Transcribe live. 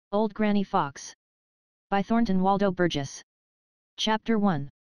Old Granny Fox. By Thornton, Waldo, Burgess. Chapter 1.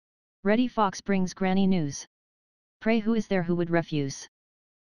 Reddy Fox brings Granny news. Pray who is there who would refuse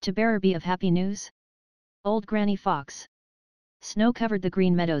to bearer be of happy news? Old Granny Fox. Snow covered the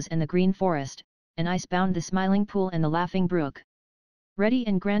green meadows and the green forest, and ice bound the smiling pool and the laughing brook. Reddy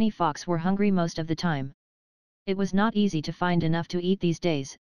and Granny Fox were hungry most of the time. It was not easy to find enough to eat these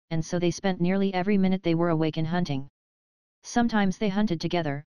days, and so they spent nearly every minute they were awake in hunting. Sometimes they hunted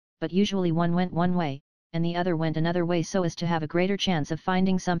together, but usually one went one way, and the other went another way so as to have a greater chance of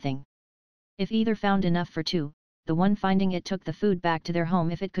finding something. If either found enough for two, the one finding it took the food back to their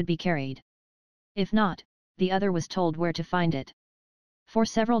home if it could be carried. If not, the other was told where to find it. For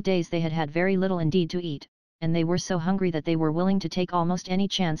several days they had had very little indeed to eat, and they were so hungry that they were willing to take almost any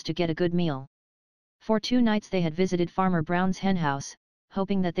chance to get a good meal. For 2 nights they had visited Farmer Brown's henhouse,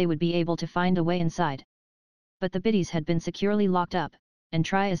 hoping that they would be able to find a way inside. But the biddies had been securely locked up, and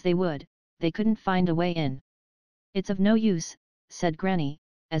try as they would, they couldn't find a way in. "It's of no use," said Granny,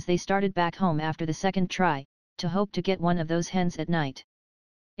 as they started back home after the second try, to hope to get one of those hens at night.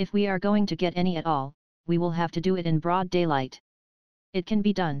 "If we are going to get any at all, we will have to do it in broad daylight. It can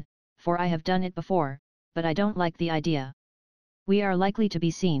be done, for I have done it before, but I don't like the idea. We are likely to be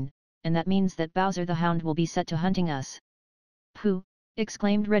seen, and that means that Bowser the Hound will be set to hunting us." "Pooh!"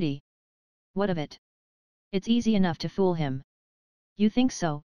 exclaimed Reddy. "What of it? It's easy enough to fool him." "You think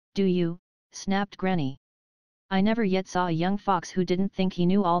so, do you?" snapped Granny. "I never yet saw a young fox who didn't think he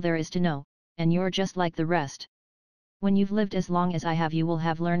knew all there is to know, and you're just like the rest. When you've lived as long as I have you will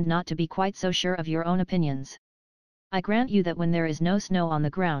have learned not to be quite so sure of your own opinions. I grant you that when there is no snow on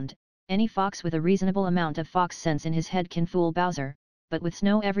the ground, any fox with a reasonable amount of fox sense in his head can fool Bowser, but with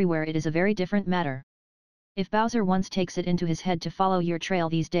snow everywhere it is a very different matter. If Bowser once takes it into his head to follow your trail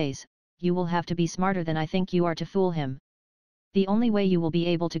these days, you will have to be smarter than I think you are to fool him. The only way you will be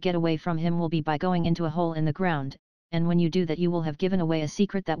able to get away from him will be by going into a hole in the ground, and when you do that you will have given away a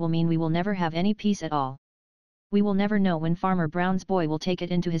secret that will mean we will never have any peace at all. We will never know when Farmer Brown's boy will take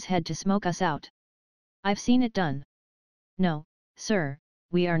it into his head to smoke us out. I've seen it done. No, sir,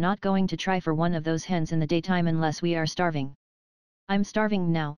 we are not going to try for one of those hens in the daytime unless we are starving." "I'm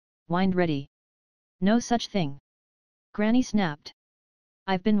starving now," whined Reddy. "No such thing!" Granny snapped.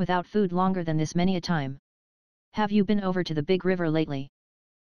 "I've been without food longer than this many a time. Have you been over to the big river lately?"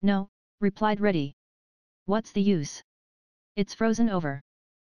 "No," replied Reddy. "What's the use? It's frozen over.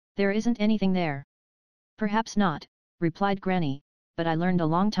 There isn't anything there." "Perhaps not," replied Granny, "but I learned a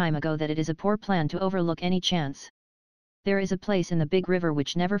long time ago that it is a poor plan to overlook any chance. There is a place in the big river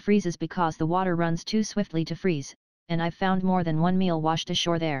which never freezes because the water runs too swiftly to freeze, and I've found more than one meal washed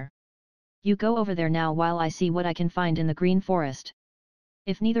ashore there. You go over there now while I see what I can find in the green forest.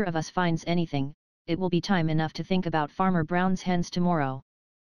 If neither of us finds anything, it will be time enough to think about Farmer Brown's hens tomorrow."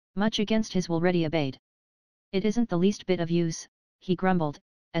 Much against his will Reddy obeyed. "It isn't the least bit of use," he grumbled,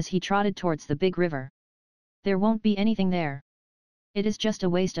 as he trotted towards the big river. "There won't be anything there. It is just a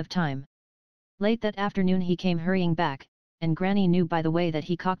waste of time." Late that afternoon he came hurrying back, and Granny knew by the way that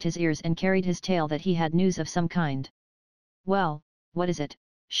he cocked his ears and carried his tail that he had news of some kind. "Well, what is it?"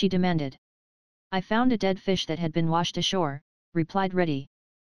 she demanded. "I found a dead fish that had been washed ashore," replied Reddy.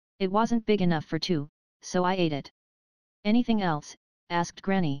 "It wasn't big enough for two, so I ate it." "Anything else?" asked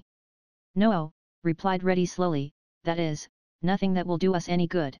Granny. "No," replied Reddy slowly, "that is, nothing that will do us any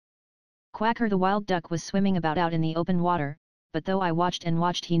good. Quacker the wild duck was swimming about out in the open water, but though I watched and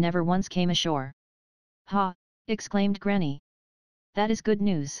watched he never once came ashore." "Ha!" exclaimed Granny. "That is good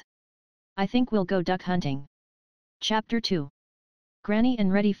news. I think we'll go duck hunting." Chapter 2. Granny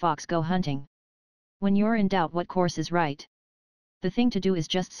and Reddy Fox go hunting. When you're in doubt what course is right, the thing to do is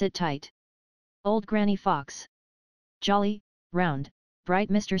just sit tight. Old Granny Fox. Jolly, round, bright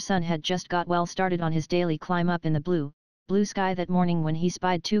Mr. Sun had just got well started on his daily climb up in the blue sky that morning when he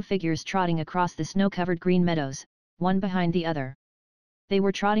spied 2 figures trotting across the snow-covered green meadows, one behind the other. They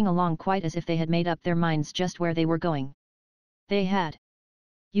were trotting along quite as if they had made up their minds just where they were going. They had.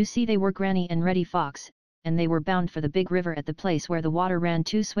 You see, they were Granny and Reddy Fox, and they were bound for the big river at the place where the water ran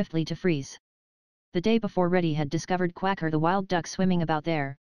too swiftly to freeze. The day before Reddy had discovered Quacker the wild duck swimming about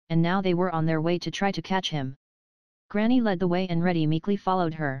there, and now they were on their way to try to catch him. Granny led the way and Reddy meekly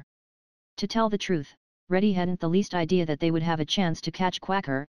followed her. To tell the truth, Reddy hadn't the least idea that they would have a chance to catch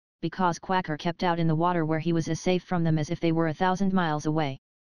Quacker, because Quacker kept out in the water where he was as safe from them as if they were 1,000 miles away.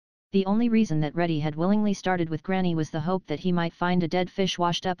 The only reason that Reddy had willingly started with Granny was the hope that he might find a dead fish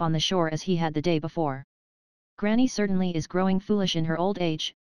washed up on the shore as he had the day before. "Granny certainly is growing foolish in her old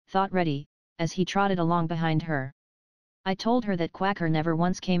age," thought Reddy, as he trotted along behind her. "I told her that Quacker never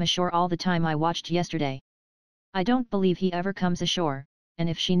once came ashore all the time I watched yesterday. I don't believe he ever comes ashore, and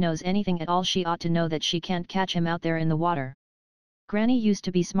if she knows anything at all she ought to know that she can't catch him out there in the water. Granny used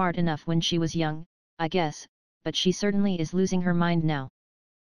to be smart enough when she was young, I guess, but she certainly is losing her mind now.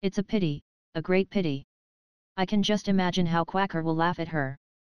 It's a pity, a great pity. I can just imagine how Quacker will laugh at her.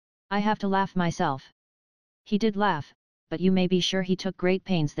 I have to laugh myself. He did laugh, but you may be sure he took great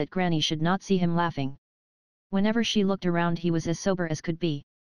pains that Granny should not see him laughing. Whenever she looked around he was as sober as could be.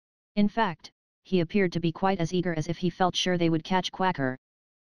 In fact, he appeared to be quite as eager as if he felt sure they would catch Quacker.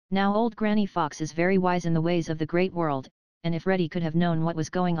 Now old Granny Fox is very wise in the ways of the great world, and if Reddy could have known what was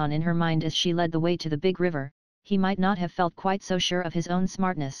going on in her mind as she led the way to the big river, he might not have felt quite so sure of his own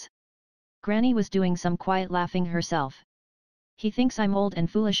smartness. Granny was doing some quiet laughing herself. He thinks I'm old and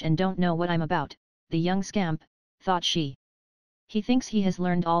foolish and don't know what I'm about, the young scamp, thought she. He thinks he has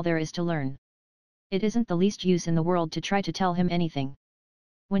learned all there is to learn. It isn't the least use in the world to try to tell him anything.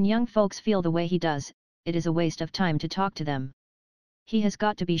 When young folks feel the way he does, it is a waste of time to talk to them. He has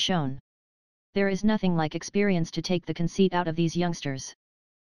got to be shown. There is nothing like experience to take the conceit out of these youngsters.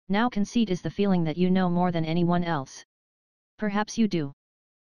 Now conceit is the feeling that you know more than anyone else. Perhaps you do.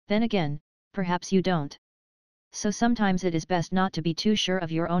 Then again, perhaps you don't. So sometimes it is best not to be too sure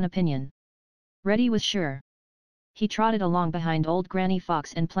of your own opinion. Reddy was sure. He trotted along behind old Granny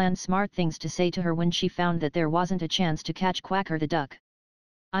Fox and planned smart things to say to her when she found that there wasn't a chance to catch Quacker the duck.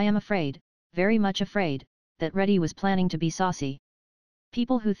 I am afraid, very much afraid, that Reddy was planning to be saucy.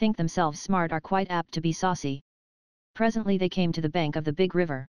 People who think themselves smart are quite apt to be saucy. Presently they came to the bank of the big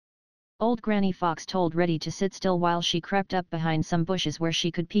river. Old Granny Fox told Reddy to sit still while she crept up behind some bushes where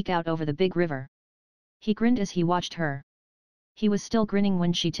she could peek out over the big river. He grinned as he watched her. He was still grinning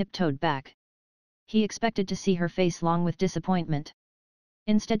when she tiptoed back. He expected to see her face long with disappointment.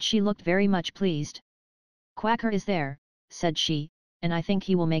 Instead she looked very much pleased. "Quacker is there," said she, "and I think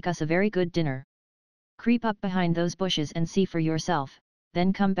he will make us a very good dinner. Creep up behind those bushes and see for yourself,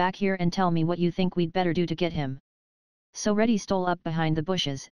 then come back here and tell me what you think we'd better do to get him." So Reddy stole up behind the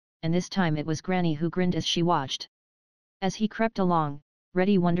bushes, and this time it was Granny who grinned as she watched. As he crept along,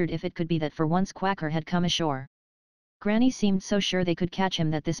 Reddy wondered if it could be that for once Quacker had come ashore. Granny seemed so sure they could catch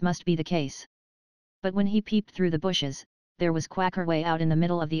him that this must be the case. But when he peeped through the bushes, there was Quacker way out in the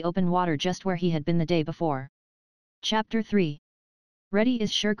middle of the open water just where he had been the day before. Chapter 3. Reddy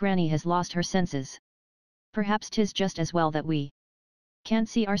is sure Granny has lost her senses. Perhaps 'tis just as well that we can't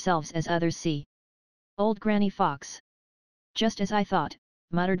see ourselves as others see. Old Granny Fox. Just as I thought,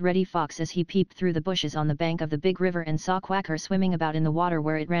 muttered Reddy Fox as he peeped through the bushes on the bank of the big river and saw Quacker swimming about in the water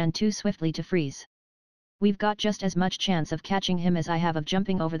where it ran too swiftly to freeze. We've got just as much chance of catching him as I have of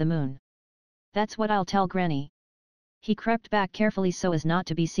jumping over the moon. That's what I'll tell Granny. He crept back carefully so as not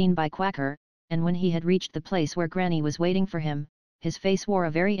to be seen by Quacker, and when he had reached the place where Granny was waiting for him, his face wore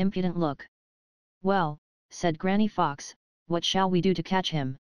a very impudent look. "Well," said Granny Fox, "what shall we do to catch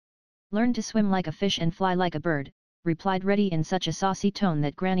him?" "Learn to swim like a fish and fly like a bird," replied Reddy in such a saucy tone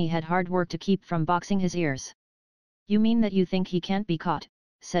that Granny had hard work to keep from boxing his ears. "You mean that you think he can't be caught,"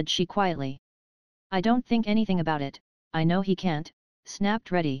 said she quietly. "I don't think anything about it, I know he can't,"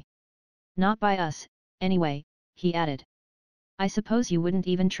 snapped Reddy. "Not by us, anyway," he added. "I suppose you wouldn't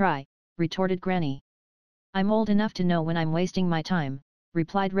even try," retorted Granny. "I'm old enough to know when I'm wasting my time,"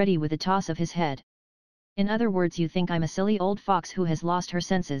 replied Reddy with a toss of his head. "In other words, you think I'm a silly old fox who has lost her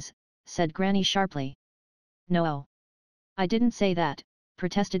senses," said Granny sharply. "No. I didn't say that,"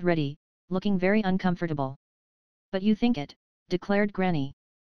 protested Reddy, looking very uncomfortable. "But you think it," declared Granny.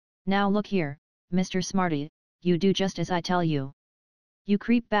 "Now look here, Mr. Smarty, you do just as I tell you. You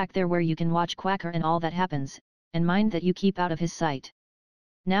creep back there where you can watch Quacker and all that happens, and mind that you keep out of his sight.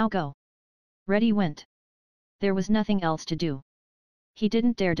 Now go." Reddy went. There was nothing else to do. He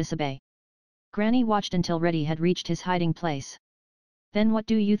didn't dare disobey. Granny watched until Reddy had reached his hiding place. Then what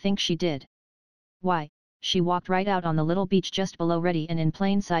do you think she did? Why, she walked right out on the little beach just below Reddy and in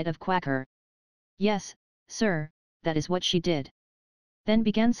plain sight of Quacker. Yes, sir, that is what she did. Then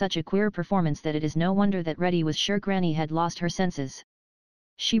began such a queer performance that it is no wonder that Reddy was sure Granny had lost her senses.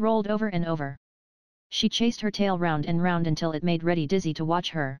 She rolled over and over. She chased her tail round and round until it made Reddy dizzy to watch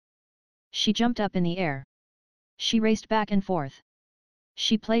her. She jumped up in the air. She raced back and forth.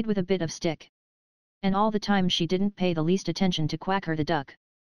 She played with a bit of stick. And all the time she didn't pay the least attention to Quacker the duck.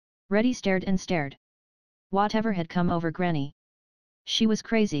 Reddy stared and stared. Whatever had come over Granny? She was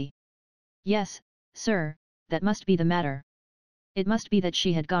crazy. Yes, sir, that must be the matter. It must be that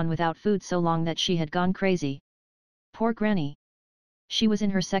she had gone without food so long that she had gone crazy. Poor Granny. She was in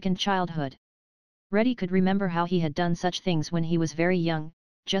her second childhood. Reddy could remember how he had done such things when he was very young,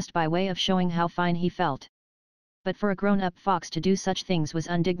 just by way of showing how fine he felt. But for a grown-up fox to do such things was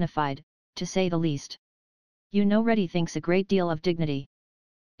undignified, to say the least. You know Reddy thinks a great deal of dignity.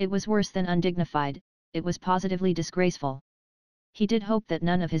 It was worse than undignified, it was positively disgraceful. He did hope that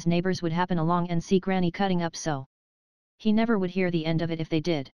none of his neighbors would happen along and see Granny cutting up so. He never would hear the end of it if they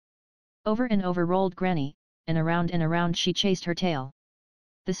did. Over and over rolled Granny, and around she chased her tail.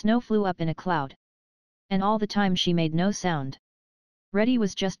 The snow flew up in a cloud. And all the time she made no sound. Reddy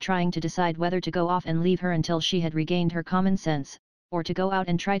was just trying to decide whether to go off and leave her until she had regained her common sense, or to go out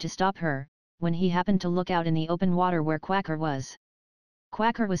and try to stop her, when he happened to look out in the open water where Quacker was.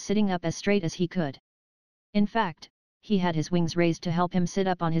 Quacker was sitting up as straight as he could. In fact, he had his wings raised to help him sit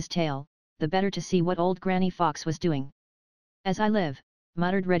up on his tail, the better to see what old Granny Fox was doing. "As I live,"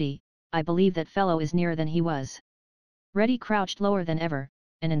 muttered Reddy, "I believe that fellow is nearer than he was." Reddy crouched lower than ever,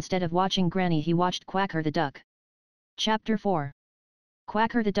 and instead of watching Granny he watched Quacker the Duck. Chapter 4.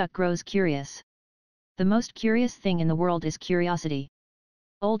 Quacker the Duck Grows Curious. The most curious thing in the world is curiosity.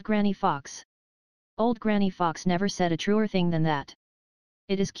 Old Granny Fox. Old Granny Fox never said a truer thing than that.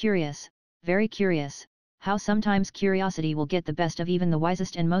 It is curious, very curious, how sometimes curiosity will get the best of even the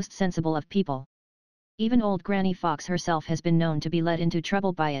wisest and most sensible of people. Even old Granny Fox herself has been known to be led into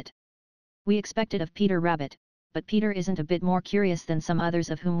trouble by it. We expect it of Peter Rabbit, but Peter isn't a bit more curious than some others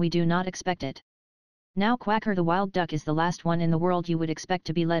of whom we do not expect it. Now Quacker the Wild Duck is the last one in the world you would expect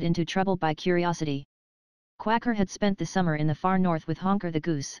to be led into trouble by curiosity. Quacker had spent the summer in the far north with Honker the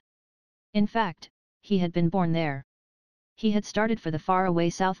Goose. In fact, he had been born there. He had started for the faraway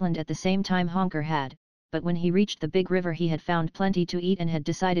Southland at the same time Honker had, but when he reached the big river he had found plenty to eat and had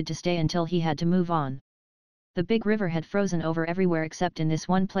decided to stay until he had to move on. The big river had frozen over everywhere except in this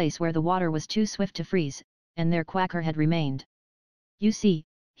one place where the water was too swift to freeze, and there Quacker had remained. You see,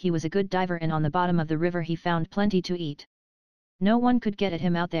 he was a good diver and on the bottom of the river he found plenty to eat. No one could get at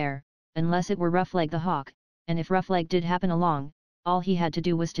him out there, unless it were Roughleg the Hawk, and if Roughleg did happen along, all he had to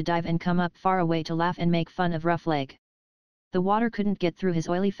do was to dive and come up far away to laugh and make fun of Roughleg. The water couldn't get through his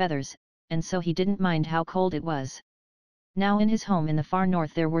oily feathers, and so he didn't mind how cold it was. Now in his home in the far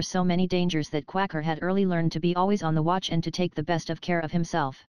north there were so many dangers that Quacker had early learned to be always on the watch and to take the best of care of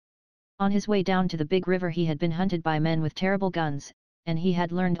himself. On his way down to the big river he had been hunted by men with terrible guns, and he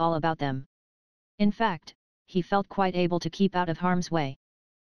had learned all about them. In fact, he felt quite able to keep out of harm's way.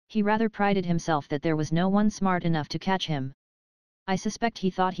 He rather prided himself that there was no one smart enough to catch him. I suspect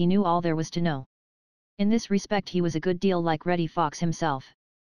he thought he knew all there was to know. In this respect he was a good deal like Reddy Fox himself.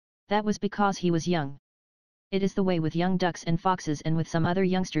 That was because he was young. It is the way with young ducks and foxes and with some other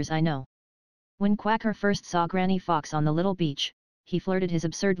youngsters I know. When Quacker first saw Granny Fox on the little beach, he flirted his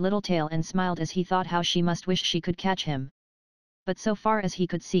absurd little tail and smiled as he thought how she must wish she could catch him. But so far as he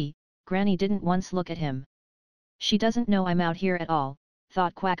could see, Granny didn't once look at him. "She doesn't know I'm out here at all,"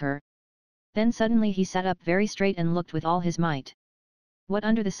 thought Quacker. Then suddenly he sat up very straight and looked with all his might. What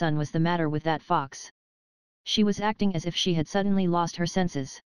under the sun was the matter with that fox? She was acting as if she had suddenly lost her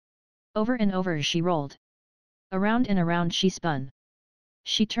senses. Over and over she rolled. Around and around she spun.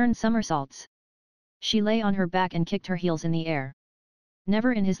 She turned somersaults. She lay on her back and kicked her heels in the air.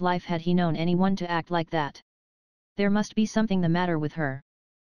 Never in his life had he known anyone to act like that. There must be something the matter with her.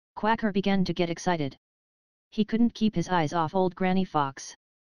 Quacker began to get excited. He couldn't keep his eyes off old Granny Fox.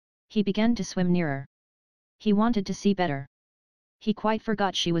 He began to swim nearer. He wanted to see better. He quite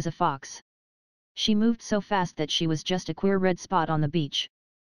forgot she was a fox. She moved so fast that she was just a queer red spot on the beach.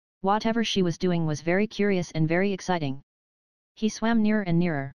 Whatever she was doing was very curious and very exciting. He swam nearer and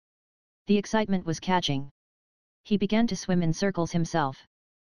nearer. The excitement was catching. He began to swim in circles himself.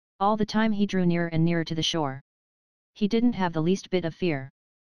 All the time he drew nearer and nearer to the shore. He didn't have the least bit of fear.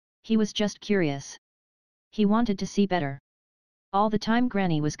 He was just curious. He wanted to see better. All the time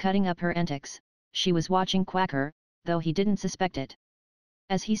Granny was cutting up her antics, she was watching Quacker, though he didn't suspect it.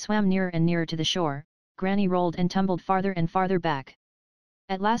 As he swam nearer and nearer to the shore, Granny rolled and tumbled farther and farther back.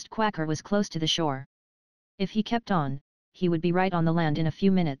 At last Quacker was close to the shore. If he kept on, he would be right on the land in a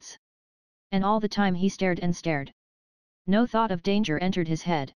few minutes. And all the time he stared and stared. No thought of danger entered his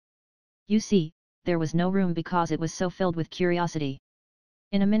head. You see, there was no room because it was so filled with curiosity.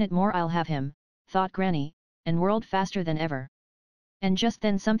 In a minute more I'll have him, thought Granny, and whirled faster than ever. And just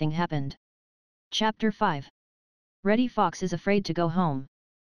then something happened. Chapter 5. Reddy Fox is afraid to go home.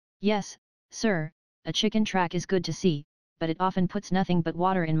 Yes, sir, a chicken track is good to see, but it often puts nothing but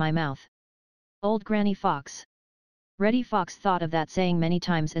water in my mouth. Old Granny Fox. Reddy Fox thought of that saying many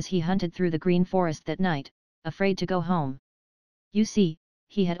times as he hunted through the green forest that night, afraid to go home. You see,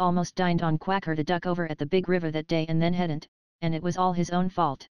 he had almost dined on Quacker the Duck over at the big river that day and then hadn't, and it was all his own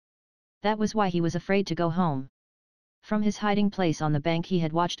fault. That was why he was afraid to go home. From his hiding place on the bank he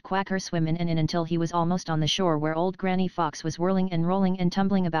had watched Quacker swim in and in until he was almost on the shore where old Granny Fox was whirling and rolling and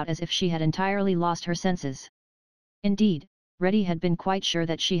tumbling about as if she had entirely lost her senses. Indeed, Reddy had been quite sure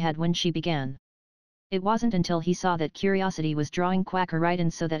that she had when she began. It wasn't until he saw that curiosity was drawing Quacker right in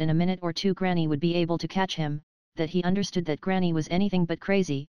so that in a minute or two Granny would be able to catch him, that he understood that Granny was anything but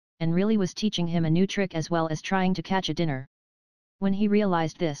crazy, and really was teaching him a new trick as well as trying to catch a dinner. When he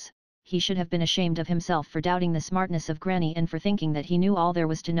realized this, he should have been ashamed of himself for doubting the smartness of Granny and for thinking that he knew all there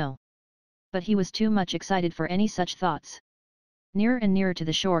was to know. But he was too much excited for any such thoughts. Nearer and nearer to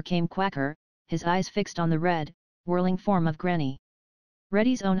the shore came Quacker, his eyes fixed on the red, whirling form of Granny.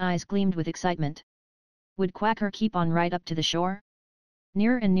 Reddy's own eyes gleamed with excitement. Would Quacker keep on right up to the shore?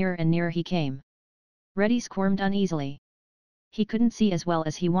 Nearer and nearer and nearer he came. Reddy squirmed uneasily. He couldn't see as well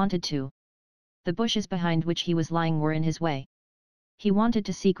as he wanted to. The bushes behind which he was lying were in his way. He wanted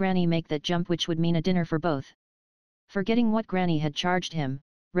to see Granny make that jump, which would mean a dinner for both. Forgetting what Granny had charged him,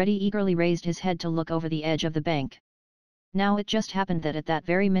 Reddy eagerly raised his head to look over the edge of the bank. Now it just happened that at that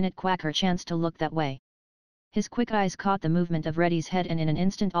very minute Quacker chanced to look that way. His quick eyes caught the movement of Reddy's head, and in an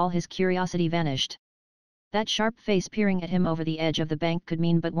instant all his curiosity vanished. That sharp face peering at him over the edge of the bank could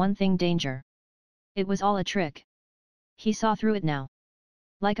mean but one thing: danger. It was all a trick. He saw through it now.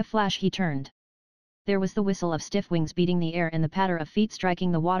 Like a flash he turned. There was the whistle of stiff wings beating the air and the patter of feet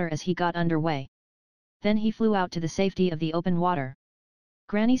striking the water as he got under way. Then he flew out to the safety of the open water.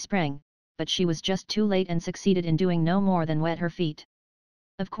 Granny sprang, but she was just too late and succeeded in doing no more than wet her feet.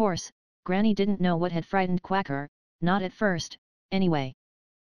 Of course, Granny didn't know what had frightened Quacker, not at first, anyway.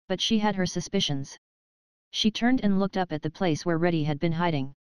 But she had her suspicions. She turned and looked up at the place where Reddy had been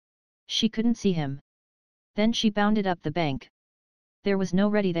hiding. She couldn't see him. Then she bounded up the bank. There was no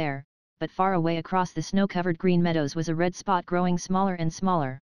Reddy there, but far away across the snow-covered green meadows was a red spot growing smaller and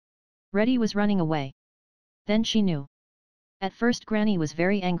smaller. Reddy was running away. Then she knew. At first Granny was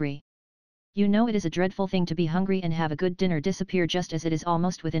very angry. You know, it is a dreadful thing to be hungry and have a good dinner disappear just as it is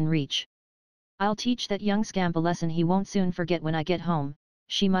almost within reach. I'll teach that young scamp a lesson he won't soon forget when I get home,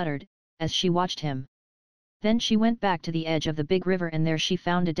 she muttered, as she watched him. Then she went back to the edge of the big river, and there she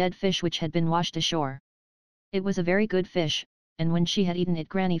found a dead fish which had been washed ashore. It was a very good fish, and when she had eaten it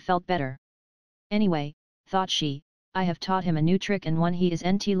Granny felt better. Anyway, thought she, I have taught him a new trick and one he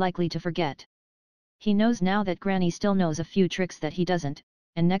isn't likely to forget. He knows now that Granny still knows a few tricks that he doesn't,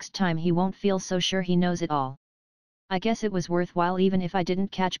 and next time he won't feel so sure he knows it all. I guess it was worthwhile even if I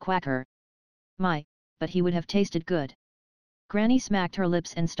didn't catch Quacker. My, but he would have tasted good. Granny smacked her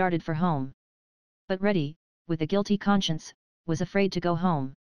lips and started for home. But Reddy, with a guilty conscience, was afraid to go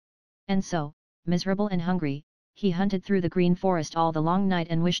home. And so, miserable and hungry, he hunted through the green forest all the long night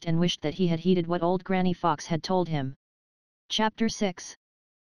and wished that he had heeded what old Granny Fox had told him. Chapter 6.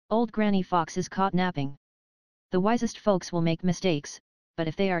 Old Granny Fox is caught napping. The wisest folks will make mistakes, but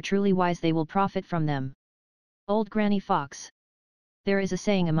if they are truly wise they will profit from them. Old Granny Fox. There is a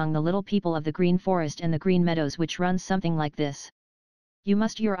saying among the little people of the green forest and the green meadows which runs something like this. You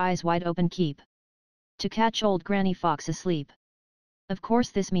must your eyes wide open keep, to catch old Granny Fox asleep. Of course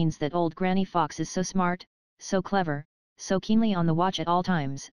this means that old Granny Fox is so smart, so clever, so keenly on the watch at all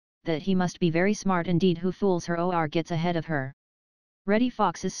times, that he must be very smart indeed. Who fools her or gets ahead of her. Reddy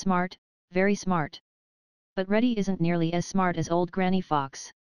Fox is smart, very smart. But Reddy isn't nearly as smart as old Granny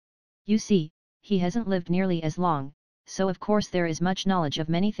Fox. You see, he hasn't lived nearly as long, so of course there is much knowledge of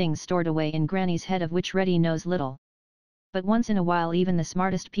many things stored away in Granny's head of which Reddy knows little. But once in a while even the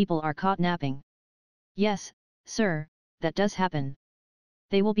smartest people are caught napping. Yes, sir, that does happen.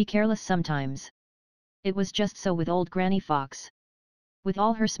 They will be careless sometimes. It was just so with old Granny Fox. With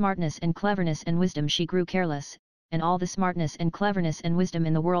all her smartness and cleverness and wisdom she grew careless, and all the smartness and cleverness and wisdom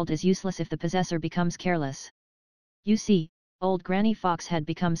in the world is useless if the possessor becomes careless. You see, old Granny Fox had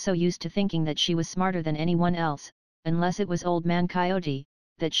become so used to thinking that she was smarter than anyone else, unless it was Old Man Coyote,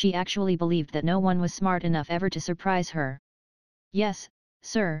 that she actually believed that no one was smart enough ever to surprise her. Yes,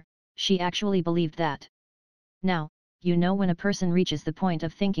 sir, she actually believed that. Now, you know, when a person reaches the point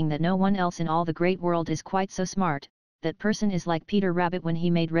of thinking that no one else in all the great world is quite so smart, that person is like Peter Rabbit when he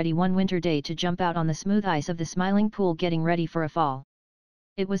made ready one winter day to jump out on the smooth ice of the Smiling Pool getting ready for a fall.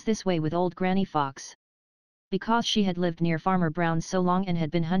 It was this way with old Granny Fox. Because she had lived near Farmer Brown's so long and had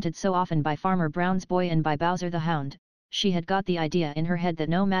been hunted so often by Farmer Brown's boy and by Bowser the Hound, she had got the idea in her head that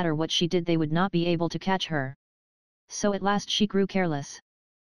no matter what she did they would not be able to catch her. So at last she grew careless.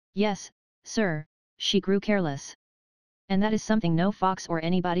 Yes, sir, she grew careless. And that is something no fox or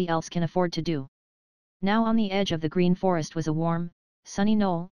anybody else can afford to do. Now on the edge of the green forest was a warm, sunny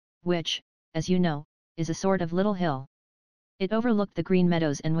knoll, which, as you know, is a sort of little hill. It overlooked the green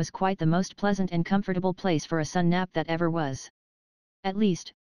meadows and was quite the most pleasant and comfortable place for a sun nap that ever was. At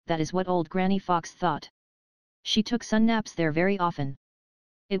least, that is what old Granny Fox thought. She took sun naps there very often.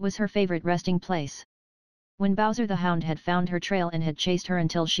 It was her favorite resting place. When Bowser the Hound had found her trail and had chased her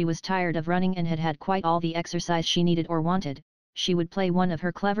until she was tired of running and had had quite all the exercise she needed or wanted, she would play one of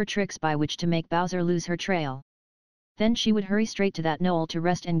her clever tricks by which to make Bowser lose her trail. Then she would hurry straight to that knoll to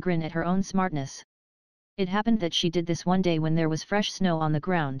rest and grin at her own smartness. It happened that she did this one day when there was fresh snow on the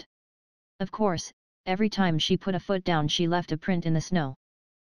ground. Of course, every time she put a foot down she left a print in the snow.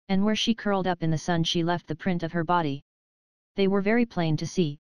 And where she curled up in the sun she left the print of her body. They were very plain to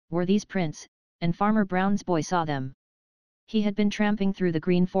see, were these prints, and Farmer Brown's boy saw them. He had been tramping through the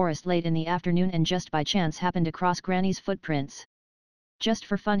green forest late in the afternoon and just by chance happened across Granny's footprints. Just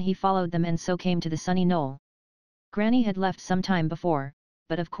for fun he followed them and so came to the sunny knoll. Granny had left some time before,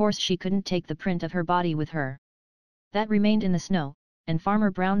 but of course she couldn't take the print of her body with her. That remained in the snow, and Farmer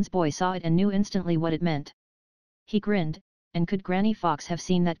Brown's boy saw it and knew instantly what it meant. He grinned, and could Granny Fox have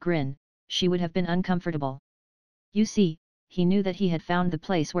seen that grin, she would have been uncomfortable. You see, he knew that he had found the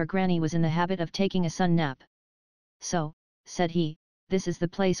place where Granny was in the habit of taking a sun nap. So, said he, this is the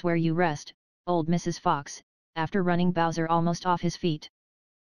place where you rest, old Mrs. Fox, after running Bowser almost off his feet.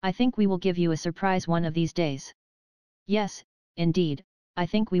 I think we will give you a surprise one of these days. Yes, indeed, I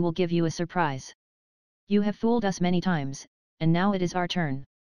think we will give you a surprise. You have fooled us many times, and now it is our turn.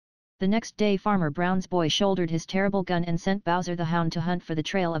 The next day Farmer Brown's boy shouldered his terrible gun and sent Bowser the Hound to hunt for the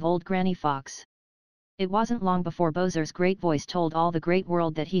trail of old Granny Fox. It wasn't long before Bowser's great voice told all the great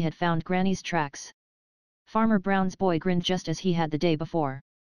world that he had found Granny's tracks. Farmer Brown's boy grinned just as he had the day before.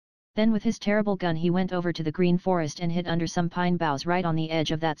 Then with his terrible gun he went over to the green forest and hid under some pine boughs right on the edge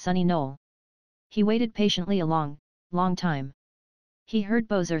of that sunny knoll. He waited patiently a long time. He heard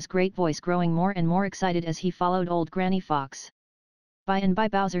Bowser's great voice growing more and more excited as he followed old Granny Fox. By and by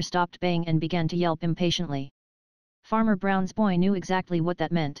Bowser stopped baying and began to yelp impatiently. Farmer Brown's boy knew exactly what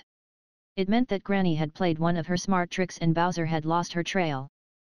that meant. It meant that Granny had played one of her smart tricks and Bowser had lost her trail.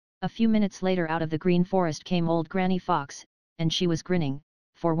 A few minutes later out of the green forest came old Granny Fox, and she was grinning,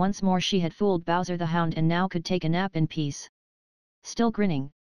 for once more she had fooled Bowser the Hound and now could take a nap in peace. Still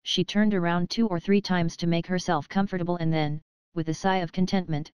grinning, she turned around 2 or 3 times to make herself comfortable and then, with a sigh of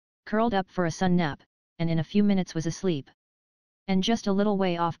contentment, curled up for a sun nap, and in a few minutes was asleep. And just a little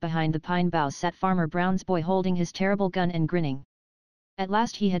way off behind the pine boughs sat Farmer Brown's boy holding his terrible gun and grinning. At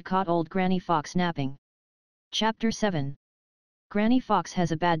last he had caught old Granny Fox napping. Chapter 7. Granny Fox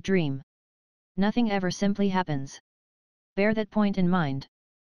has a bad dream. Nothing ever simply happens. Bear that point in mind.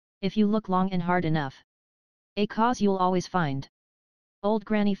 If you look long and hard enough, a cause you'll always find. Old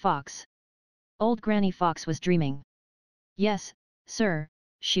Granny Fox. Old Granny Fox was dreaming. Yes, sir,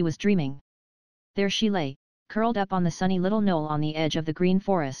 she was dreaming. There she lay, curled up on the sunny little knoll on the edge of the green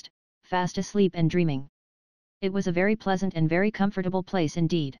forest, fast asleep and dreaming. It was a very pleasant and very comfortable place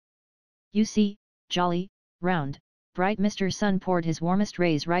indeed. You see, jolly, round, bright Mr. Sun poured his warmest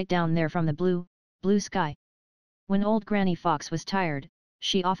rays right down there from the blue sky. When old Granny Fox was tired,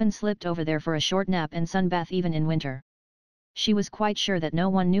 she often slipped over there for a short nap and sunbath even in winter. She was quite sure that no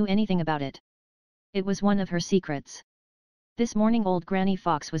one knew anything about it. It was one of her secrets. This morning old Granny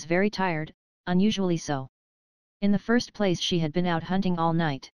Fox was very tired, unusually so. In the first place she had been out hunting all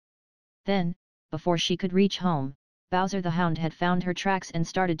night. Then, before she could reach home, Bowser the Hound had found her tracks and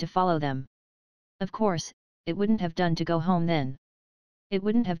started to follow them. Of course, it wouldn't have done to go home then. It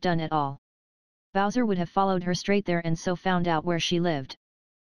wouldn't have done at all. Bowser would have followed her straight there and so found out where she lived.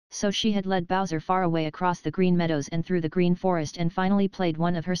 So she had led Bowser far away across the green meadows and through the green forest and finally played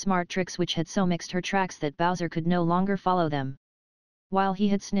one of her smart tricks which had so mixed her tracks that Bowser could no longer follow them. While he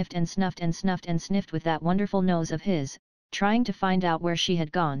had sniffed and snuffed and snuffed and sniffed with that wonderful nose of his, trying to find out where she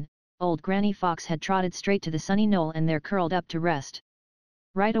had gone, old Granny Fox had trotted straight to the sunny knoll and there curled up to rest.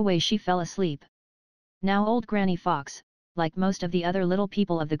 Right away she fell asleep. Now old Granny Fox, like most of the other little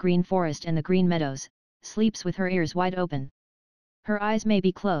people of the green forest and the green meadows, sleeps with her ears wide open. Her eyes may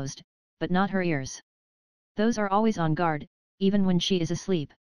be closed, but not her ears. Those are always on guard, even when she is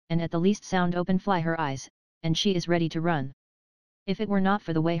asleep, and at the least sound open fly her eyes, and she is ready to run. If it were not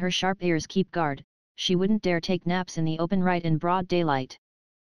for the way her sharp ears keep guard, she wouldn't dare take naps in the open right in broad daylight.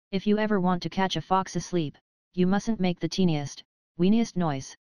 If you ever want to catch a fox asleep, you mustn't make the teeniest, weeniest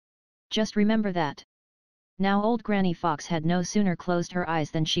noise. Just remember that. Now old Granny Fox had no sooner closed her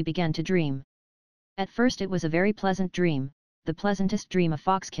eyes than she began to dream. At first it was a very pleasant dream, the pleasantest dream a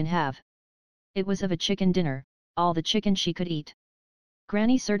fox can have. It was of a chicken dinner, all the chicken she could eat.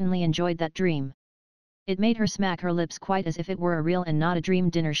 Granny certainly enjoyed that dream. It made her smack her lips quite as if it were a real and not a dream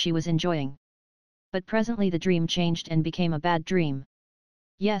dinner she was enjoying. But presently the dream changed and became a bad dream.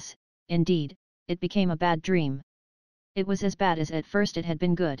 Yes, indeed, it became a bad dream. It was as bad as at first it had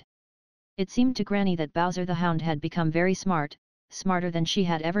been good. It seemed to Granny that Bowser the Hound had become very smart, smarter than she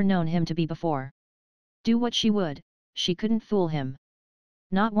had ever known him to be before. Do what she would, she couldn't fool him.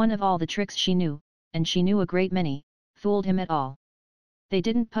 Not one of all the tricks she knew, and she knew a great many, fooled him at all. They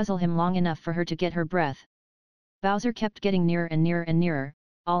didn't puzzle him long enough for her to get her breath. Bowser kept getting nearer and nearer and nearer,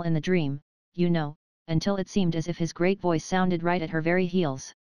 all in the dream, you know, until it seemed as if his great voice sounded right at her very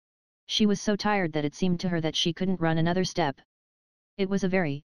heels. She was so tired that it seemed to her that she couldn't run another step. It was a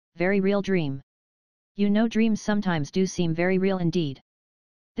very, very real dream. You know, dreams sometimes do seem very real indeed.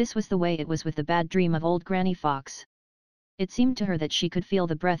 This was the way it was with the bad dream of old Granny Fox. It seemed to her that she could feel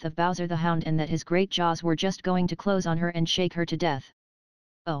the breath of Bowser the Hound and that his great jaws were just going to close on her and shake her to death.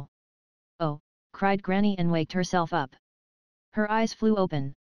 Oh! Oh! Cried Granny and waked herself up. Her eyes flew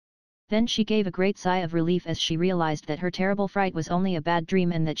open. Then she gave a great sigh of relief as she realized that her terrible fright was only a bad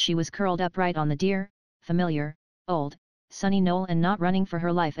dream and that she was curled up right on the dear, familiar, old, sunny knoll and not running for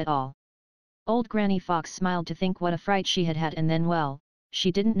her life at all. Old Granny Fox smiled to think what a fright she had had, and then, well,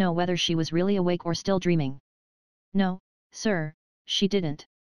 she didn't know whether she was really awake or still dreaming. No, sir, she didn't.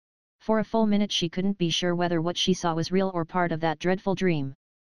 For a full minute she couldn't be sure whether what she saw was real or part of that dreadful dream.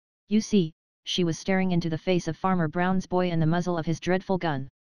 You see, she was staring into the face of Farmer Brown's boy and the muzzle of his dreadful gun.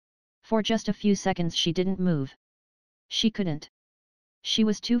 For just a few seconds she didn't move. She couldn't. She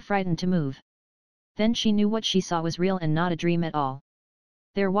was too frightened to move. Then she knew what she saw was real and not a dream at all.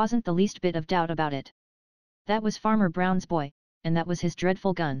 There wasn't the least bit of doubt about it. That was Farmer Brown's boy, and that was his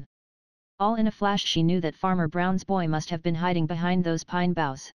dreadful gun. All in a flash she knew that Farmer Brown's boy must have been hiding behind those pine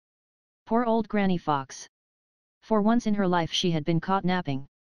boughs. Poor old Granny Fox. For once in her life she had been caught napping.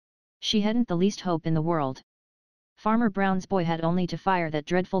 She hadn't the least hope in the world. Farmer Brown's boy had only to fire that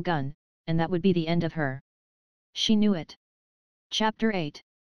dreadful gun, and that would be the end of her. She knew it. Chapter 8.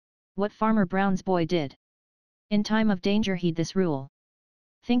 What Farmer Brown's boy did. In time of danger heed this rule.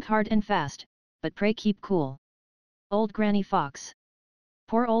 Think hard and fast, but pray keep cool. Old Granny Fox.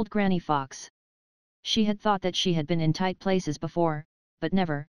 Poor old Granny Fox. She had thought that she had been in tight places before, but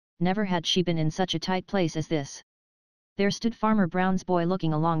never, never had she been in such a tight place as this. There stood Farmer Brown's boy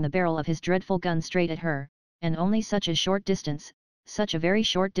looking along the barrel of his dreadful gun straight at her, and only such a short distance, such a very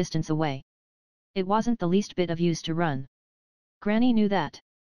short distance away. It wasn't the least bit of use to run. Granny knew that.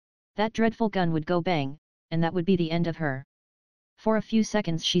 That dreadful gun would go bang, and that would be the end of her. For a few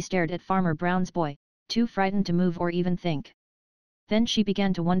seconds she stared at Farmer Brown's boy, too frightened to move or even think. Then she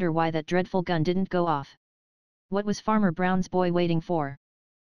began to wonder why that dreadful gun didn't go off. What was Farmer Brown's boy waiting for?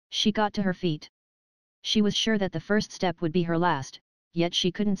 She got to her feet. She was sure that the first step would be her last, yet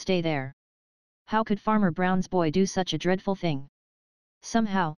she couldn't stay there. How could Farmer Brown's boy do such a dreadful thing?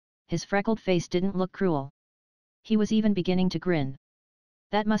 Somehow, his freckled face didn't look cruel. He was even beginning to grin.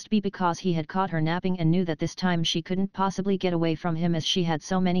 That must be because he had caught her napping and knew that this time she couldn't possibly get away from him as she had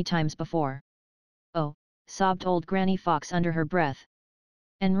so many times before. Oh, sobbed old Granny Fox under her breath.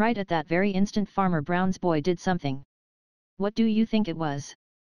 And right at that very instant Farmer Brown's boy did something. What do you think it was?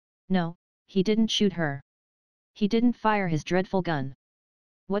 No, he didn't shoot her. He didn't fire his dreadful gun.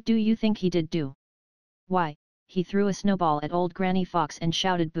 What do you think he did do? Why, he threw a snowball at old Granny Fox and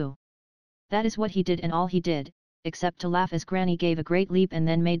shouted boo. That is what he did, and all he did, except to laugh as Granny gave a great leap and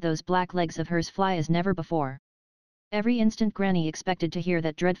then made those black legs of hers fly as never before. Every instant Granny expected to hear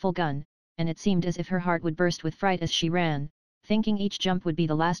that dreadful gun, and it seemed as if her heart would burst with fright as she ran, thinking each jump would be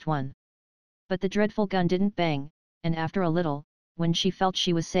the last one. But the dreadful gun didn't bang, and after a little, when she felt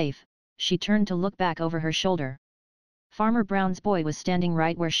she was safe, she turned to look back over her shoulder. Farmer Brown's boy was standing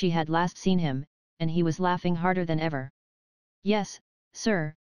right where she had last seen him, and he was laughing harder than ever. Yes,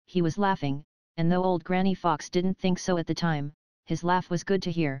 sir, he was laughing, and though old Granny Fox didn't think so at the time, his laugh was good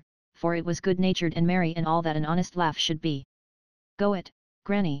to hear, for it was good-natured and merry and all that an honest laugh should be. Go it,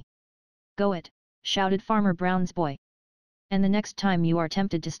 Granny! Go it, shouted Farmer Brown's boy. And the next time you are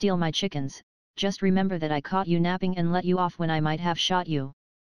tempted to steal my chickens, just remember that I caught you napping and let you off when I might have shot you.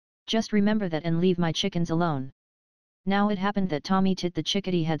 Just remember that and leave my chickens alone. Now it happened that Tommy Tit the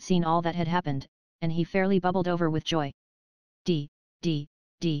chickadee had seen all that had happened, and he fairly bubbled over with joy. D,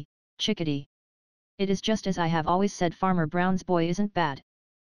 chickadee. It is just as I have always said, Farmer Brown's boy isn't bad.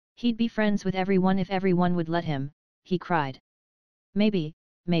 He'd be friends with everyone if everyone would let him, he cried. Maybe,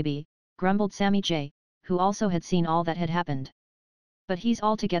 grumbled Sammy Jay, who also had seen all that had happened. But he's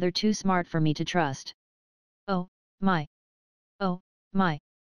altogether too smart for me to trust. Oh, my! Oh, my!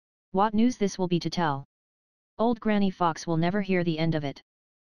 What news this will be to tell! Old Granny Fox will never hear the end of it.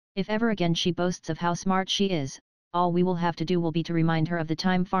 If ever again she boasts of how smart she is, all we will have to do will be to remind her of the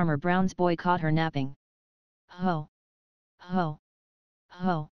time Farmer Brown's boy caught her napping. Ho! Ho!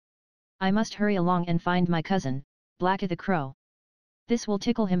 Ho! I must hurry along and find my cousin, Blacky the Crow. This will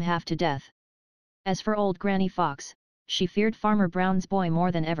tickle him half to death. As for old Granny Fox, she feared Farmer Brown's boy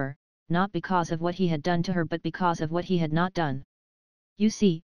more than ever, not because of what he had done to her but because of what he had not done. You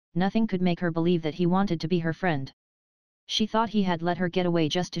see, nothing could make her believe that he wanted to be her friend. She thought he had let her get away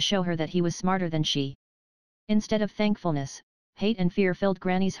just to show her that he was smarter than she. Instead of thankfulness, hate and fear filled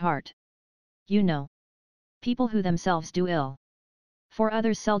Granny's heart. You know, people who themselves do ill for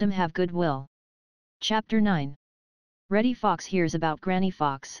others seldom have good will. Chapter 9. Reddy Fox hears about Granny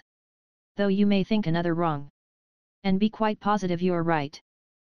Fox. Though you may think another wrong, and be quite positive you're right,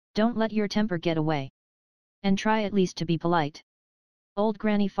 don't let your temper get away. And try at least to be polite. Old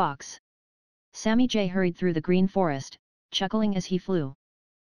Granny Fox. Sammy Jay hurried through the green forest, chuckling as he flew.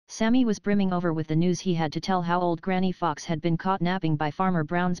 Sammy was brimming over with the news he had to tell how old Granny Fox had been caught napping by Farmer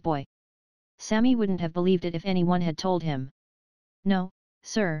Brown's boy. Sammy wouldn't have believed it if anyone had told him. No,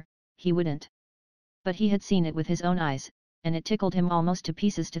 sir, he wouldn't. But he had seen it with his own eyes, and it tickled him almost to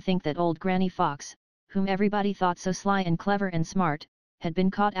pieces to think that old Granny Fox, whom everybody thought so sly and clever and smart, had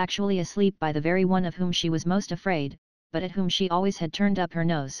been caught actually asleep by the very one of whom she was most afraid, but at whom she always had turned up her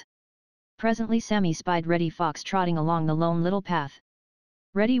nose. Presently Sammy spied Reddy Fox trotting along the lone little path.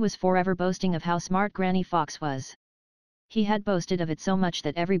 Reddy was forever boasting of how smart Granny Fox was. He had boasted of it so much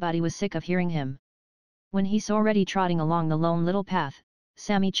that everybody was sick of hearing him. When he saw Reddy trotting along the lone little path,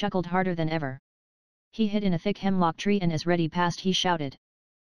 Sammy chuckled harder than ever. He hid in a thick hemlock tree and as Reddy passed he shouted,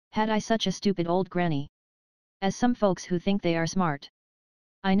 "Had I such a stupid old granny? As some folks who think they are smart.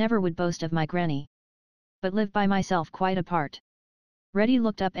 I never would boast of my granny, but live by myself quite apart." Reddy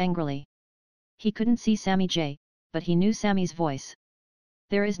looked up angrily. He couldn't see Sammy Jay, but he knew Sammy's voice.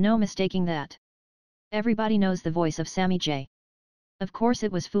 There is no mistaking that. Everybody knows the voice of Sammy Jay. Of course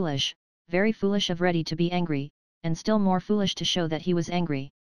it was foolish, very foolish of Reddy to be angry, and still more foolish to show that he was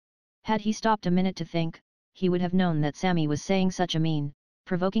angry. Had he stopped a minute to think, he would have known that Sammy was saying such a mean,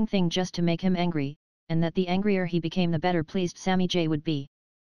 provoking thing just to make him angry, and that the angrier he became the better pleased Sammy Jay would be.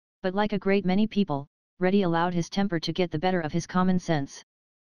 But like a great many people, Reddy allowed his temper to get the better of his common sense.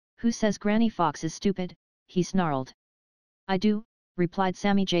 "Who says Granny Fox is stupid?" he snarled. "I do," replied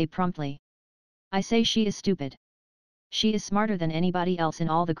Sammy Jay promptly. "I say she is stupid. She is smarter than anybody else in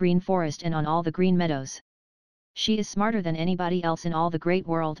all the green forest and on all the green meadows. She is smarter than anybody else in all the great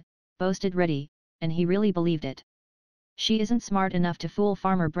world," boasted Reddy, and he really believed it. "She isn't smart enough to fool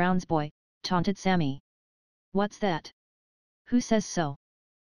Farmer Brown's boy," taunted Sammy. "What's that? Who says so?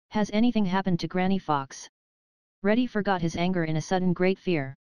 Has anything happened to Granny Fox?" Reddy forgot his anger in a sudden great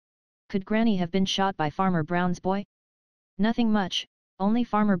fear. Could Granny have been shot by Farmer Brown's boy? "Nothing much, only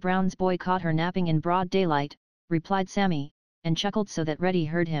Farmer Brown's boy caught her napping in broad daylight," replied Sammy, and chuckled so that Reddy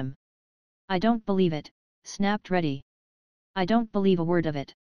heard him. "I don't believe it," snapped Reddy. "I don't believe a word of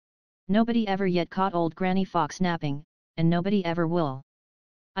it. Nobody ever yet caught old Granny Fox napping, and nobody ever will."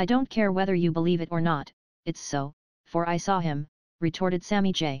 "I don't care whether you believe it or not, it's so, for I saw him," retorted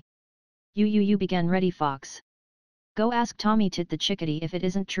Sammy Jay. You began Reddy Fox. "Go ask Tommy Tit the Chickadee if it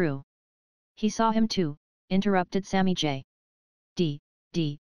isn't true." "He saw him too," interrupted Sammy Jay. D,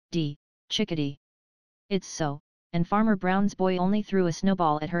 Chickadee. "It's so, and Farmer Brown's boy only threw a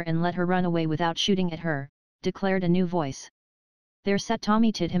snowball at her and let her run away without shooting at her," declared a new voice. There sat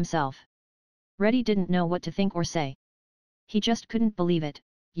Tommy Tit himself. Reddy didn't know what to think or say. He just couldn't believe it,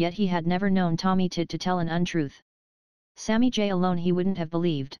 yet he had never known Tommy Tit to tell an untruth. Sammy Jay alone he wouldn't have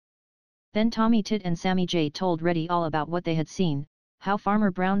believed. Then Tommy Tit and Sammy Jay told Reddy all about what they had seen, how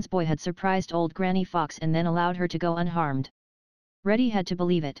Farmer Brown's boy had surprised old Granny Fox and then allowed her to go unharmed. Reddy had to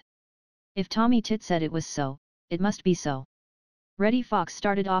believe it. If Tommy Tit said it was so, it must be so. Reddy Fox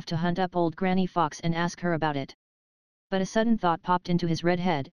started off to hunt up old Granny Fox and ask her about it. But a sudden thought popped into his red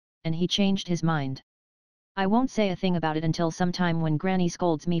head, and he changed his mind. "I won't say a thing about it until some time when Granny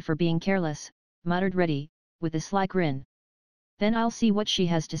scolds me for being careless," muttered Reddy, with a sly grin. "Then I'll see what she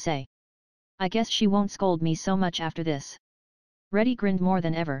has to say. I guess she won't scold me so much after this." Reddy grinned more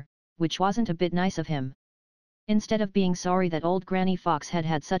than ever, which wasn't a bit nice of him. Instead of being sorry that old Granny Fox had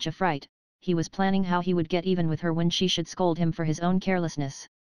had such a fright, he was planning how he would get even with her when she should scold him for his own carelessness.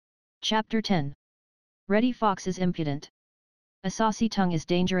 Chapter 10. Reddy Fox is impudent. A saucy tongue is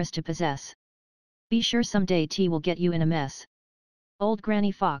dangerous to possess. Be sure someday tea will get you in a mess. Old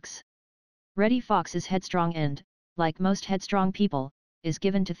Granny Fox. Reddy Fox is headstrong and, like most headstrong people, is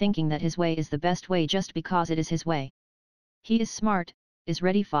given to thinking that his way is the best way just because it is his way. He is smart, is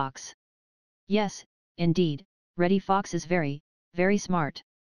Reddy Fox. Yes, indeed, Reddy Fox is very, very smart.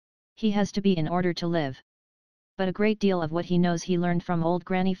 He has to be in order to live. But a great deal of what he knows he learned from old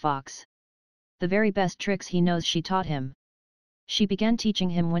Granny Fox. The very best tricks he knows she taught him. She began teaching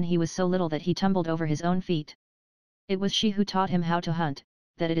him when he was so little that he tumbled over his own feet. It was she who taught him how to hunt,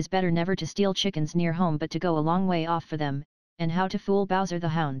 that it is better never to steal chickens near home but to go a long way off for them, and how to fool Bowser the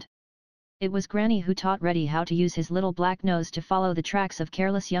Hound. It was Granny who taught Reddy how to use his little black nose to follow the tracks of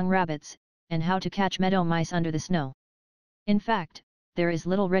careless young rabbits, and how to catch meadow mice under the snow. In fact, there is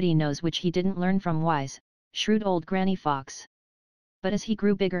little Reddy knows which he didn't learn from wise, shrewd old Granny Fox. But as he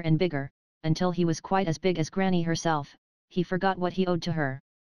grew bigger and bigger, until he was quite as big as Granny herself, he forgot what he owed to her.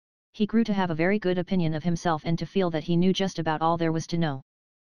 He grew to have a very good opinion of himself and to feel that he knew just about all there was to know.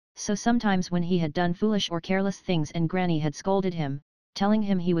 So sometimes when he had done foolish or careless things and Granny had scolded him, telling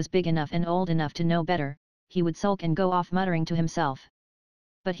him he was big enough and old enough to know better, he would sulk and go off muttering to himself.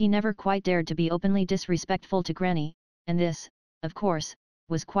 But he never quite dared to be openly disrespectful to Granny, and this, of course,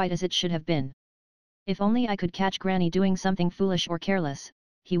 was quite as it should have been. If only I could catch Granny doing something foolish or careless,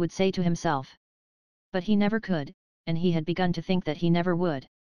 he would say to himself. But he never could, and he had begun to think that he never would.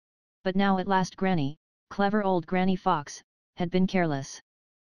 But now at last Granny, clever old Granny Fox, had been careless.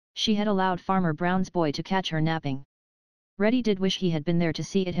 She had allowed Farmer Brown's boy to catch her napping. Reddy did wish he had been there to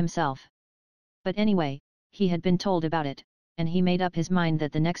see it himself. But anyway, he had been told about it, and he made up his mind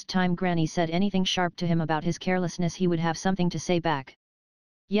that the next time Granny said anything sharp to him about his carelessness he would have something to say back.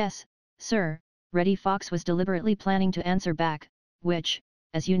 Yes, sir, Reddy Fox was deliberately planning to answer back, which,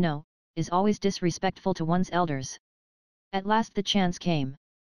 as you know, is always disrespectful to one's elders. At last the chance came.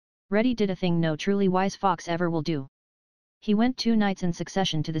 Reddy did a thing no truly wise fox ever will do. He went 2 nights in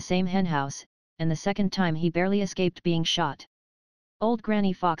succession to the same henhouse, and the second time he barely escaped being shot. Old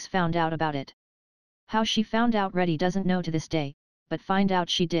Granny Fox found out about it. How she found out Reddy doesn't know to this day, but find out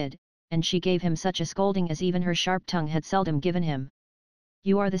she did, and she gave him such a scolding as even her sharp tongue had seldom given him.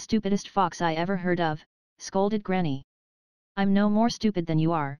 "You are the stupidest fox I ever heard of," scolded Granny. "I'm no more stupid than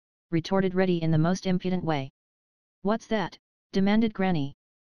you are," retorted Reddy in the most impudent way. "What's that?" demanded Granny.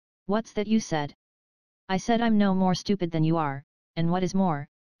 "What's that you said?" "I said I'm no more stupid than you are, and what is more,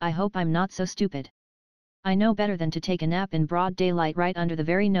 I hope I'm not so stupid. I know better than to take a nap in broad daylight right under the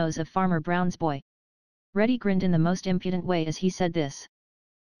very nose of Farmer Brown's boy." Reddy grinned in the most impudent way as he said this.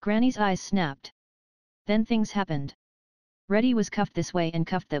 Granny's eyes snapped. Then things happened. Reddy was cuffed this way and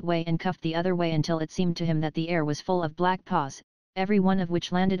cuffed that way and cuffed the other way until it seemed to him that the air was full of black paws, every one of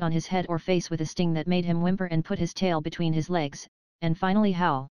which landed on his head or face with a sting that made him whimper and put his tail between his legs, and finally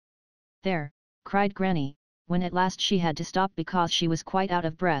howl. "There!" cried Granny, when at last she had to stop because she was quite out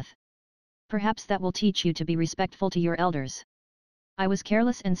of breath. "Perhaps that will teach you to be respectful to your elders. I was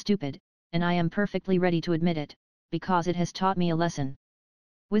careless and stupid, and I am perfectly ready to admit it, because it has taught me a lesson.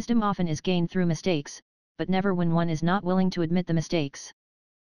 Wisdom often is gained through mistakes, but never when one is not willing to admit the mistakes.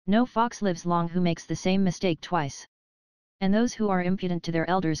 No fox lives long who makes the same mistake twice. And those who are impudent to their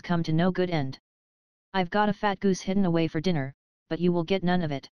elders come to no good end. I've got a fat goose hidden away for dinner, but you will get none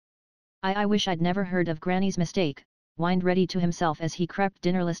of it." I wish I'd never heard of Granny's mistake," whined Reddy to himself as he crept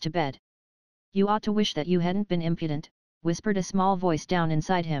dinnerless to bed. "You ought to wish that you hadn't been impudent," whispered a small voice down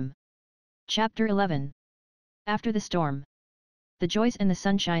inside him. Chapter 11. After the storm. The joys and the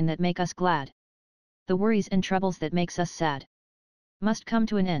sunshine that make us glad. The worries and troubles that makes us sad. Must come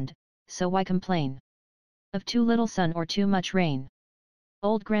to an end, so why complain? Of too little sun or too much rain.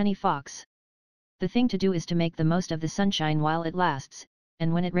 Old Granny Fox. The thing to do is to make the most of the sunshine while it lasts,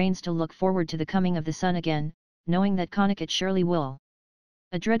 and when it rains to look forward to the coming of the sun again, knowing that it surely will.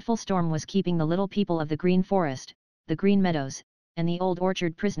 A dreadful storm was keeping the little people of the Green Forest, the Green Meadows, and the Old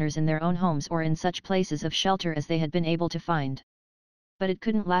Orchard prisoners in their own homes or in such places of shelter as they had been able to find. But it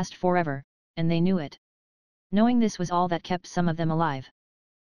couldn't last forever, and they knew it. Knowing this was all that kept some of them alive.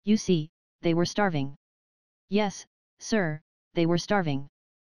 You see, they were starving. Yes, sir, they were starving.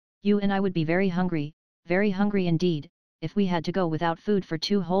 You and I would be very hungry indeed, if we had to go without food for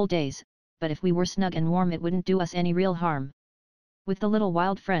 2 whole days, but if we were snug and warm it wouldn't do us any real harm. With the little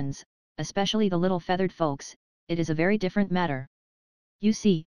wild friends, especially the little feathered folks, it is a very different matter. You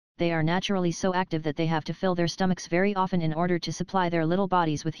see, they are naturally so active that they have to fill their stomachs very often in order to supply their little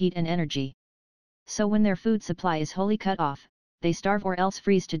bodies with heat and energy. So when their food supply is wholly cut off, they starve or else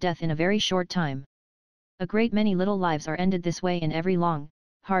freeze to death in a very short time. A great many little lives are ended this way in every long,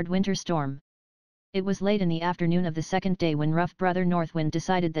 hard winter storm. It was late in the afternoon of the second day when rough Brother Northwind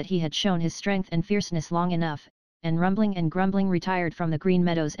decided that he had shown his strength and fierceness long enough, and rumbling and grumbling retired from the Green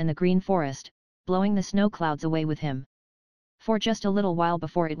Meadows and the Green Forest, blowing the snow clouds away with him. For just a little while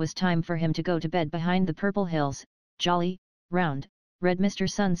before it was time for him to go to bed behind the purple hills, jolly, round, red Mr.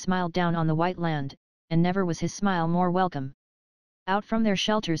 Sun smiled down on the white land, and never was his smile more welcome. Out from their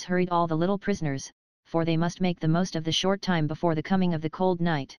shelters hurried all the little prisoners, for they must make the most of the short time before the coming of the cold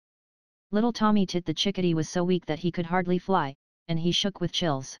night. Little Tommy Tit the chickadee was so weak that he could hardly fly, and he shook with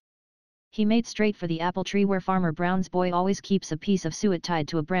chills. He made straight for the apple tree where Farmer Brown's boy always keeps a piece of suet tied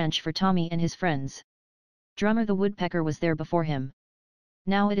to a branch for Tommy and his friends. Drummer the woodpecker was there before him.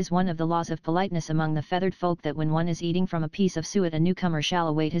 Now it is one of the laws of politeness among the feathered folk that when one is eating from a piece of suet a newcomer shall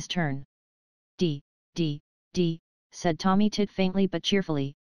await his turn. D, said Tommy Tit faintly but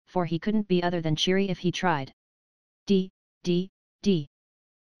cheerfully, for he couldn't be other than cheery if he tried. D.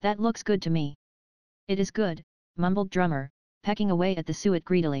 That looks good to me. It is good, mumbled Drummer, pecking away at the suet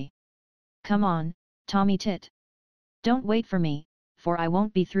greedily. Come on, Tommy Tit. Don't wait for me, for I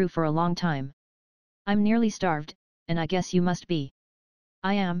won't be through for a long time. I'm nearly starved, and I guess you must be.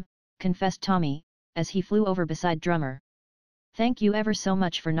 I am, confessed Tommy, as he flew over beside Drummer. Thank you ever so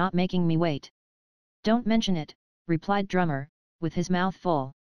much for not making me wait. Don't mention it, replied Drummer, with his mouth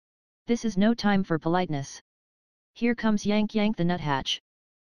full. This is no time for politeness. Here comes Yank Yank the nuthatch.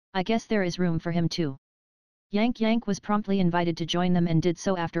 I guess there is room for him too. Yank Yank was promptly invited to join them and did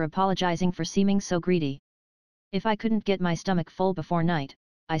so after apologizing for seeming so greedy. If I couldn't get my stomach full before night,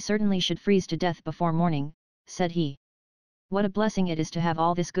 I certainly should freeze to death before morning, said he. What a blessing it is to have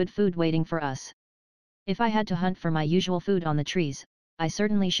all this good food waiting for us. If I had to hunt for my usual food on the trees, I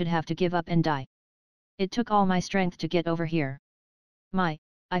certainly should have to give up and die. It took all my strength to get over here.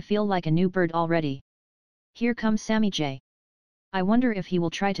 I feel like a new bird already. Here comes Sammy Jay. I wonder if he will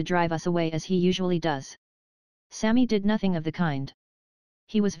try to drive us away as he usually does. Sammy did nothing of the kind.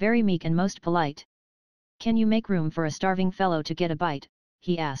 He was very meek and most polite. Can you make room for a starving fellow to get a bite?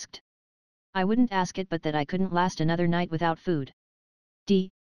 He asked. I wouldn't ask it but that I couldn't last another night without food. D.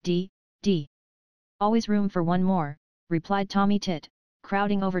 Always room for one more, replied Tommy Tit,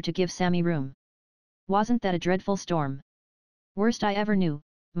 crowding over to give Sammy room. Wasn't that a dreadful storm? Worst I ever knew,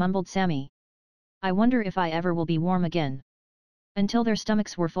 mumbled Sammy. I wonder if I ever will be warm again. Until their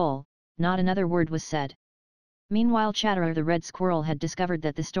stomachs were full, not another word was said. Meanwhile Chatterer the red squirrel had discovered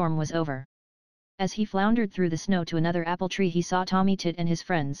that the storm was over. As he floundered through the snow to another apple tree he saw Tommy Tit and his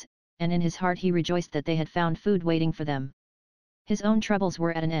friends, and in his heart he rejoiced that they had found food waiting for them. His own troubles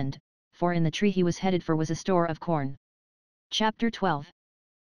were at an end, for in the tree he was headed for was a store of corn. Chapter 12.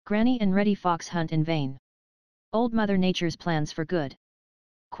 Granny and Reddy Fox hunt in vain. Old Mother Nature's plans for good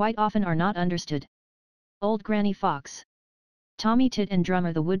quite often are not understood. Old Granny Fox. Tommy Tit and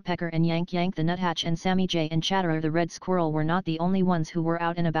Drummer the Woodpecker and Yank Yank the Nuthatch and Sammy Jay and Chatterer the Red Squirrel were not the only ones who were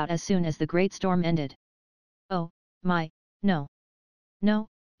out and about as soon as the great storm ended. Oh, my, no. No,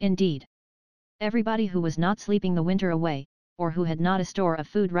 indeed. Everybody who was not sleeping the winter away, or who had not a store of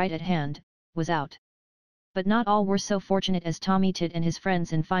food right at hand, was out. But not all were so fortunate as Tommy Tit and his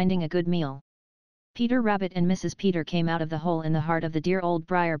friends in finding a good meal. Peter Rabbit and Mrs. Peter came out of the hole in the heart of the dear old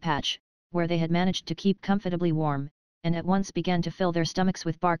briar patch, where they had managed to keep comfortably warm, and at once began to fill their stomachs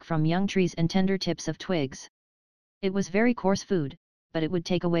with bark from young trees and tender tips of twigs. It was very coarse food, but it would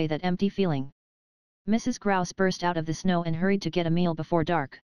take away that empty feeling. Mrs. Grouse burst out of the snow and hurried to get a meal before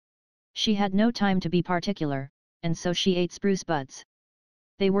dark. She had no time to be particular, and so she ate spruce buds.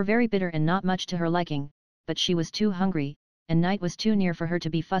 They were very bitter and not much to her liking, but she was too hungry, and night was too near for her to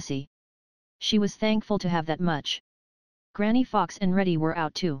be fussy. She was thankful to have that much. Granny Fox and Reddy were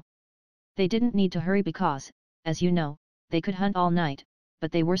out too. They didn't need to hurry because, as you know, they could hunt all night,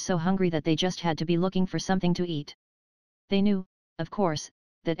 but they were so hungry that they just had to be looking for something to eat. They knew, of course,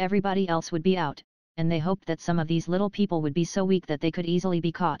 that everybody else would be out, and they hoped that some of these little people would be so weak that they could easily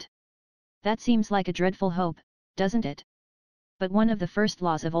be caught. That seems like a dreadful hope, doesn't it? But one of the first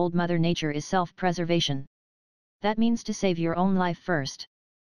laws of Old Mother Nature is self-preservation. That means to save your own life first.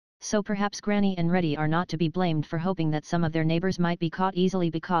 So perhaps Granny and Reddy are not to be blamed for hoping that some of their neighbors might be caught easily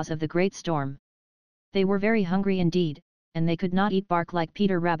because of the great storm. They were very hungry indeed, and they could not eat bark like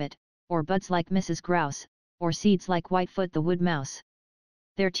Peter Rabbit, or buds like Mrs. Grouse, or seeds like Whitefoot the Wood Mouse.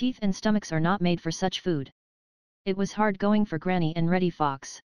 Their teeth and stomachs are not made for such food. It was hard going for Granny and Reddy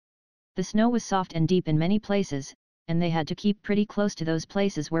Fox. The snow was soft and deep in many places, and they had to keep pretty close to those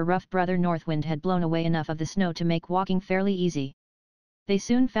places where rough Brother Northwind had blown away enough of the snow to make walking fairly easy. They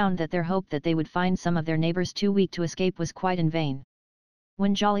soon found that their hope that they would find some of their neighbors too weak to escape was quite in vain.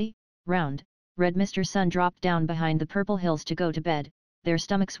 When jolly, round, red Mr. Sun dropped down behind the purple hills to go to bed, their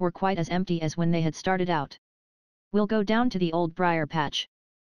stomachs were quite as empty as when they had started out. We'll go down to the old briar patch.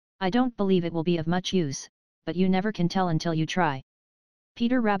 I don't believe it will be of much use, but you never can tell until you try.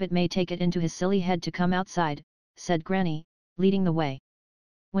 Peter Rabbit may take it into his silly head to come outside, said Granny, leading the way.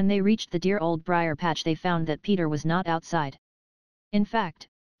 When they reached the dear old briar patch they found that Peter was not outside. In fact,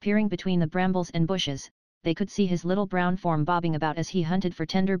 peering between the brambles and bushes, they could see his little brown form bobbing about as he hunted for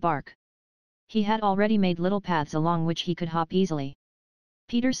tender bark. He had already made little paths along which he could hop easily.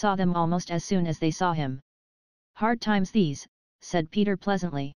 Peter saw them almost as soon as they saw him. Hard times these, said Peter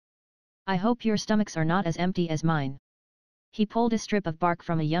pleasantly. I hope your stomachs are not as empty as mine. He pulled a strip of bark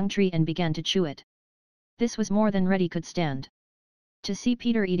from a young tree and began to chew it. This was more than Reddy could stand. To see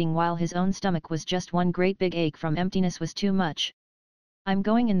Peter eating while his own stomach was just one great big ache from emptiness was too much. "I'm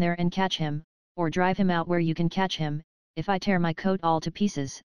going in there and catch him, or drive him out where you can catch him, if I tear my coat all to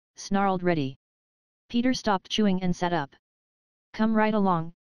pieces," snarled Reddy. Peter stopped chewing and sat up. "Come right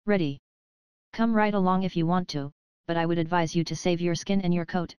along, Reddy. Come right along if you want to, but I would advise you to save your skin and your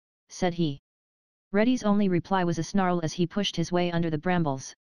coat," said he. Reddy's only reply was a snarl as he pushed his way under the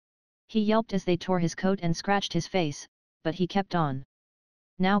brambles. He yelped as they tore his coat and scratched his face, but he kept on.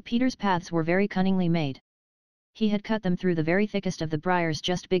 Now Peter's paths were very cunningly made. He had cut them through the very thickest of the briars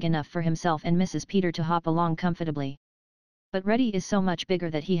just big enough for himself and Mrs. Peter to hop along comfortably. But Reddy is so much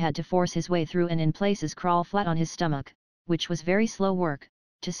bigger that he had to force his way through and in places crawl flat on his stomach, which was very slow work,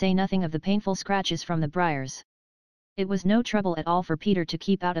 to say nothing of the painful scratches from the briars. It was no trouble at all for Peter to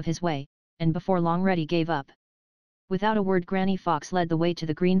keep out of his way, and before long Reddy gave up. Without a word Granny Fox led the way to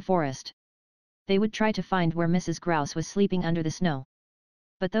the green forest. They would try to find where Mrs. Grouse was sleeping under the snow.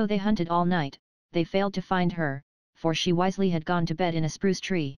 But though they hunted all night, they failed to find her, for she wisely had gone to bed in a spruce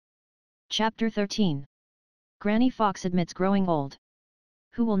tree. Chapter 13. Granny Fox admits growing old.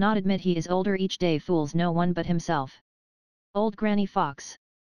 Who will not admit he is older each day fools no one but himself. Old Granny Fox.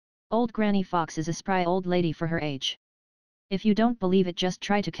 Old Granny Fox is a spry old lady for her age. If you don't believe it, just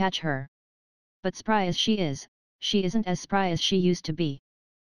try to catch her. But spry as she isn't as spry as she used to be.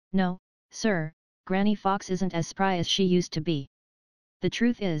 No, sir, Granny Fox isn't as spry as she used to be. The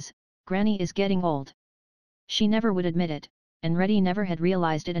truth is, Granny is getting old. She never would admit it, and Reddy never had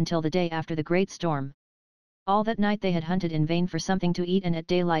realized it until the day after the great storm. All that night they had hunted in vain for something to eat and at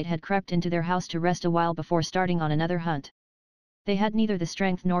daylight had crept into their house to rest a while before starting on another hunt. They had neither the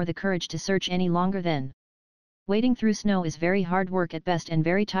strength nor the courage to search any longer then. Wading through snow is very hard work at best and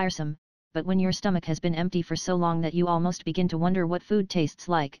very tiresome, but when your stomach has been empty for so long that you almost begin to wonder what food tastes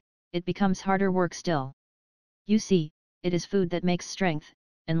like, it becomes harder work still. You see, it is food that makes strength,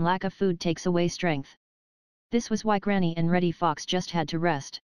 and lack of food takes away strength. This was why Granny and Reddy Fox just had to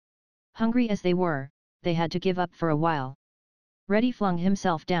rest. Hungry as they were, they had to give up for a while. Reddy flung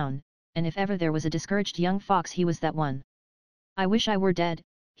himself down, and if ever there was a discouraged young fox he was that one. "I wish I were dead,"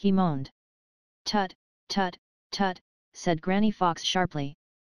 he moaned. "Tut, tut, tut," said Granny Fox sharply.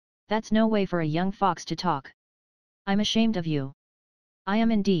 "That's no way for a young fox to talk. I'm ashamed of you." "I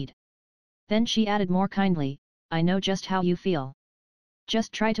am indeed." Then she added more kindly, "I know just how you feel.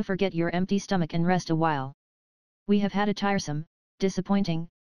 Just try to forget your empty stomach and rest a while. We have had a tiresome, disappointing,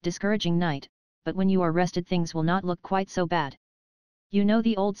 discouraging night, but when you are rested things will not look quite so bad. You know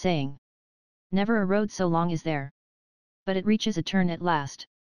the old saying, 'Never a road so long is there, but it reaches a turn at last.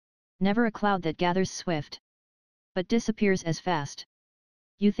 Never a cloud that gathers swift, but disappears as fast.'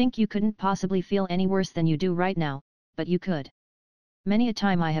 You think you couldn't possibly feel any worse than you do right now, but you could. Many a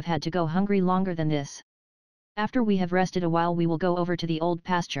time I have had to go hungry longer than this. After we have rested a while we will go over to the old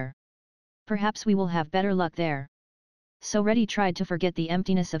pasture. Perhaps we will have better luck there." So Reddy tried to forget the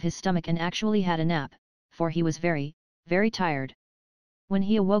emptiness of his stomach and actually had a nap, for he was very, very tired. When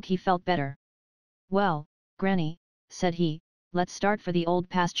he awoke he felt better. "Well, Granny," said he, "let's start for the old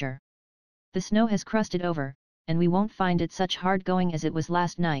pasture. The snow has crusted over, and we won't find it such hard going as it was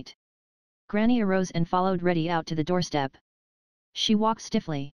last night." Granny arose and followed Reddy out to the doorstep. She walked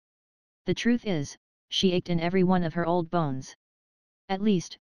stiffly. The truth is, she ached in every one of her old bones. At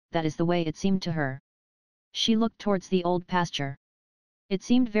least, that is the way it seemed to her. She looked towards the old pasture. It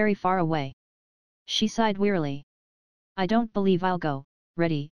seemed very far away. She sighed wearily. "I don't believe I'll go,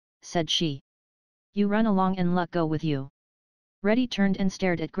 Reddy," said she. "You run along and luck go with you." Reddy turned and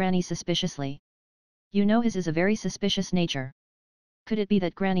stared at Granny suspiciously. You know his is a very suspicious nature. Could it be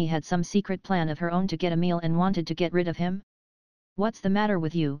that Granny had some secret plan of her own to get a meal and wanted to get rid of him? "What's the matter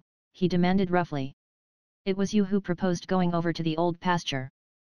with you?" he demanded roughly. "It was you who proposed going over to the old pasture."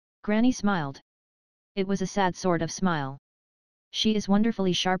 Granny smiled. It was a sad sort of smile. She is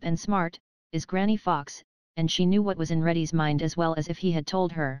wonderfully sharp and smart, is Granny Fox, and she knew what was in Reddy's mind as well as if he had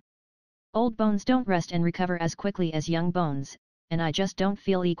told her. "Old bones don't rest and recover as quickly as young bones, and I just don't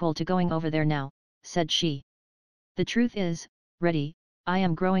feel equal to going over there now," said she. "The truth is, Reddy, I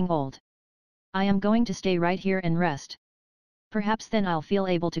am growing old. I am going to stay right here and rest. Perhaps then I'll feel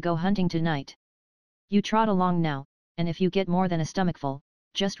able to go hunting tonight. You trot along now, and if you get more than a stomachful,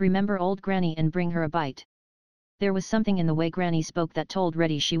 just remember old Granny and bring her a bite." There was something in the way Granny spoke that told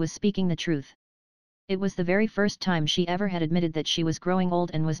Reddy she was speaking the truth. It was the very first time she ever had admitted that she was growing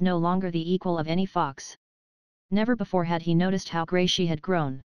old and was no longer the equal of any fox. Never before had he noticed how grey she had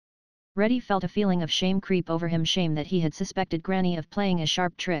grown. Reddy felt a feeling of shame creep over him, shame that he had suspected Granny of playing a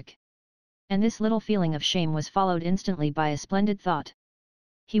sharp trick. And this little feeling of shame was followed instantly by a splendid thought.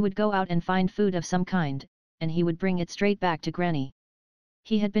 He would go out and find food of some kind, and he would bring it straight back to Granny.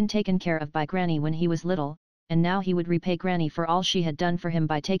 He had been taken care of by Granny when he was little, and now he would repay Granny for all she had done for him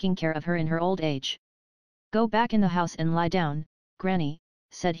by taking care of her in her old age. "Go back in the house and lie down, Granny,"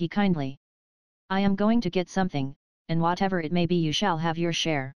 said he kindly. "I am going to get something, and whatever it may be you shall have your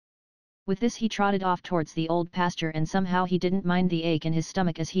share." With this he trotted off towards the old pasture, and somehow he didn't mind the ache in his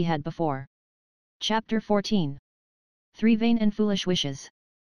stomach as he had before. Chapter 14. 3 Vain and Foolish Wishes.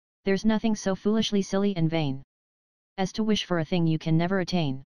 There's nothing so foolishly silly and vain as to wish for a thing you can never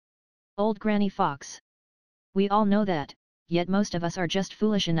attain. Old Granny Fox. We all know that, yet most of us are just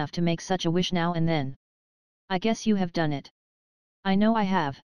foolish enough to make such a wish now and then. I guess you have done it. I know I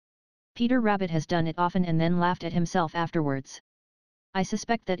have. Peter Rabbit has done it often and then laughed at himself afterwards. I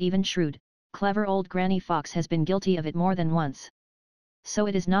suspect that even shrewd, clever old Granny Fox has been guilty of it more than once. So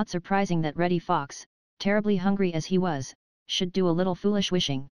it is not surprising that Reddy Fox, terribly hungry as he was, should do a little foolish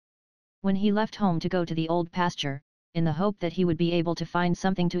wishing. When he left home to go to the old pasture, in the hope that he would be able to find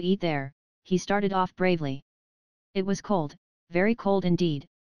something to eat there, he started off bravely. It was cold, very cold indeed,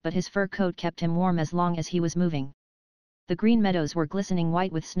 but his fur coat kept him warm as long as he was moving. The green meadows were glistening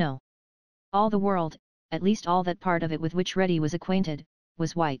white with snow. All the world, at least all that part of it with which Reddy was acquainted,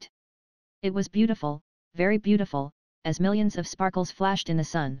 was white. It was beautiful, very beautiful, as millions of sparkles flashed in the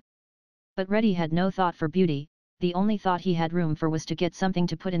sun. But Reddy had no thought for beauty. The only thought he had room for was to get something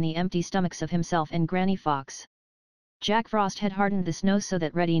to put in the empty stomachs of himself and Granny Fox. Jack Frost had hardened the snow so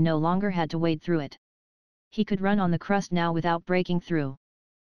that Reddy no longer had to wade through it. He could run on the crust now without breaking through.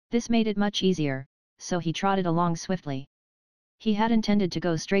 This made it much easier, so he trotted along swiftly. He had intended to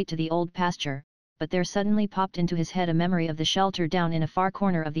go straight to the old pasture, but there suddenly popped into his head a memory of the shelter down in a far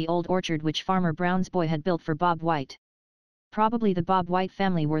corner of the old orchard which Farmer Brown's boy had built for Bob White. Probably the Bob White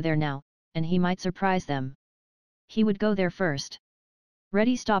family were there now, and he might surprise them. He would go there first.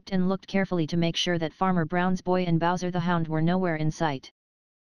 Reddy stopped and looked carefully to make sure that Farmer Brown's boy and Bowser the Hound were nowhere in sight.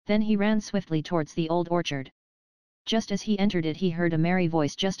 Then he ran swiftly towards the old orchard. Just as he entered it, he heard a merry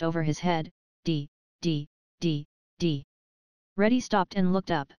voice just over his head, "Dee, dee, dee, dee." Reddy stopped and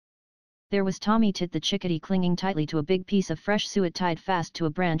looked up. There was Tommy Tit the chickadee clinging tightly to a big piece of fresh suet tied fast to a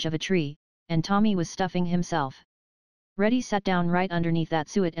branch of a tree, and Tommy was stuffing himself. Reddy sat down right underneath that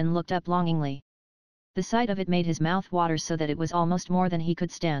suet and looked up longingly. The sight of it made his mouth water so that it was almost more than he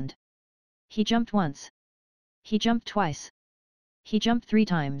could stand. He jumped once. He jumped twice. He jumped 3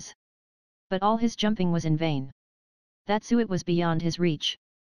 times. But all his jumping was in vain. That suet was beyond his reach.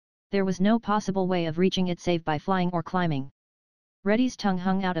 There was no possible way of reaching it save by flying or climbing. Reddy's tongue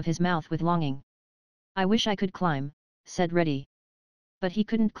hung out of his mouth with longing. "I wish I could climb," said Reddy. But he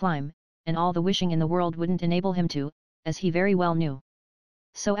couldn't climb, and all the wishing in the world wouldn't enable him to, as he very well knew.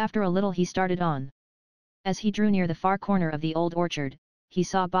 So after a little he started on. As he drew near the far corner of the old orchard, he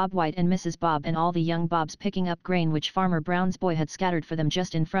saw Bob White and Mrs. Bob and all the young Bobs picking up grain which Farmer Brown's boy had scattered for them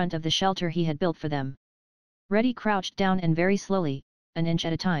just in front of the shelter he had built for them. Reddy crouched down and very slowly, an inch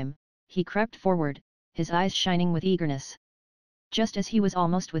at a time, he crept forward, his eyes shining with eagerness. Just as he was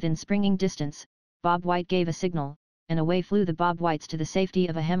almost within springing distance, Bob White gave a signal, and away flew the Bob Whites to the safety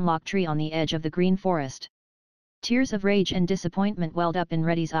of a hemlock tree on the edge of the green forest. Tears of rage and disappointment welled up in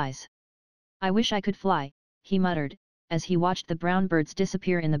Reddy's eyes. "I wish I could fly," he muttered, as he watched the brown birds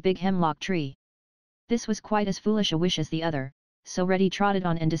disappear in the big hemlock tree. This was quite as foolish a wish as the other, so Reddy trotted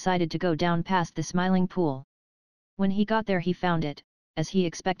on and decided to go down past the Smiling Pool. When he got there he found it, as he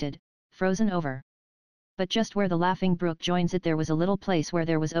expected, frozen over. But just where the Laughing Brook joins it there was a little place where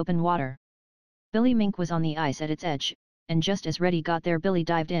there was open water. Billy Mink was on the ice at its edge, and just as Reddy got there Billy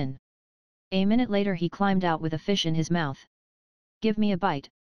dived in. A minute later he climbed out with a fish in his mouth. "Give me a bite,"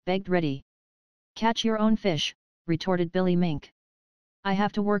 begged Reddy. "Catch your own fish," retorted Billy Mink. "I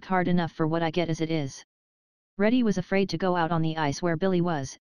have to work hard enough for what I get as it is." Reddy was afraid to go out on the ice where Billy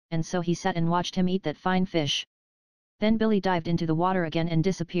was, and so he sat and watched him eat that fine fish. Then Billy dived into the water again and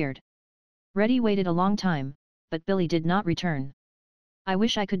disappeared. Reddy waited a long time, but Billy did not return. "I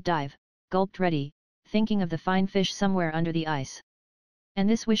wish I could dive," gulped Reddy, thinking of the fine fish somewhere under the ice. And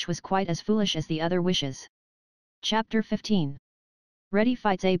this wish was quite as foolish as the other wishes. Chapter 15. Reddy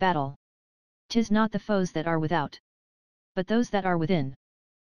Fights a Battle. "'Tis not the foes that are without, but those that are within,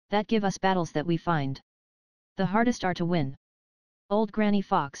 that give us battles that we find. The hardest are to win." Old Granny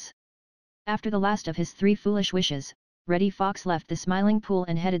Fox. After the last of his 3 foolish wishes, Reddy Fox left the Smiling Pool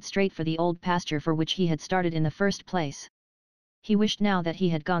and headed straight for the old pasture for which he had started in the first place. He wished now that he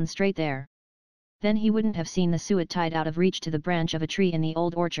had gone straight there. Then he wouldn't have seen the suet tied out of reach to the branch of a tree in the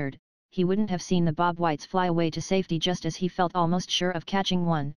old orchard, he wouldn't have seen the Bob Whites fly away to safety just as he felt almost sure of catching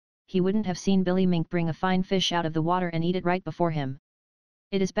one, he wouldn't have seen Billy Mink bring a fine fish out of the water and eat it right before him.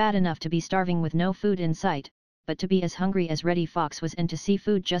 It is bad enough to be starving with no food in sight, but to be as hungry as Reddy Fox was and to see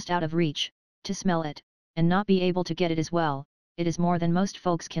food just out of reach, to smell it, and not be able to get it as well, it is more than most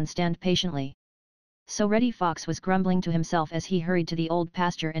folks can stand patiently. So Reddy Fox was grumbling to himself as he hurried to the old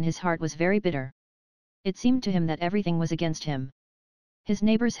pasture, and his heart was very bitter. It seemed to him that everything was against him. His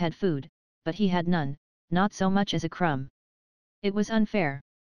neighbors had food, but he had none, not so much as a crumb. It was unfair.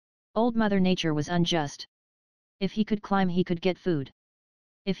 Old Mother Nature was unjust. If he could climb he could get food.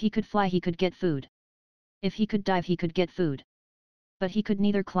 If he could fly he could get food. If he could dive he could get food. But he could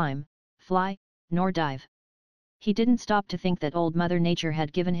neither climb, fly, nor dive. He didn't stop to think that Old Mother Nature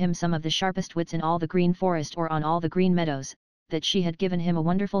had given him some of the sharpest wits in all the green forest or on all the green meadows, that she had given him a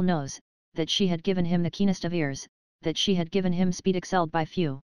wonderful nose, that she had given him the keenest of ears, that she had given him speed excelled by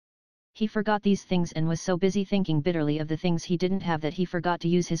few. He forgot these things and was so busy thinking bitterly of the things he didn't have that he forgot to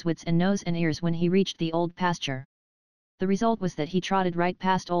use his wits and nose and ears when he reached the old pasture. The result was that he trotted right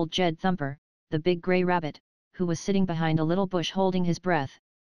past old Jed Thumper, the big gray rabbit, who was sitting behind a little bush holding his breath.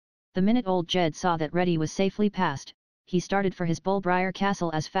 The minute old Jed saw that Reddy was safely past, he started for his bullbriar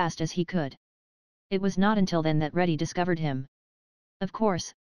castle as fast as he could. It was not until then that Reddy discovered him. Of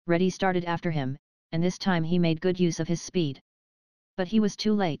course, Reddy started after him, and this time he made good use of his speed. But he was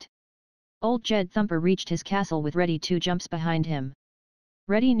too late. Old Jed Thumper reached his castle with Reddy 2 jumps behind him.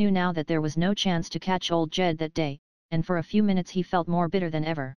 Reddy knew now that there was no chance to catch old Jed that day, and for a few minutes he felt more bitter than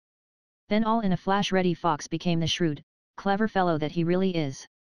ever. Then all in a flash Reddy Fox became the shrewd, clever fellow that he really is.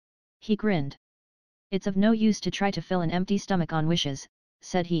 He grinned. "It's of no use to try to fill an empty stomach on wishes,"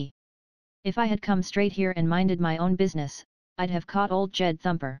 said he. "If I had come straight here and minded my own business, I'd have caught old Jed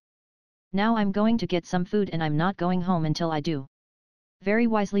Thumper. Now I'm going to get some food and I'm not going home until I do." Very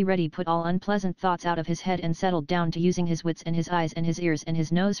wisely Reddy put all unpleasant thoughts out of his head and settled down to using his wits and his eyes and his ears and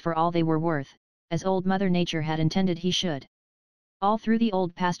his nose for all they were worth, as Old Mother Nature had intended he should. All through the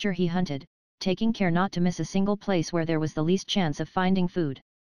old pasture he hunted, taking care not to miss a single place where there was the least chance of finding food.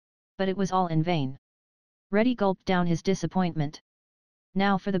 But it was all in vain. Reddy gulped down his disappointment.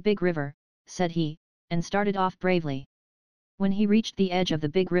 "Now for the big river," said he, and started off bravely. When he reached the edge of the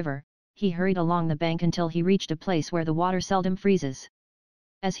big river, he hurried along the bank until he reached a place where the water seldom freezes.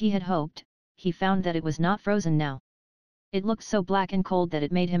 As he had hoped, he found that it was not frozen now. It looked so black and cold that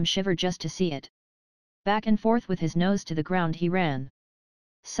it made him shiver just to see it. Back and forth with his nose to the ground he ran.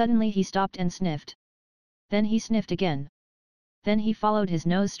 Suddenly he stopped and sniffed. Then he sniffed again. Then he followed his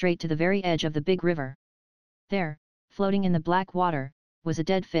nose straight to the very edge of the big river. There, floating in the black water, was a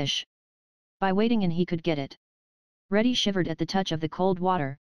dead fish. By wading in he could get it. Reddy shivered at the touch of the cold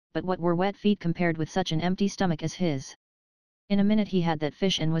water, but what were wet feet compared with such an empty stomach as his? In a minute he had that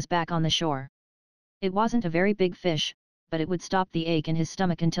fish and was back on the shore. It wasn't a very big fish, but it would stop the ache in his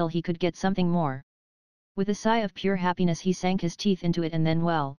stomach until he could get something more. With a sigh of pure happiness he sank his teeth into it and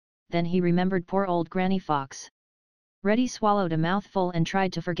then he remembered poor old Granny Fox. Reddy swallowed a mouthful and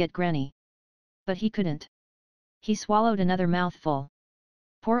tried to forget Granny. But he couldn't. He swallowed another mouthful.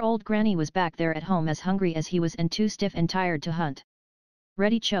 Poor old Granny was back there at home as hungry as he was and too stiff and tired to hunt.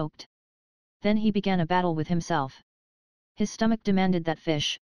 Reddy choked. Then he began a battle with himself. His stomach demanded that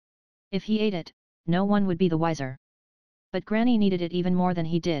fish. If he ate it, no one would be the wiser. But Granny needed it even more than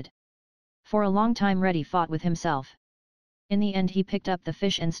he did. For a long time Reddy fought with himself. In the end he picked up the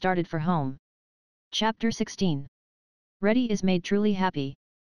fish and started for home. Chapter 16. Reddy is made truly happy.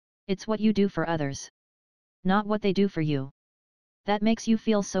 It's what you do for others, not what they do for you, that makes you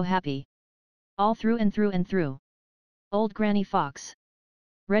feel so happy. All through and through and through. Old Granny Fox.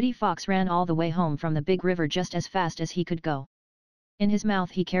 Reddy Fox ran all the way home from the big river just as fast as he could go. In his mouth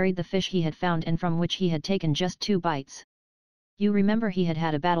he carried the fish he had found and from which he had taken just 2 bites. You remember he had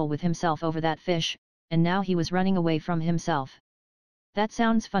had a battle with himself over that fish, and now he was running away from himself. That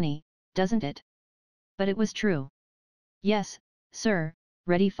sounds funny, doesn't it? But it was true. Yes, sir,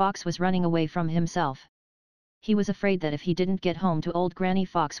 Reddy Fox was running away from himself. He was afraid that if he didn't get home to old Granny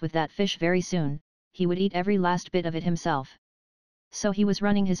Fox with that fish very soon, he would eat every last bit of it himself. So he was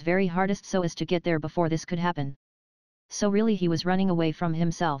running his very hardest so as to get there before this could happen. So really he was running away from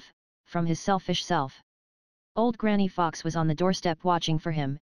himself, from his selfish self. Old Granny Fox was on the doorstep watching for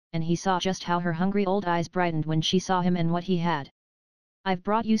him, and he saw just how her hungry old eyes brightened when she saw him and what he had. "I've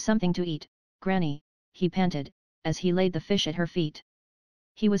brought you something to eat, Granny," he panted, as he laid the fish at her feet.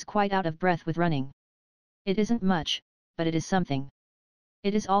 He was quite out of breath with running. "It isn't much, but it is something.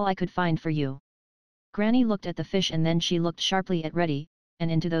 It is all I could find for you." Granny looked at the fish and then she looked sharply at Reddy, and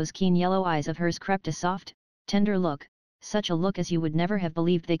into those keen yellow eyes of hers crept a soft, tender look, such a look as you would never have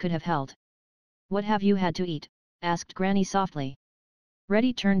believed they could have held. "What have you had to eat?" asked Granny softly.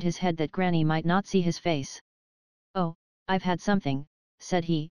 Reddy turned his head that Granny might not see his face. "Oh, I've had something," said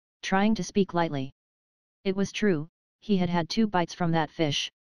he, trying to speak lightly. It was true, he had had 2 bites from that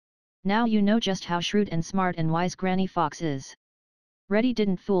fish. Now you know just how shrewd and smart and wise Granny Fox is. Reddy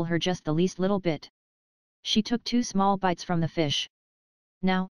didn't fool her just the least little bit. She took 2 small bites from the fish.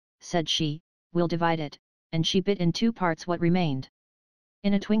 Now, said she, we'll divide it, and she bit in 2 parts what remained.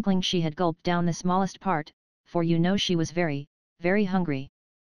 In a twinkling she had gulped down the smallest part, for you know she was very, very hungry.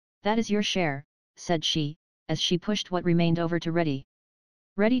 That is your share, said she, as she pushed what remained over to Reddy.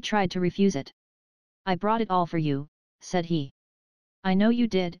 Reddy tried to refuse it. I brought it all for you, said he. I know you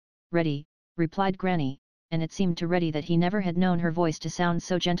did, Reddy, replied Granny, and it seemed to Reddy that he never had known her voice to sound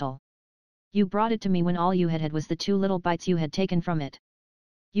so gentle. You brought it to me when all you had was the 2 little bites you had taken from it.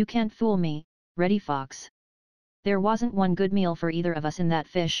 You can't fool me, Reddy Fox. There wasn't one good meal for either of us in that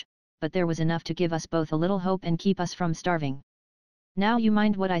fish, but there was enough to give us both a little hope and keep us from starving. Now you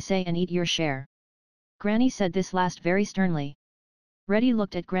mind what I say and eat your share. Granny said this last very sternly. Reddy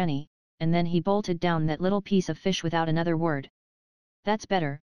looked at Granny, and then he bolted down that little piece of fish without another word. That's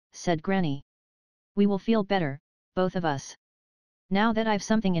better, said Granny. We will feel better, both of us. Now that I've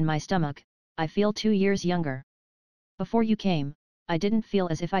something in my stomach, I feel 2 years younger. Before you came, I didn't feel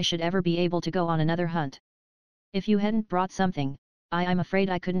as if I should ever be able to go on another hunt. If you hadn't brought something, I'm afraid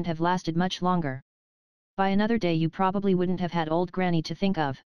I couldn't have lasted much longer. By another day you probably wouldn't have had old Granny to think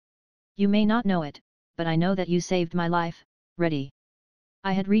of. You may not know it, but I know that you saved my life, Reddy.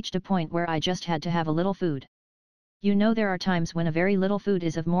 I had reached a point where I just had to have a little food. You know there are times when a very little food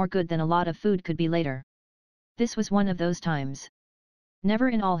is of more good than a lot of food could be later. This was one of those times. Never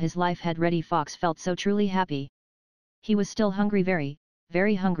in all his life had Reddy Fox felt so truly happy. He was still hungry, very,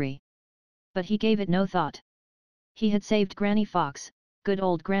 very hungry. But he gave it no thought. He had saved Granny Fox, good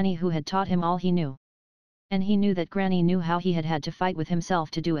old Granny who had taught him all he knew. And he knew that Granny knew how he had had to fight with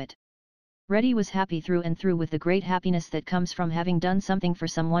himself to do it. Reddy was happy through and through with the great happiness that comes from having done something for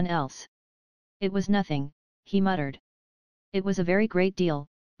someone else. It was nothing, he muttered. It was a very great deal,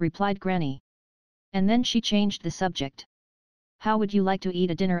 replied Granny. And then she changed the subject. How would you like to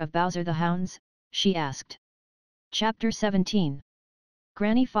eat a dinner of Bowser the Hound's? She asked. Chapter 17.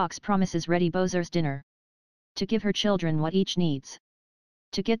 Granny Fox promises Reddy Bowser's dinner. To give her children what each needs.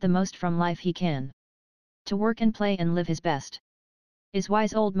 To get the most from life he can. To work and play and live his best. Is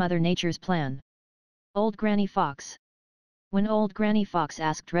wise old Mother Nature's plan. Old Granny Fox. When old Granny Fox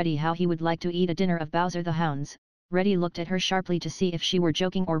asked Reddy how he would like to eat a dinner of Bowser the Hound's, Reddy looked at her sharply to see if she were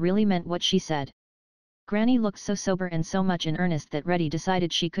joking or really meant what she said. Granny looked so sober and so much in earnest that Reddy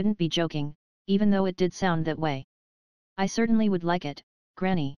decided she couldn't be joking, even though it did sound that way. I certainly would like it,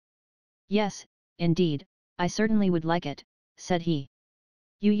 Granny. Yes, indeed, I certainly would like it, said he.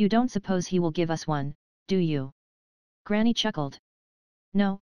 You don't suppose he will give us one, do you? Granny chuckled.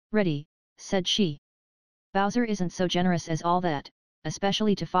 No, Reddy, said she. Bowser isn't so generous as all that,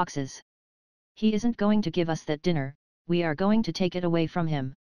 especially to foxes. He isn't going to give us that dinner, we are going to take it away from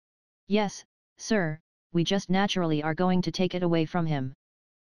him. Yes, sir, we just naturally are going to take it away from him.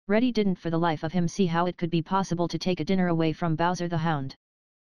 Reddy didn't for the life of him see how it could be possible to take a dinner away from Bowser the Hound.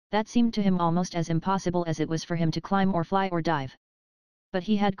 That seemed to him almost as impossible as it was for him to climb or fly or dive. But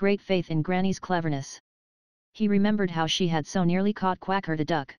he had great faith in Granny's cleverness. He remembered how she had so nearly caught Quacker the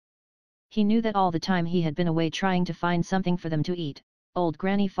Duck. He knew that all the time he had been away trying to find something for them to eat, old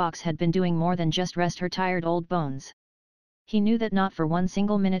Granny Fox had been doing more than just rest her tired old bones. He knew that not for one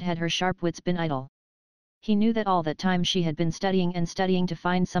single minute had her sharp wits been idle. He knew that all that time she had been studying and studying to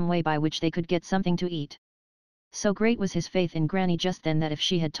find some way by which they could get something to eat. So great was his faith in Granny just then that if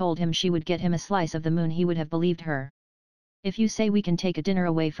she had told him she would get him a slice of the moon he would have believed her. If you say we can take a dinner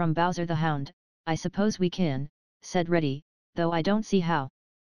away from Bowser the Hound, I suppose we can, said Reddy, though I don't see how.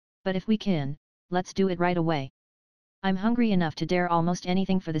 But if we can, let's do it right away. I'm hungry enough to dare almost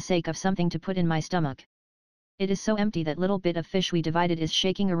anything for the sake of something to put in my stomach. It is so empty that little bit of fish we divided is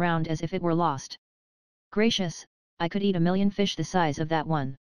shaking around as if it were lost. Gracious, I could eat a million fish the size of that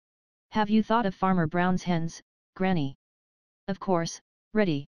one. Have you thought of Farmer Brown's hens, Granny? Of course,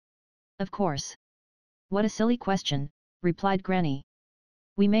 Reddy. Of course. What a silly question, replied Granny.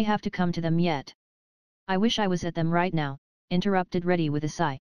 We may have to come to them yet. I wish I was at them right now, interrupted Reddy with a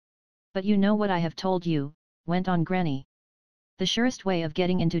sigh. But you know what I have told you, went on Granny. The surest way of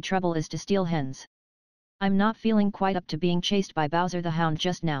getting into trouble is to steal hens. I'm not feeling quite up to being chased by Bowser the Hound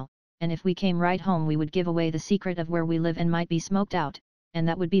just now, and if we came right home we would give away the secret of where we live and might be smoked out, and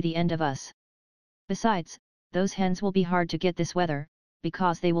that would be the end of us. Besides, those hens will be hard to get this weather,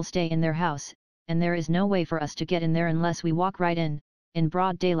 because they will stay in their house, and there is no way for us to get in there unless we walk right in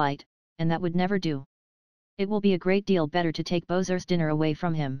broad daylight, and that would never do. It will be a great deal better to take Bowser's dinner away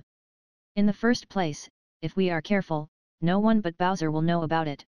from him. In the first place, if we are careful, no one but Bowser will know about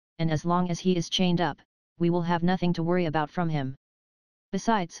it, and as long as he is chained up, we will have nothing to worry about from him.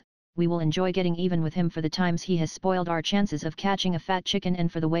 Besides, we will enjoy getting even with him for the times he has spoiled our chances of catching a fat chicken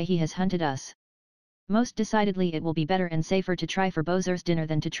and for the way he has hunted us. Most decidedly it will be better and safer to try for Bowser's dinner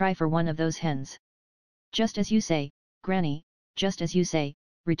than to try for one of those hens." "Just as you say, Granny, just as you say,"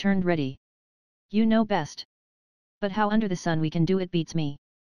 returned Reddy. "You know best. But how under the sun we can do it beats me."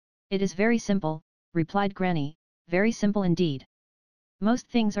 "It is very simple," replied Granny, "very simple indeed. Most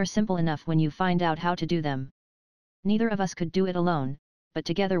things are simple enough when you find out how to do them. Neither of us could do it alone, but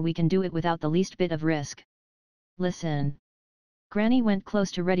together we can do it without the least bit of risk. Listen." Granny went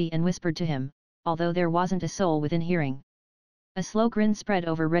close to Reddy and whispered to him, although there wasn't a soul within hearing. A slow grin spread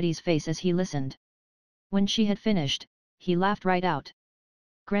over Reddy's face as he listened. When she had finished, he laughed right out.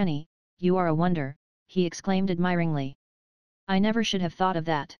 "Granny, you are a wonder," he exclaimed admiringly. "I never should have thought of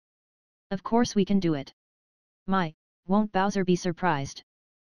that. Of course we can do it. My, won't Bowser be surprised?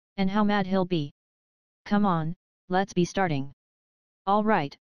 And how mad he'll be! Come on, let's be starting." "All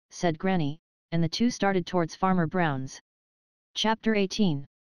right," said Granny, and the two started towards Farmer Brown's. Chapter 18.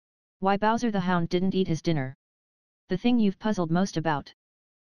 Why Bowser the Hound Didn't Eat His Dinner. The thing you've puzzled most about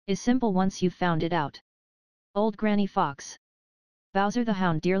is simple once you've found it out. Old Granny Fox. Bowser the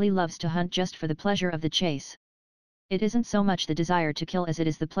Hound dearly loves to hunt just for the pleasure of the chase. It isn't so much the desire to kill as it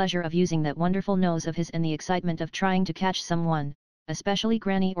is the pleasure of using that wonderful nose of his and the excitement of trying to catch someone, especially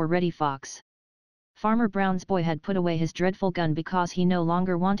Granny or Reddy Fox. Farmer Brown's boy had put away his dreadful gun because he no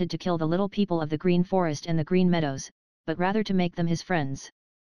longer wanted to kill the little people of the Green Forest and the Green Meadows, but rather to make them his friends.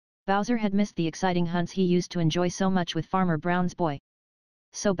 Bowser had missed the exciting hunts he used to enjoy so much with Farmer Brown's boy.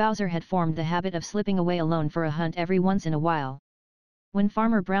 So Bowser had formed the habit of slipping away alone for a hunt every once in a while. When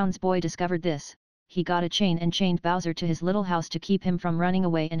Farmer Brown's boy discovered this, he got a chain and chained Bowser to his little house to keep him from running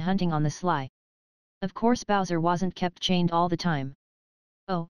away and hunting on the sly. Of course Bowser wasn't kept chained all the time.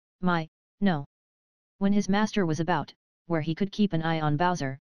 Oh, my, no. When his master was about, where he could keep an eye on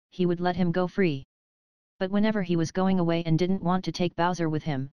Bowser, he would let him go free. But whenever he was going away and didn't want to take Bowser with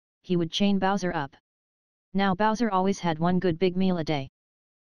him, he would chain Bowser up. Now Bowser always had one good big meal a day.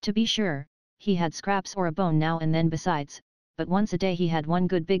 To be sure, he had scraps or a bone now and then besides, but once a day he had one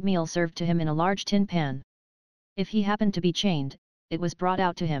good big meal served to him in a large tin pan. If he happened to be chained, it was brought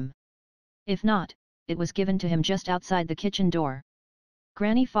out to him. If not, it was given to him just outside the kitchen door.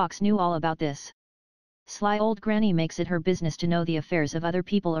 Granny Fox knew all about this. Sly old Granny makes it her business to know the affairs of other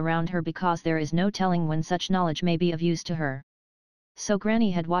people around her because there is no telling when such knowledge may be of use to her. So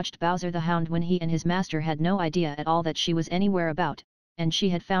Granny had watched Bowser the Hound when he and his master had no idea at all that she was anywhere about, and she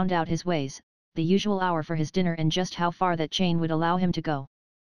had found out his ways, the usual hour for his dinner and just how far that chain would allow him to go.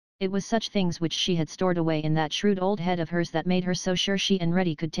 It was such things which she had stored away in that shrewd old head of hers that made her so sure she and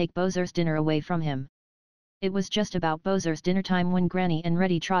Reddy could take Bowser's dinner away from him. It was just about Bowser's dinner time when Granny and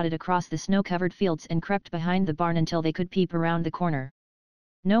Reddy trotted across the snow-covered fields and crept behind the barn until they could peep around the corner.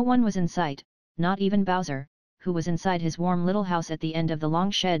 No one was in sight, not even Bowser, who was inside his warm little house at the end of the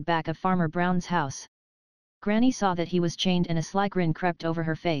long shed back of Farmer Brown's house. Granny saw that he was chained and a sly grin crept over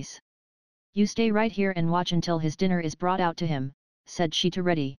her face. "You stay right here and watch until his dinner is brought out to him," said she to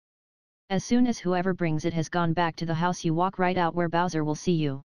Reddy. "As soon as whoever brings it has gone back to the house you walk right out where Bowser will see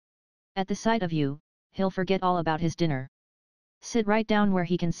you. At the sight of you, he'll forget all about his dinner. Sit right down where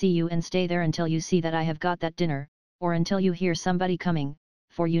he can see you and stay there until you see that I have got that dinner, or until you hear somebody coming,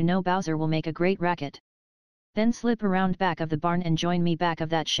 for you know Bowser will make a great racket. Then slip around back of the barn and join me back of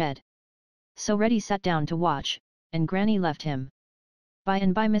that shed." So Reddy sat down to watch, and Granny left him. By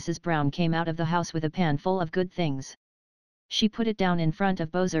and by Mrs. Brown came out of the house with a pan full of good things. She put it down in front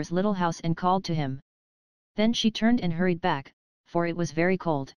of Bowser's little house and called to him. Then she turned and hurried back, for it was very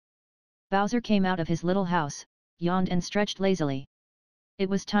cold. Bowser came out of his little house, yawned and stretched lazily. It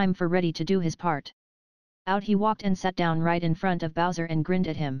was time for Reddy to do his part. Out he walked and sat down right in front of Bowser and grinned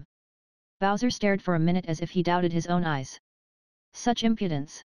at him. Bowser stared for a minute as if he doubted his own eyes. Such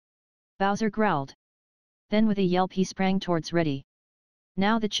impudence! Bowser growled. Then with a yelp he sprang towards Reddy.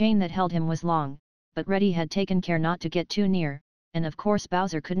 Now the chain that held him was long, but Reddy had taken care not to get too near, and of course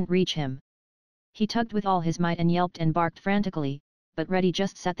Bowser couldn't reach him. He tugged with all his might and yelped and barked frantically, but Reddy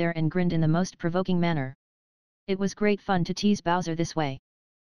just sat there and grinned in the most provoking manner. It was great fun to tease Bowser this way.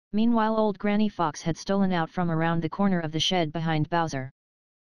 Meanwhile old Granny Fox had stolen out from around the corner of the shed behind Bowser.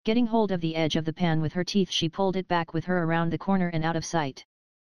 Getting hold of the edge of the pan with her teeth she pulled it back with her around the corner and out of sight.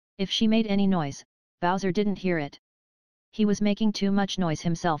 If she made any noise, Bowser didn't hear it. He was making too much noise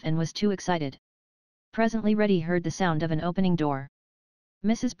himself and was too excited. Presently Reddy heard the sound of an opening door.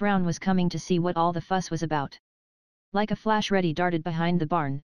 Mrs. Brown was coming to see what all the fuss was about. Like a flash Reddy darted behind the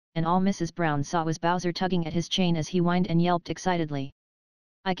barn, and all Mrs. Brown saw was Bowser tugging at his chain as he whined and yelped excitedly.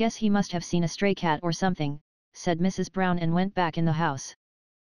 "I guess he must have seen a stray cat or something," said Mrs. Brown and went back in the house.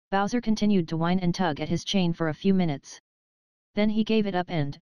 Bowser continued to whine and tug at his chain for a few minutes. Then he gave it up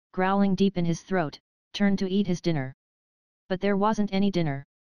and, growling deep in his throat, turned to eat his dinner. But there wasn't any dinner.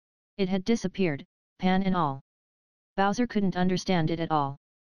 It had disappeared, pan and all. Bowser couldn't understand it at all.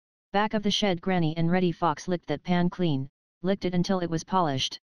 Back of the shed, Granny and Reddy Fox licked that pan clean, licked it until it was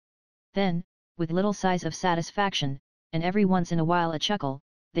polished. Then, with little sighs of satisfaction, and every once in a while a chuckle,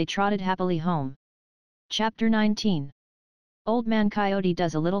 they trotted happily home. Chapter 19. Old Man Coyote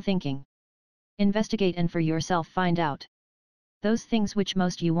does a little thinking. Investigate and for yourself find out those things which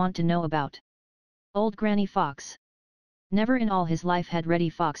most you want to know about. Old Granny Fox. Never in all his life had Reddy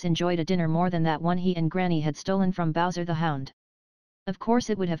Fox enjoyed a dinner more than that one he and Granny had stolen from Bowser the Hound. Of course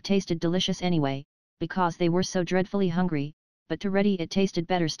it would have tasted delicious anyway, because they were so dreadfully hungry, but to Reddy it tasted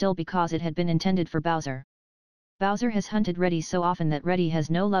better still because it had been intended for Bowser. Bowser has hunted Reddy so often that Reddy has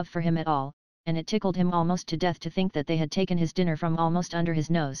no love for him at all, and it tickled him almost to death to think that they had taken his dinner from almost under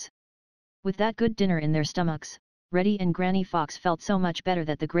his nose. With that good dinner in their stomachs, Reddy and Granny Fox felt so much better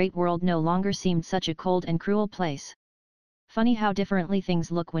that the great world no longer seemed such a cold and cruel place. Funny how differently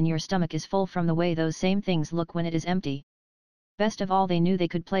things look when your stomach is full from the way those same things look when it is empty. Best of all, they knew they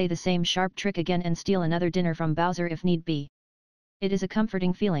could play the same sharp trick again and steal another dinner from Bowser if need be. It is a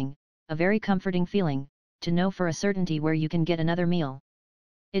comforting feeling, a very comforting feeling, to know for a certainty where you can get another meal.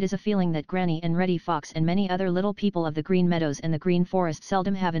 It is a feeling that Granny and Reddy Fox and many other little people of the Green Meadows and the Green Forest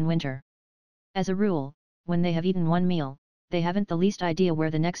seldom have in winter. As a rule, when they have eaten one meal, they haven't the least idea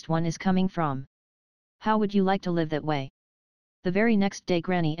where the next one is coming from. How would you like to live that way? The very next day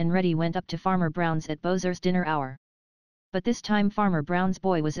Granny and Reddy went up to Farmer Brown's at Bowser's dinner hour. But this time Farmer Brown's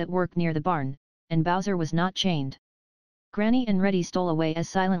boy was at work near the barn, and Bowser was not chained. Granny and Reddy stole away as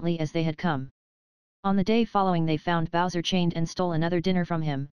silently as they had come. On the day following they found Bowser chained and stole another dinner from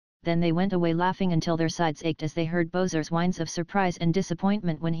him, then they went away laughing until their sides ached as they heard Bowser's whines of surprise and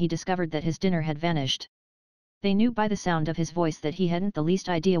disappointment when he discovered that his dinner had vanished. They knew by the sound of his voice that he hadn't the least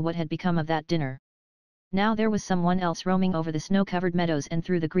idea what had become of that dinner. Now there was someone else roaming over the snow-covered meadows and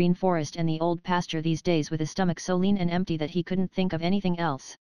through the green forest and the old pasture these days with his stomach so lean and empty that he couldn't think of anything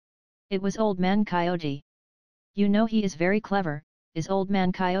else. It was Old Man Coyote. You know he is very clever, is Old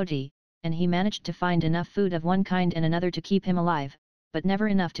Man Coyote, and he managed to find enough food of one kind and another to keep him alive, but never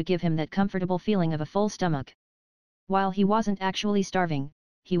enough to give him that comfortable feeling of a full stomach. While he wasn't actually starving,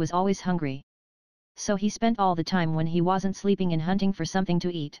 he was always hungry. So he spent all the time when he wasn't sleeping in hunting for something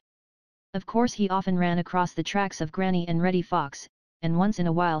to eat. Of course he often ran across the tracks of Granny and Reddy Fox, and once in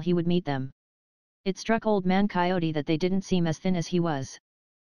a while he would meet them. It struck Old Man Coyote that they didn't seem as thin as he was.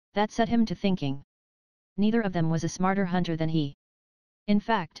 That set him to thinking. Neither of them was a smarter hunter than he. In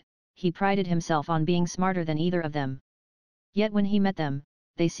fact, he prided himself on being smarter than either of them. Yet when he met them,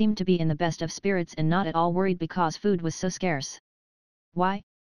 they seemed to be in the best of spirits and not at all worried because food was so scarce. Why?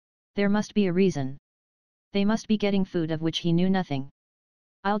 There must be a reason. They must be getting food of which he knew nothing.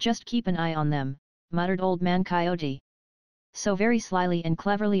 I'll just keep an eye on them, muttered Old Man Coyote. So very slyly and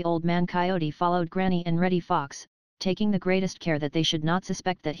cleverly Old Man Coyote followed Granny and Reddy Fox, taking the greatest care that they should not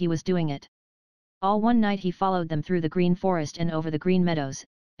suspect that he was doing it. All one night he followed them through the green forest and over the green meadows,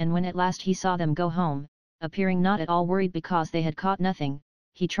 and when at last he saw them go home, appearing not at all worried because they had caught nothing,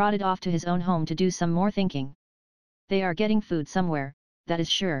 he trotted off to his own home to do some more thinking. They are getting food somewhere, that is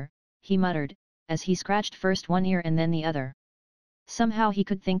sure, he muttered, as he scratched first one ear and then the other. Somehow he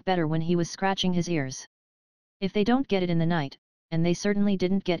could think better when he was scratching his ears. If they don't get it in the night, and they certainly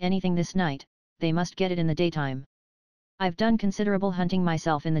didn't get anything this night, they must get it in the daytime. I've done considerable hunting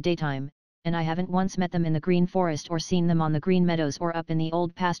myself in the daytime, and I haven't once met them in the green forest or seen them on the green meadows or up in the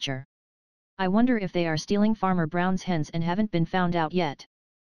old pasture. I wonder if they are stealing Farmer Brown's hens and haven't been found out yet.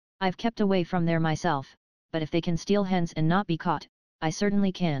 I've kept away from there myself, but if they can steal hens and not be caught, I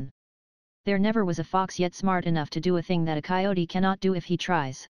certainly can. There never was a fox yet smart enough to do a thing that a coyote cannot do if he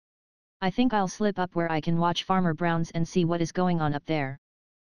tries. I think I'll slip up where I can watch Farmer Brown's and see what is going on up there.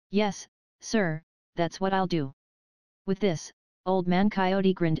 Yes, sir, that's what I'll do. With this, Old Man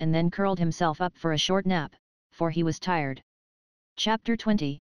Coyote grinned and then curled himself up for a short nap, for he was tired. Chapter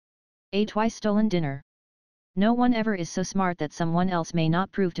 20. A twice stolen dinner. No one ever is so smart that someone else may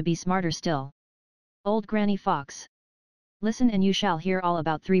not prove to be smarter still. Old Granny Fox. Listen and you shall hear all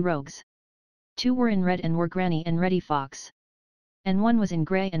about 3 rogues. 2 were in red and were Granny and Reddy Fox. And 1 was in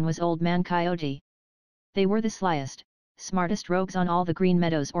grey and was Old Man Coyote. They were the slyest, smartest rogues on all the green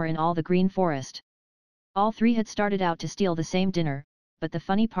meadows or in all the green forest. All 3 had started out to steal the same dinner, but the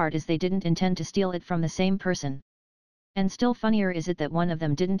funny part is they didn't intend to steal it from the same person. And still funnier is it that one of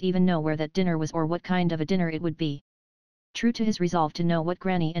them didn't even know where that dinner was or what kind of a dinner it would be. True to his resolve to know what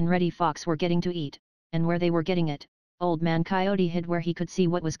Granny and Reddy Fox were getting to eat, and where they were getting it, Old Man Coyote hid where he could see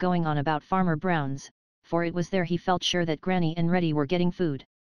what was going on about Farmer Brown's, for it was there he felt sure that Granny and Reddy were getting food.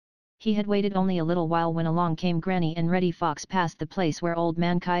 He had waited only a little while when along came Granny and Reddy Fox past the place where Old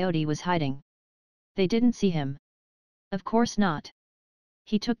Man Coyote was hiding. They didn't see him. Of course not.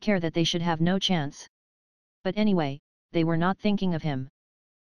 He took care that they should have no chance. But anyway, they were not thinking of him.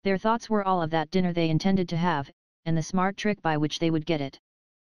 Their thoughts were all of that dinner they intended to have, and the smart trick by which they would get it.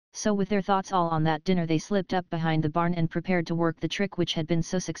 So with their thoughts all on that dinner they slipped up behind the barn and prepared to work the trick which had been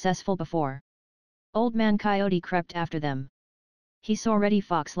so successful before. Old Man Coyote crept after them. He saw Reddy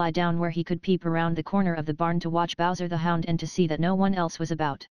Fox lie down where he could peep around the corner of the barn to watch Bowser the Hound and to see that no one else was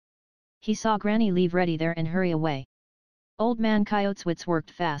about. He saw Granny leave Reddy there and hurry away. Old Man Coyote's wits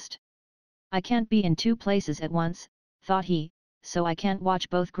worked fast. I can't be in two places at once, thought he, so I can't watch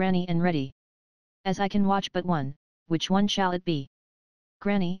both Granny and Reddy. As I can watch but one, which one shall it be?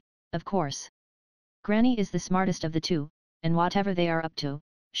 Granny, of course. Granny is the smartest of the two, and whatever they are up to,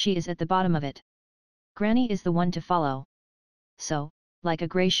 she is at the bottom of it. Granny is the one to follow. So, like a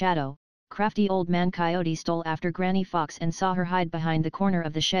grey shadow, crafty Old Man Coyote stole after Granny Fox and saw her hide behind the corner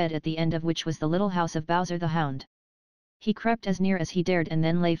of the shed at the end of which was the little house of Bowser the Hound. He crept as near as he dared and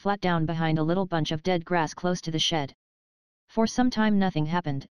then lay flat down behind a little bunch of dead grass close to the shed. For some time nothing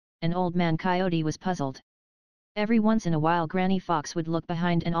happened, and Old Man Coyote was puzzled. Every once in a while Granny Fox would look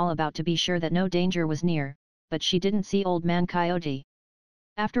behind and all about to be sure that no danger was near, but she didn't see Old Man Coyote.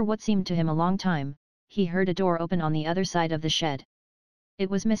 After what seemed to him a long time, he heard a door open on the other side of the shed. It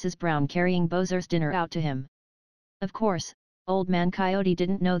was Mrs. Brown carrying Bowser's dinner out to him. Of course, Old Man Coyote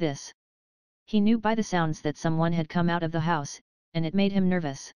didn't know this. He knew by the sounds that someone had come out of the house, and it made him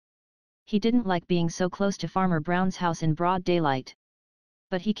nervous. He didn't like being so close to Farmer Brown's house in broad daylight.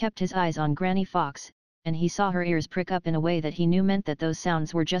 But he kept his eyes on Granny Fox, and he saw her ears prick up in a way that he knew meant that those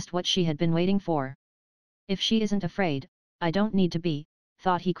sounds were just what she had been waiting for. If she isn't afraid, I don't need to be,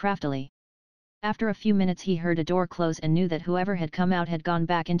 thought he craftily. After a few minutes he heard a door close and knew that whoever had come out had gone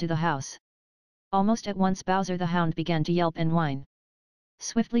back into the house. Almost at once Bowser the Hound began to yelp and whine.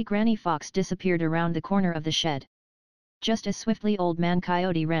 Swiftly Granny Fox disappeared around the corner of the shed. Just as swiftly Old Man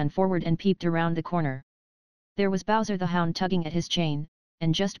Coyote ran forward and peeped around the corner. There was Bowser the Hound tugging at his chain,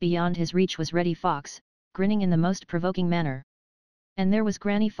 and just beyond his reach was Reddy Fox, grinning in the most provoking manner. And there was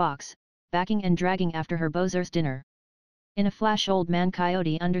Granny Fox, backing and dragging after her Bowser's dinner. In a flash Old Man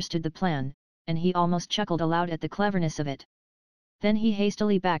Coyote understood the plan, and he almost chuckled aloud at the cleverness of it. Then he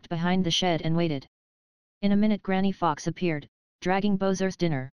hastily backed behind the shed and waited. In a minute Granny Fox appeared, dragging Bowser's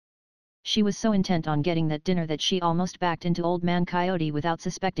dinner. She was so intent on getting that dinner that she almost backed into Old Man Coyote without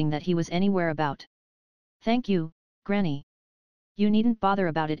suspecting that he was anywhere about. "Thank you, Granny. You needn't bother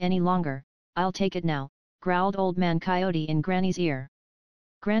about it any longer, I'll take it now," growled Old Man Coyote in Granny's ear.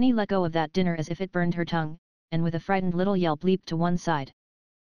 Granny let go of that dinner as if it burned her tongue, and with a frightened little yelp leaped to one side.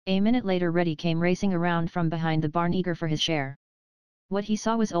 A minute later Reddy came racing around from behind the barn eager for his share. What he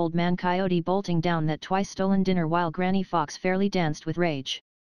saw was Old Man Coyote bolting down that twice-stolen dinner while Granny Fox fairly danced with rage.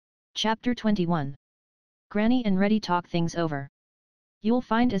 Chapter 21. Granny and Reddy talk things over. You'll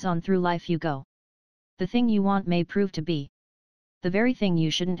find as on through life you go. The thing you want may prove to be the very thing you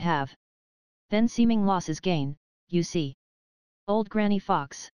shouldn't have. Then seeming loss is gain, you see. Old Granny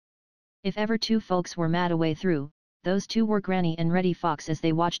Fox. If ever two folks were mad away through, those two were Granny and Reddy Fox as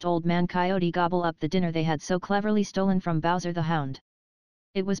they watched Old Man Coyote gobble up the dinner they had so cleverly stolen from Bowser the Hound.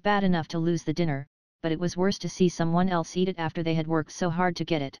 It was bad enough to lose the dinner, but it was worse to see someone else eat it after they had worked so hard to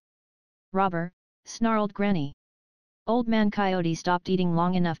get it. "Robber," snarled Granny. Old Man Coyote stopped eating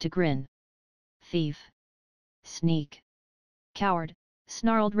long enough to grin. "Thief! Sneak! Coward!"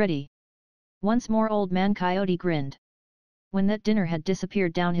 snarled Reddy. Once more Old Man Coyote grinned. When that dinner had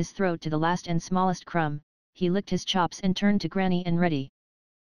disappeared down his throat to the last and smallest crumb, he licked his chops and turned to Granny and Reddy.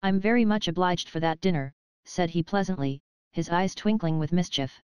 "I'm very much obliged for that dinner," said he pleasantly, his eyes twinkling with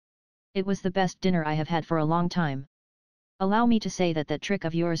mischief. "It was the best dinner I have had for a long time. Allow me to say that that trick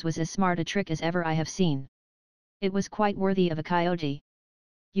of yours was as smart a trick as ever I have seen. It was quite worthy of a coyote.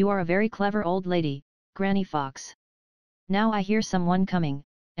 You are a very clever old lady, Granny Fox. Now I hear someone coming,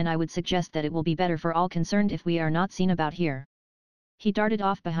 and I would suggest that it will be better for all concerned if we are not seen about here." He darted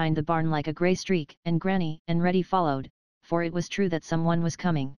off behind the barn like a grey streak, and Granny and Reddy followed, for it was true that someone was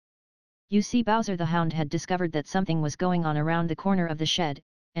coming. You see, Bowser the Hound had discovered that something was going on around the corner of the shed,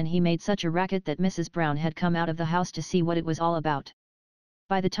 and he made such a racket that Mrs. Brown had come out of the house to see what it was all about.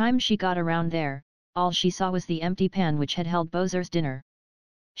 By the time she got around there, all she saw was the empty pan which had held Bowser's dinner.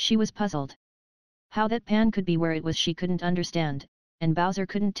 She was puzzled. How that pan could be where it was she couldn't understand, and Bowser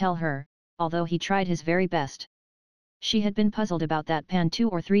couldn't tell her, although he tried his very best. She had been puzzled about that pan 2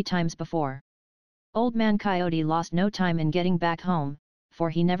 or 3 times before. Old Man Coyote lost no time in getting back home, for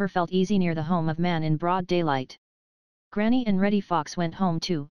he never felt easy near the home of man in broad daylight. Granny and Reddy Fox went home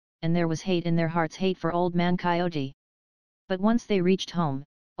too, and there was hate in their hearts, hate for Old Man Coyote. But once they reached home,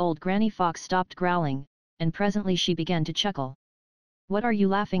 old Granny Fox stopped growling, and presently she began to chuckle. "What are you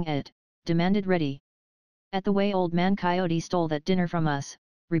laughing at?" demanded Reddy. "At the way Old Man Coyote stole that dinner from us,"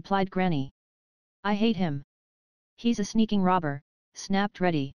 replied Granny. "I hate him. He's a sneaking robber," snapped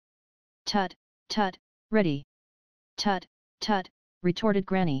Reddy. "Tut, tut, Reddy. Tut, tut," retorted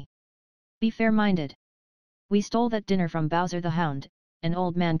Granny. "Be fair-minded. We stole that dinner from Bowser the Hound, and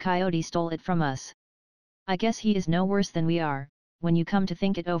Old Man Coyote stole it from us. I guess he is no worse than we are, when you come to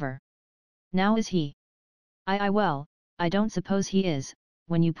think it over. Now is he?" Well, I don't suppose he is,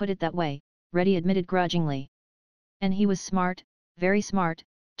 when you put it that way," Reddy admitted grudgingly. "And he was smart, very smart,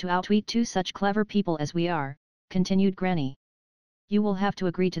 to outwit 2 such clever people as we are," continued Granny. "You will have to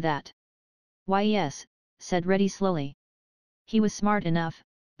agree to that." "Why yes," said Reddy slowly. "He was smart enough,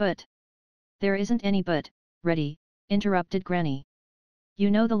 but—" "There isn't any but, Reddy," interrupted Granny. "You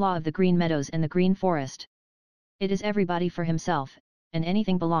know the law of the Green Meadows and the Green Forest. It is everybody for himself, and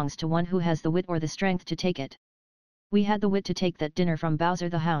anything belongs to one who has the wit or the strength to take it. We had the wit to take that dinner from Bowser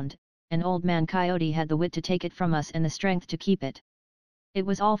the Hound, and Old Man Coyote had the wit to take it from us and the strength to keep it. It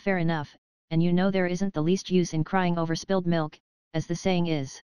was all fair enough, and you know there isn't the least use in crying over spilled milk, as the saying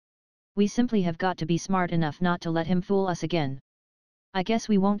is. We simply have got to be smart enough not to let him fool us again. I guess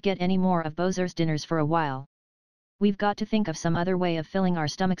we won't get any more of Bowser's dinners for a while. We've got to think of some other way of filling our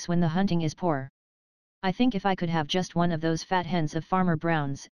stomachs when the hunting is poor. I think if I could have just one of those fat hens of Farmer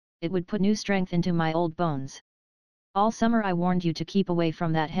Brown's, it would put new strength into my old bones. All summer I warned you to keep away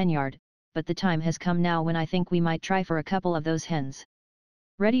from that henyard, but the time has come now when I think we might try for a couple of those hens."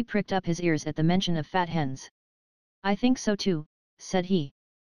 Reddy pricked up his ears at the mention of fat hens. "I think so too," said he.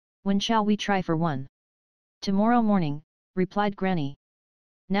 "When shall we try for one?" "Tomorrow morning," replied Granny.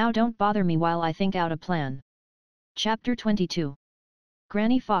 "Now don't bother me while I think out a plan." Chapter 22.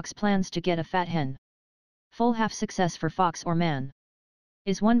 Granny Fox plans to get a fat hen. Full half success for fox or man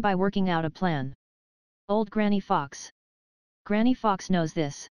is won by working out a plan. Old Granny Fox. Granny Fox knows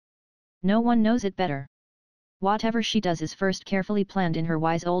this. No one knows it better. Whatever she does is first carefully planned in her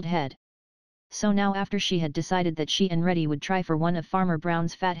wise old head. So now after she had decided that she and Reddy would try for one of Farmer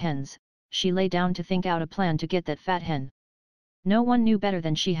Brown's fat hens, she lay down to think out a plan to get that fat hen. No one knew better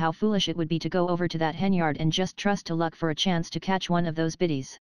than she how foolish it would be to go over to that henyard and just trust to luck for a chance to catch one of those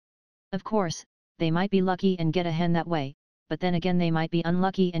biddies. Of course, they might be lucky and get a hen that way, but then again they might be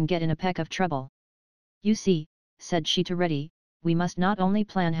unlucky and get in a peck of trouble. "You see," said she to Reddy, "we must not only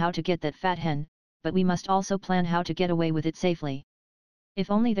plan how to get that fat hen, but we must also plan how to get away with it safely. If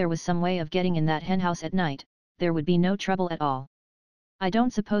only there was some way of getting in that henhouse at night, there would be no trouble at all." "I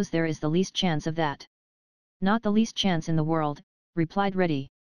don't suppose there is the least chance of that." "Not the least chance in the world," replied Reddy.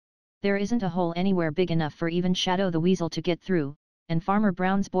 "There isn't a hole anywhere big enough for even Shadow the Weasel to get through, and Farmer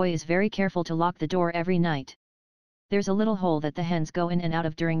Brown's boy is very careful to lock the door every night. There's a little hole that the hens go in and out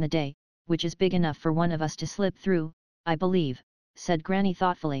of during the day, which is big enough for one of us to slip through, I believe," said Granny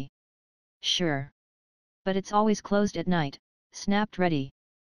thoughtfully. "Sure. But it's always closed at night," snapped Reddy.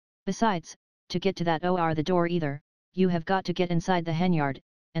 "Besides, to get to that the door either, you have got to get inside the henyard,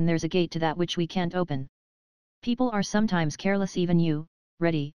 and there's a gate to that which we can't open." "People are sometimes careless, even you,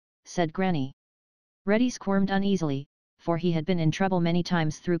 Reddy," said Granny. Reddy squirmed uneasily, for he had been in trouble many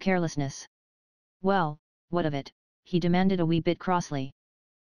times through carelessness. "Well, what of it?" he demanded a wee bit crossly.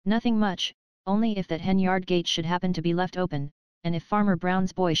 "Nothing much, only if that henyard gate should happen to be left open, and if Farmer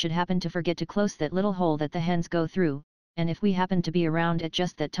Brown's boy should happen to forget to close that little hole that the hens go through, and if we happen to be around at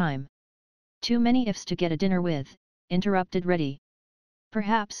just that time." "Too many ifs to get a dinner with," interrupted Reddy.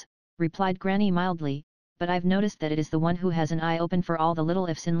 "Perhaps," replied Granny mildly, "but I've noticed that it is the one who has an eye open for all the little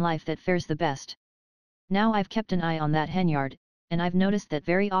ifs in life that fares the best. Now I've kept an eye on that henyard, and I've noticed that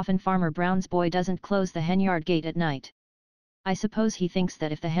very often Farmer Brown's boy doesn't close the henyard gate at night. I suppose he thinks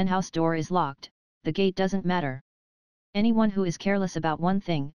that if the henhouse door is locked, the gate doesn't matter. Anyone who is careless about one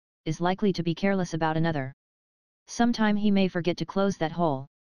thing, is likely to be careless about another. Sometime he may forget to close that hole.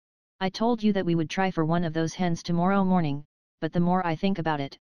 I told you that we would try for one of those hens tomorrow morning, but the more I think about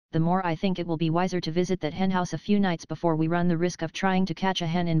it, the more I think it will be wiser to visit that henhouse a few nights before we run the risk of trying to catch a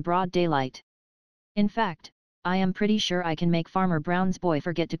hen in broad daylight. In fact, I am pretty sure I can make Farmer Brown's boy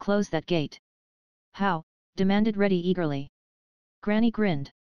forget to close that gate." "How?" demanded Reddy eagerly. Granny grinned.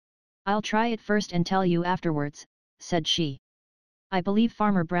 "I'll try it first and tell you afterwards," said she. "I believe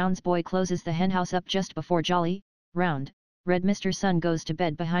Farmer Brown's boy closes the henhouse up just before jolly, round, red Mr. Sun goes to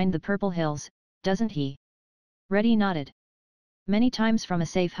bed behind the purple hills, doesn't he?" Reddy nodded. Many times from a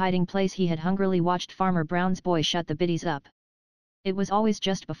safe hiding place he had hungrily watched Farmer Brown's boy shut the biddies up. It was always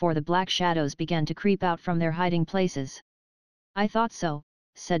just before the black shadows began to creep out from their hiding places. I thought so,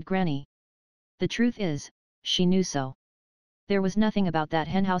 said Granny. The truth is, she knew so. There was nothing about that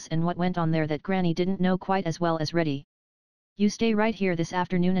henhouse and what went on there that Granny didn't know quite as well as Reddy. You stay right here this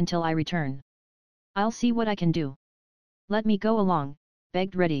afternoon until I return. I'll see what I can do. Let me go along,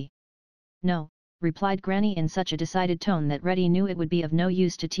 begged Reddy. No, replied Granny in such a decided tone that Reddy knew it would be of no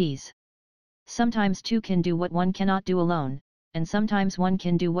use to tease. Sometimes two can do what one cannot do alone, and sometimes one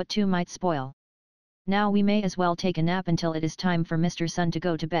can do what two might spoil. Now we may as well take a nap until it is time for Mr. Sun to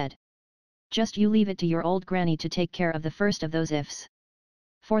go to bed. Just you leave it to your old granny to take care of the first of those ifs.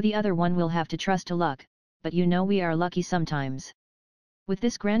 For the other one we'll have to trust to luck, but you know we are lucky sometimes. With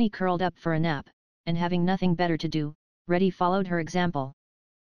this Granny curled up for a nap, and having nothing better to do, Reddy followed her example.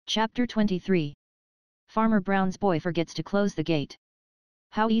 Chapter 23. Farmer Brown's boy forgets to close the gate.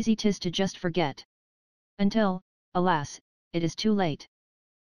 How easy 'tis to just forget. Until, alas, it is too late.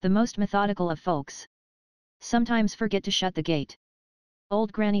 The most methodical of folks sometimes forget to shut the gate.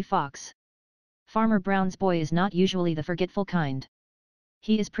 Old Granny Fox. Farmer Brown's boy is not usually the forgetful kind.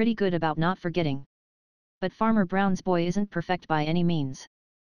 He is pretty good about not forgetting. But Farmer Brown's boy isn't perfect by any means.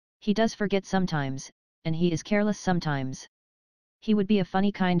 He does forget sometimes, and he is careless sometimes. He would be a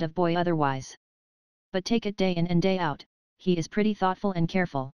funny kind of boy otherwise. But take it day in and day out, he is pretty thoughtful and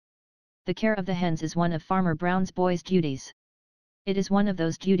careful. The care of the hens is one of Farmer Brown's boy's duties. It is one of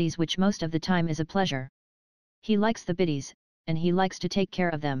those duties which most of the time is a pleasure. He likes the biddies, and he likes to take care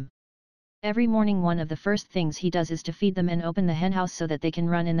of them. Every morning one of the first things he does is to feed them and open the henhouse so that they can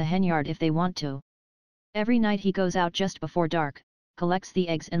run in the henyard if they want to. Every night he goes out just before dark, collects the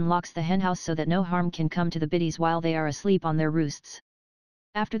eggs and locks the henhouse so that no harm can come to the biddies while they are asleep on their roosts.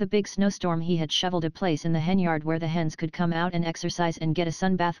 After the big snowstorm he had shoveled a place in the henyard where the hens could come out and exercise and get a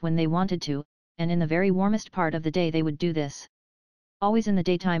sunbath when they wanted to, and in the very warmest part of the day they would do this. Always in the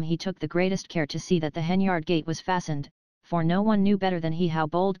daytime he took the greatest care to see that the henyard gate was fastened, for no one knew better than he how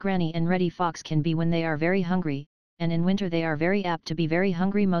bold Granny and Reddy Fox can be when they are very hungry, and in winter they are very apt to be very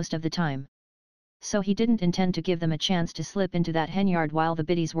hungry most of the time. So he didn't intend to give them a chance to slip into that henyard while the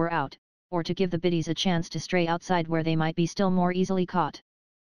biddies were out, or to give the biddies a chance to stray outside where they might be still more easily caught.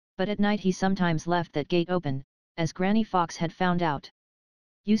 But at night he sometimes left that gate open, as Granny Fox had found out.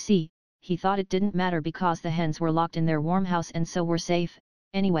 You see, he thought it didn't matter because the hens were locked in their warm house and so were safe,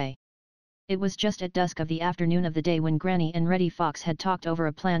 anyway. It was just at dusk of the afternoon of the day when Granny and Reddy Fox had talked over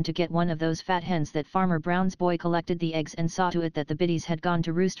a plan to get one of those fat hens that Farmer Brown's boy collected the eggs and saw to it that the biddies had gone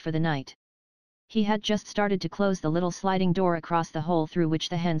to roost for the night. He had just started to close the little sliding door across the hole through which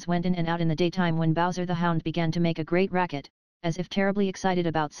the hens went in and out in the daytime when Bowser the Hound began to make a great racket, as if terribly excited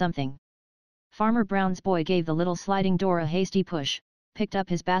about something. Farmer Brown's boy gave the little sliding door a hasty push, picked up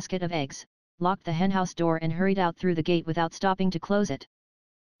his basket of eggs, locked the henhouse door and hurried out through the gate without stopping to close it.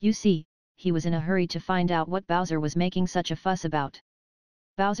 You see, he was in a hurry to find out what Bowser was making such a fuss about.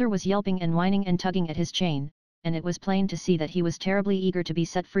 Bowser was yelping and whining and tugging at his chain, and it was plain to see that he was terribly eager to be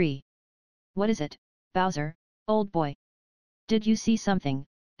set free. What is it, Bowser, old boy? Did you see something?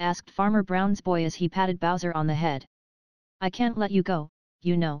 Asked Farmer Brown's boy as he patted Bowser on the head. I can't let you go,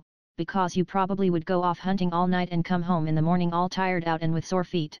 you know, because you probably would go off hunting all night and come home in the morning all tired out and with sore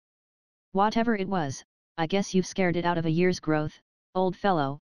feet. Whatever it was, I guess you've scared it out of a year's growth, old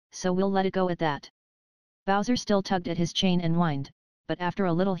fellow, so we'll let it go at that. Bowser still tugged at his chain and whined, but after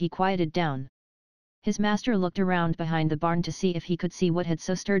a little he quieted down. His master looked around behind the barn to see if he could see what had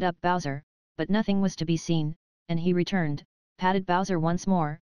so stirred up Bowser, but nothing was to be seen, and he returned, patted Bowser once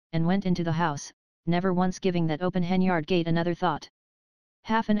more, and went into the house, never once giving that open henyard gate another thought.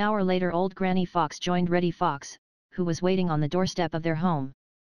 Half an hour later old Granny Fox joined Reddy Fox, who was waiting on the doorstep of their home.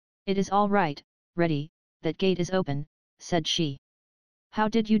 It is all right, Reddy, that gate is open, said she. How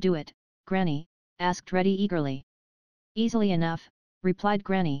did you do it, Granny? Asked Reddy eagerly. Easily enough, replied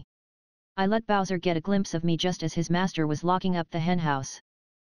Granny. I let Bowser get a glimpse of me just as his master was locking up the henhouse.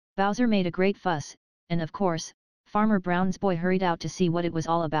 Bowser made a great fuss, and of course, Farmer Brown's boy hurried out to see what it was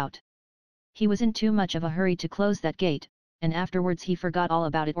all about. He was in too much of a hurry to close that gate, and afterwards he forgot all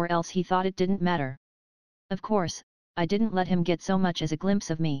about it or else he thought it didn't matter. Of course, I didn't let him get so much as a glimpse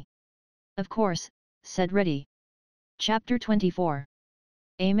of me. Of course, said Reddy. Chapter 24.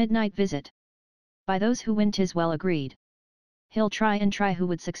 A Midnight Visit. By those who win 'tis well agreed. He'll try and try who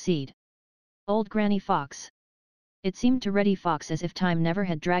would succeed. Old Granny Fox. It seemed to Reddy Fox as if time never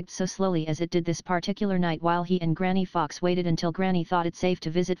had dragged so slowly as it did this particular night while he and Granny Fox waited until Granny thought it safe to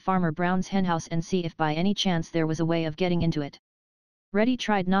visit Farmer Brown's henhouse and see if by any chance there was a way of getting into it. Reddy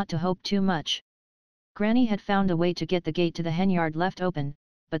tried not to hope too much. Granny had found a way to get the gate to the henyard left open,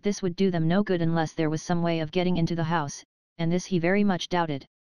 but this would do them no good unless there was some way of getting into the house, and this he very much doubted.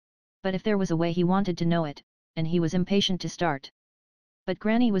 But if there was a way he wanted to know it, and he was impatient to start. But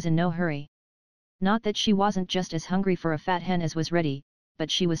Granny was in no hurry. Not that she wasn't just as hungry for a fat hen as was Reddy,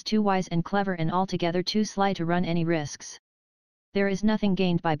 but she was too wise and clever and altogether too sly to run any risks. "There is nothing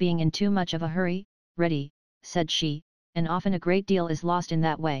gained by being in too much of a hurry, Reddy," said she, "and often a great deal is lost in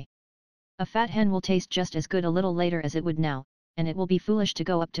that way. A fat hen will taste just as good a little later as it would now, and it will be foolish to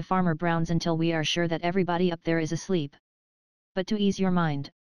go up to Farmer Brown's until we are sure that everybody up there is asleep. But to ease your mind,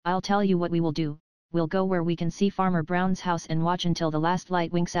 I'll tell you what we will do, we'll go where we can see Farmer Brown's house and watch until the last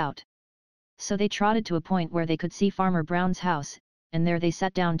light winks out." So they trotted to a point where they could see Farmer Brown's house, and there they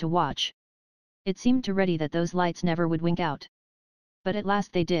sat down to watch. It seemed to Reddy that those lights never would wink out. But at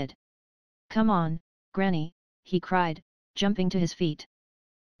last they did. "Come on, Granny," he cried, jumping to his feet.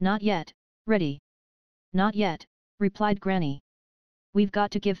 "Not yet, Reddy." "Not yet," replied Granny. "We've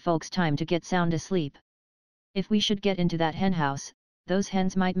got to give folks time to get sound asleep. If we should get into that hen house, those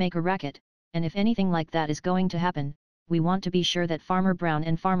hens might make a racket, and if anything like that is going to happen, we want to be sure that Farmer Brown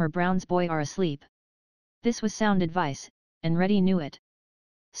and Farmer Brown's boy are asleep." This was sound advice, and Reddy knew it.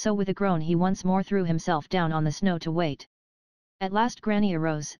 So with a groan he once more threw himself down on the snow to wait. At last Granny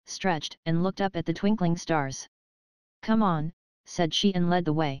arose, stretched, and looked up at the twinkling stars. "Come on," said she and led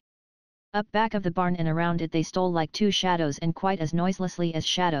the way. Up back of the barn and around it they stole like two shadows and quite as noiselessly as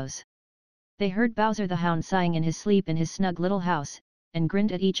shadows. They heard Bowser the Hound sighing in his sleep in his snug little house, and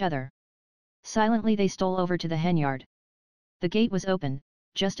grinned at each other. Silently they stole over to the henyard. The gate was open,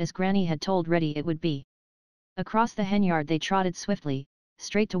 just as Granny had told Reddy it would be. Across the henyard they trotted swiftly,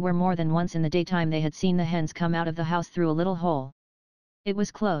 straight to where more than once in the daytime they had seen the hens come out of the house through a little hole. It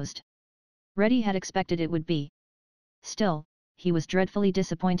was closed. Reddy had expected it would be. Still, he was dreadfully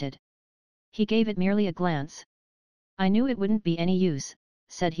disappointed. He gave it merely a glance. "I knew it wouldn't be any use,"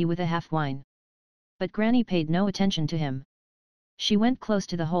 said he with a half whine. But Granny paid no attention to him. She went close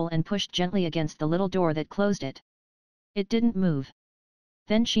to the hole and pushed gently against the little door that closed it. It didn't move.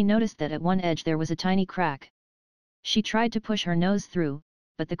 Then she noticed that at one edge there was a tiny crack. She tried to push her nose through,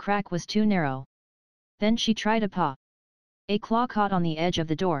 but the crack was too narrow. Then she tried a paw. A claw caught on the edge of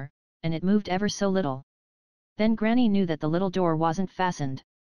the door, and it moved ever so little. Then Granny knew that the little door wasn't fastened.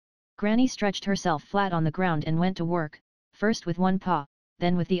 Granny stretched herself flat on the ground and went to work, first with one paw,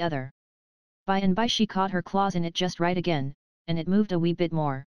 then with the other. By and by she caught her claws in it just right again, and it moved a wee bit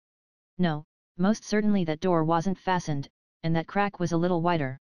more. No, most certainly that door wasn't fastened, and that crack was a little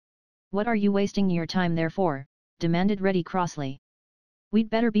wider. "What are you wasting your time there for?" demanded Reddy crossly. "We'd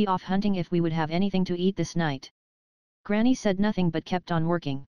better be off hunting if we would have anything to eat this night." Granny said nothing but kept on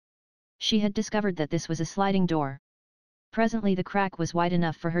working. She had discovered that this was a sliding door. Presently the crack was wide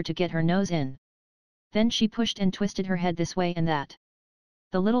enough for her to get her nose in. Then she pushed and twisted her head this way and that.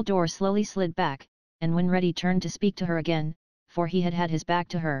 The little door slowly slid back, and when Reddy turned to speak to her again, for he had had his back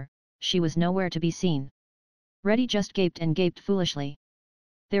to her, she was nowhere to be seen. Reddy just gaped and gaped foolishly.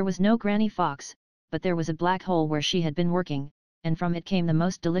 There was no Granny Fox, but there was a black hole where she had been working, and from it came the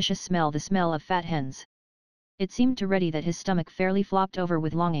most delicious smell, the smell of fat hens. It seemed to Reddy that his stomach fairly flopped over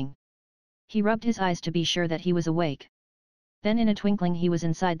with longing. He rubbed his eyes to be sure that he was awake. Then in a twinkling he was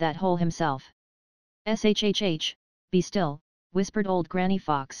inside that hole himself. "Shhh, be still," whispered old Granny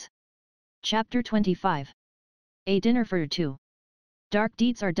Fox. Chapter 25. A Dinner for Two. Dark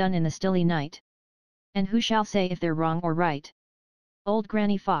deeds are done in the stilly night. And who shall say if they're wrong or right? Old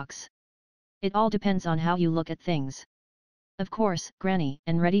Granny Fox. It all depends on how you look at things. Of course, Granny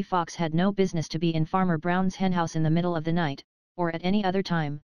and Reddy Fox had no business to be in Farmer Brown's henhouse in the middle of the night, or at any other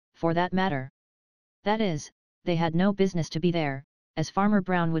time, for that matter. That is, they had no business to be there, as Farmer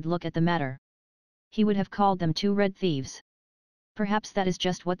Brown would look at the matter. He would have called them two red thieves. Perhaps that is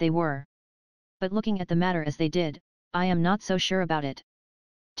just what they were. But looking at the matter as they did, I am not so sure about it.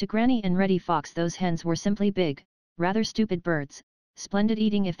 To Granny and Reddy Fox those hens were simply big, rather stupid birds, splendid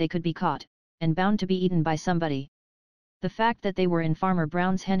eating if they could be caught, and bound to be eaten by somebody. The fact that they were in Farmer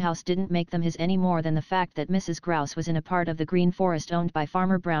Brown's henhouse didn't make them his any more than the fact that Mrs. Grouse was in a part of the Green Forest owned by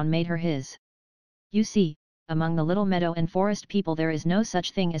Farmer Brown made her his. You see, among the little meadow and forest people there is no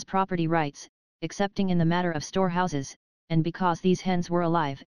such thing as property rights, excepting in the matter of storehouses, and because these hens were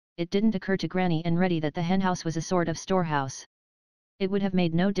alive, it didn't occur to Granny and Reddy that the henhouse was a sort of storehouse. It would have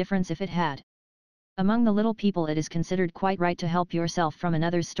made no difference if it had. Among the little people it is considered quite right to help yourself from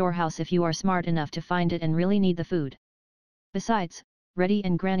another's storehouse if you are smart enough to find it and really need the food. Besides, Reddy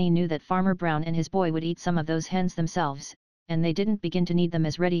and Granny knew that Farmer Brown and his boy would eat some of those hens themselves, and they didn't begin to need them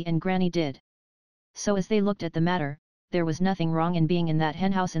as Reddy and Granny did. So as they looked at the matter, there was nothing wrong in being in that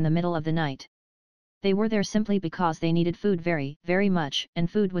henhouse in the middle of the night. They were there simply because they needed food very, very much, and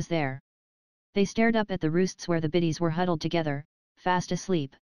food was there. They stared up at the roosts where the biddies were huddled together, fast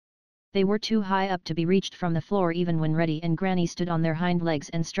asleep. They were too high up to be reached from the floor even when Reddy and Granny stood on their hind legs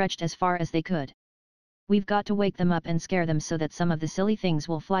and stretched as far as they could. "We've got to wake them up and scare them so that some of the silly things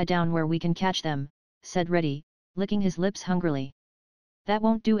will fly down where we can catch them," said Reddy, licking his lips hungrily. "That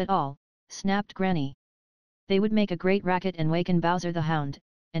won't do at all," snapped Granny. "They would make a great racket and waken Bowser the Hound,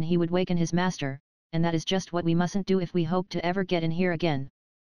 and he would waken his master, and that is just what we mustn't do if we hope to ever get in here again."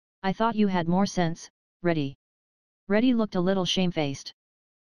 "I thought you had more sense, Reddy." Reddy looked a little shamefaced.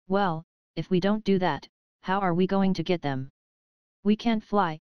 "Well, if we don't do that, how are we going to get them?" "We can't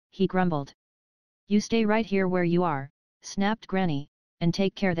fly," he grumbled. "You stay right here where you are," snapped Granny, "and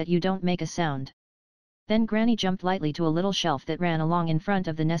take care that you don't make a sound." Then Granny jumped lightly to a little shelf that ran along in front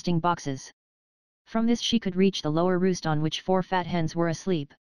of the nesting boxes. From this she could reach the lower roost on which 4 fat hens were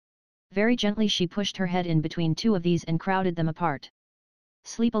asleep. Very gently she pushed her head in between 2 of these and crowded them apart.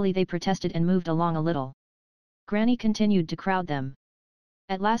 Sleepily they protested and moved along a little. Granny continued to crowd them.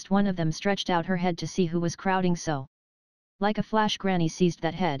 At last one of them stretched out her head to see who was crowding so. Like a flash Granny seized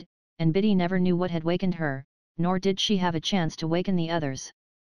that head, and Biddy never knew what had wakened her, nor did she have a chance to waken the others.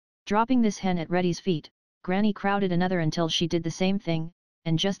 Dropping this hen at Reddy's feet, Granny crowded another until she did the same thing,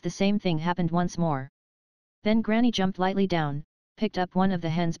 and just the same thing happened once more. Then Granny jumped lightly down, picked up one of the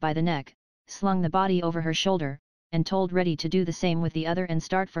hens by the neck, slung the body over her shoulder, and told Reddy to do the same with the other and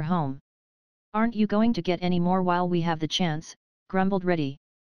start for home. "Aren't you going to get any more while we have the chance?" grumbled Reddy.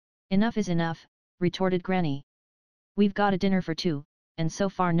 "Enough is enough," retorted Granny. "We've got a dinner for 2, and so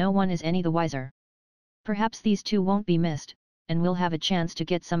far no one is any the wiser. Perhaps these 2 won't be missed, and we'll have a chance to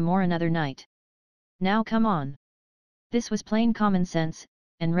get some more another night. Now come on." This was plain common sense,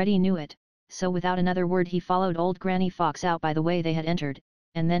 and Reddy knew it, so without another word he followed old Granny Fox out by the way they had entered,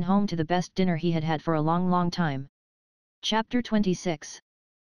 and then home to the best dinner he had had for a long, long time. Chapter 26.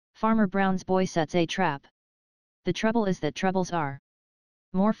 Farmer Brown's Boy Sets a Trap. The trouble is that troubles are,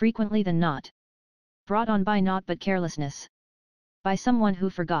 more frequently than not, brought on by naught but carelessness. By someone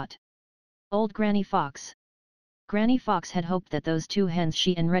who forgot. Old Granny Fox. Granny Fox had hoped that those 2 hens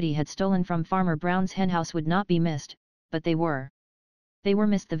she and Reddy had stolen from Farmer Brown's henhouse would not be missed, but they were. They were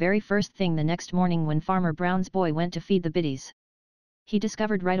missed the very first thing the next morning when Farmer Brown's boy went to feed the biddies. He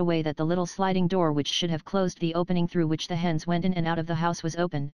discovered right away that the little sliding door which should have closed the opening through which the hens went in and out of the house was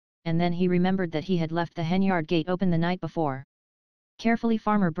open, and then he remembered that he had left the henyard gate open the night before. Carefully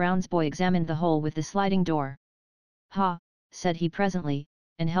Farmer Brown's boy examined the hole with the sliding door. "Ha," said he presently,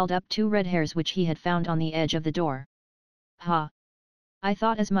 and held up 2 red hairs which he had found on the edge of the door. "Ha! I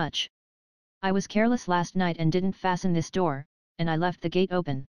thought as much. I was careless last night and didn't fasten this door, and I left the gate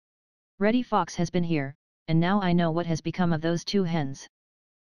open. Reddy Fox has been here, and now I know what has become of those 2 hens.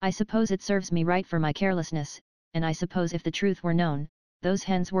 I suppose it serves me right for my carelessness, and I suppose if the truth were known, those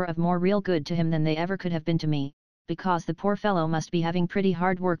hens were of more real good to him than they ever could have been to me, because the poor fellow must be having pretty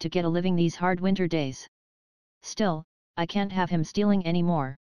hard work to get a living these hard winter days. Still, I can't have him stealing any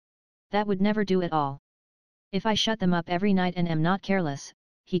more. That would never do at all. If I shut them up every night and am not careless,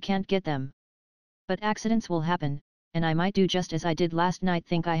 he can't get them. But accidents will happen, and I might do just as I did last night,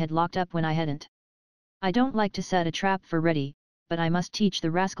 think I had locked up when I hadn't. I don't like to set a trap for Reddy, but I must teach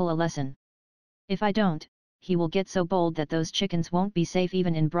the rascal a lesson. If I don't, he will get so bold that those chickens won't be safe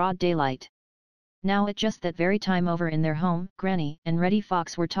even in broad daylight." Now at just that very time over in their home, Granny and Reddy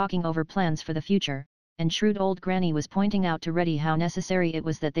Fox were talking over plans for the future, and shrewd old Granny was pointing out to Reddy how necessary it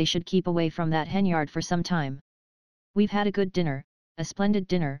was that they should keep away from that henyard for some time. "We've had a good dinner, a splendid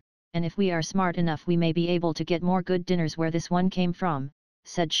dinner, and if we are smart enough we may be able to get more good dinners where this one came from,"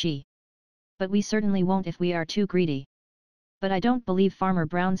 said she. "But we certainly won't if we are too greedy. But I don't believe Farmer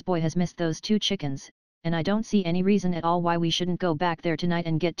Brown's boy has missed those 2 chickens, and I don't see any reason at all why we shouldn't go back there tonight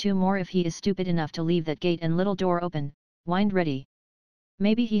and get 2 more if he is stupid enough to leave that gate and little door open," whined Reddy.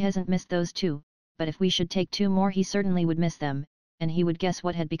 "Maybe he hasn't missed those 2, but if we should take 2 more he certainly would miss them, and he would guess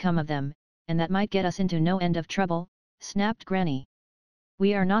what had become of them, and that might get us into no end of trouble," snapped Granny.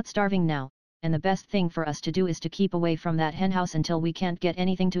 "We are not starving now, and the best thing for us to do is to keep away from that henhouse until we can't get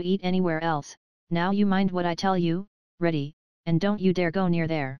anything to eat anywhere else. Now you mind what I tell you, Reddy, and don't you dare go near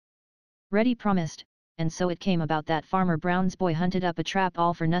there." Reddy promised, and so it came about that Farmer Brown's boy hunted up a trap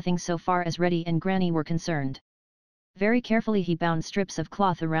all for nothing so far as Reddy and Granny were concerned. Very carefully he bound strips of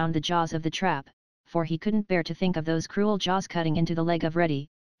cloth around the jaws of the trap, for he couldn't bear to think of those cruel jaws cutting into the leg of Reddy,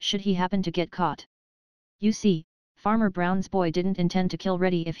 should he happen to get caught. You see, Farmer Brown's boy didn't intend to kill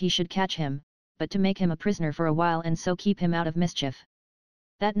Reddy if he should catch him, but to make him a prisoner for a while and so keep him out of mischief.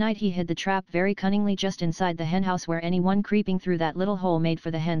 That night he hid the trap very cunningly just inside the henhouse, where anyone creeping through that little hole made for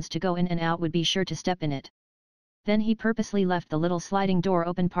the hens to go in and out would be sure to step in it. Then he purposely left the little sliding door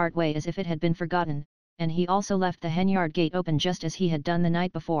open part way as if it had been forgotten, and he also left the henyard gate open just as he had done the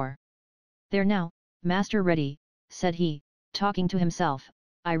night before. "There now, Master Reddy," said he, talking to himself,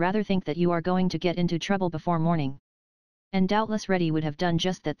 "I rather think that you are going to get into trouble before morning." And doubtless Reddy would have done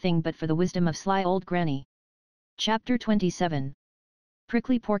just that thing but for the wisdom of sly old Granny. Chapter 27.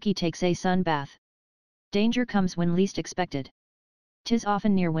 Prickly Porky takes a sun bath. Danger comes when least expected. 'Tis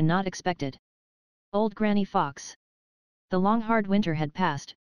often near when not expected. Old Granny Fox. The long hard winter had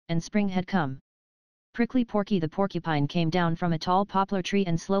passed, and spring had come. Prickly Porky the porcupine came down from a tall poplar tree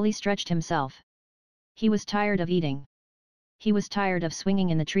and slowly stretched himself. He was tired of eating. He was tired of swinging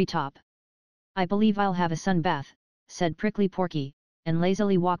in the treetop. "I believe I'll have a sun bath," said Prickly Porky, and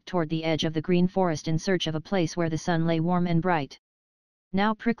lazily walked toward the edge of the green forest in search of a place where the sun lay warm and bright.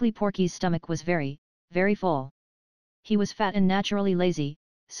 Now Prickly Porky's stomach was very, very full. He was fat and naturally lazy,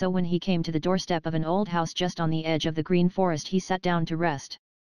 so when he came to the doorstep of an old house just on the edge of the green forest he sat down to rest.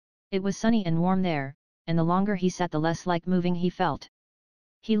 It was sunny and warm there, and the longer he sat the less like moving he felt.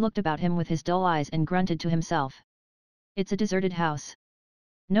 He looked about him with his dull eyes and grunted to himself. "It's a deserted house.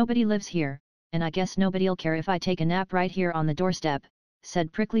 Nobody lives here, and I guess nobody'll care if I take a nap right here on the doorstep,"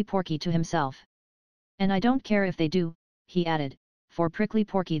 said Prickly Porky to himself. "And I don't care if they do," he added, for Prickly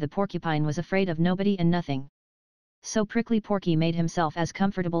Porky the porcupine was afraid of nobody and nothing. So Prickly Porky made himself as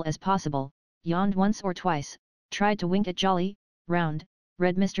comfortable as possible, yawned once or twice, tried to wink at jolly, round,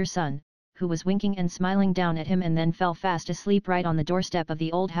 red Mr. Sun, who was winking and smiling down at him, and then fell fast asleep right on the doorstep of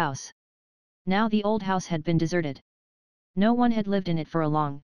the old house. Now the old house had been deserted. No one had lived in it for a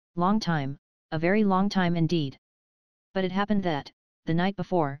long, long time, a very long time indeed. But it happened that, the night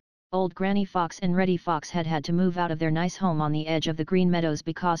before, old Granny Fox and Reddy Fox had had to move out of their nice home on the edge of the Green Meadows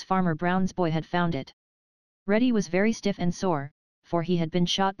because Farmer Brown's boy had found it. Reddy was very stiff and sore, for he had been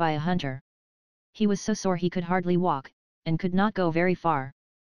shot by a hunter. He was so sore he could hardly walk, and could not go very far.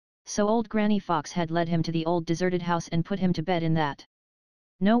 So old Granny Fox had led him to the old deserted house and put him to bed in that.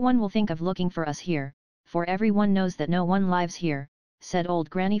 "No one will think of looking for us here, for everyone knows that no one lives here," said old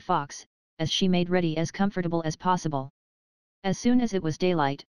Granny Fox, as she made Reddy as comfortable as possible. As soon as it was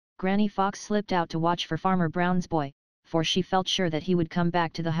daylight, Granny Fox slipped out to watch for Farmer Brown's boy, for she felt sure that he would come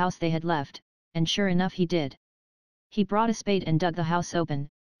back to the house they had left, and sure enough he did. He brought a spade and dug the house open,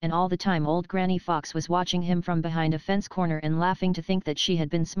 and all the time old Granny Fox was watching him from behind a fence corner and laughing to think that she had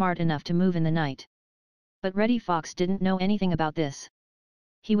been smart enough to move in the night. But Reddy Fox didn't know anything about this.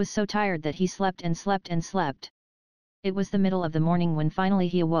 He was so tired that he slept and slept and slept. It was the middle of the morning when finally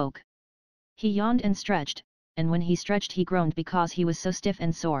he awoke. He yawned and stretched, and when he stretched he groaned because he was so stiff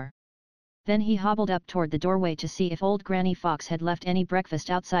and sore. Then he hobbled up toward the doorway to see if old Granny Fox had left any breakfast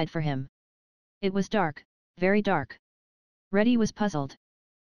outside for him. It was dark, very dark. Reddy was puzzled.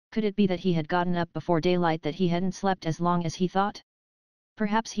 Could it be that he had gotten up before daylight that he hadn't slept as long as he thought?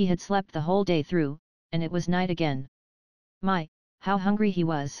 Perhaps he had slept the whole day through, and it was night again. My, how hungry he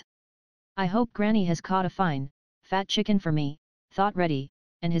was! "I hope Granny has caught a fine, fat chicken for me," thought Reddy,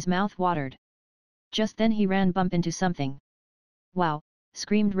 and his mouth watered. Just then he ran bump into something. "Wow!"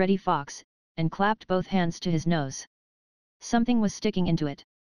 screamed Reddy Fox, and clapped both hands to his nose. Something was sticking into it.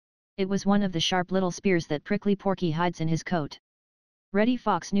 It was one of the sharp little spears that Prickly Porky hides in his coat. Reddy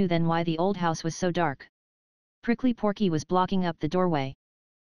Fox knew then why the old house was so dark. Prickly Porky was blocking up the doorway.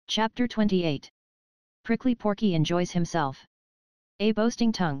 Chapter 28. Prickly Porky enjoys himself. A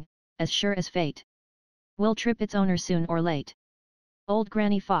boasting tongue, as sure as fate, will trip its owner soon or late. Old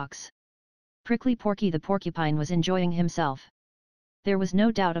Granny Fox. Prickly Porky the porcupine was enjoying himself. There was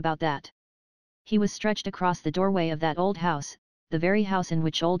no doubt about that. He was stretched across the doorway of that old house, the very house in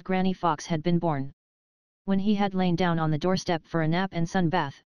which old Granny Fox had been born. When he had lain down on the doorstep for a nap and sun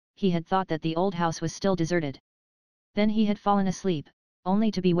bath, he had thought that the old house was still deserted. Then he had fallen asleep,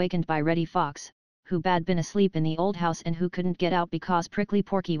 only to be wakened by Reddy Fox, who had been asleep in the old house and who couldn't get out because Prickly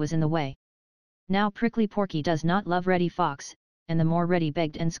Porky was in the way. Now Prickly Porky does not love Reddy Fox, and the more Reddy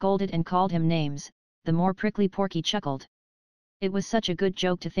begged and scolded and called him names, the more Prickly Porky chuckled. It was such a good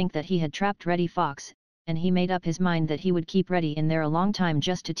joke to think that he had trapped Reddy Fox, and he made up his mind that he would keep Reddy in there a long time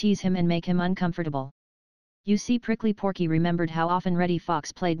just to tease him and make him uncomfortable. You see, Prickly Porky remembered how often Reddy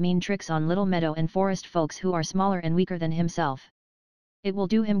Fox played mean tricks on little meadow and forest folks who are smaller and weaker than himself. It will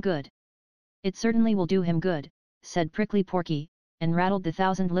do him good. It certainly will do him good, said Prickly Porky, and rattled the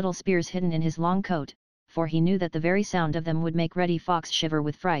 1,000 little spears hidden in his long coat, for he knew that the very sound of them would make Reddy Fox shiver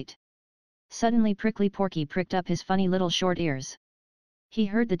with fright. Suddenly Prickly Porky pricked up his funny little short ears. He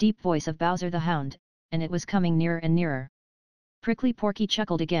heard the deep voice of Bowser the Hound, and it was coming nearer and nearer. Prickly Porky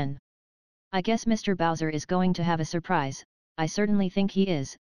chuckled again. I guess Mr. Bowser is going to have a surprise, I certainly think he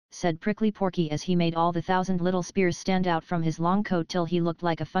is, said Prickly Porky as he made all the 1,000 little spears stand out from his long coat till he looked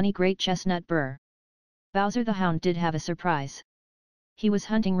like a funny great chestnut burr. Bowser the Hound did have a surprise. He was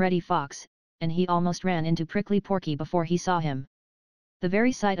hunting Reddy Fox, and he almost ran into Prickly Porky before he saw him. The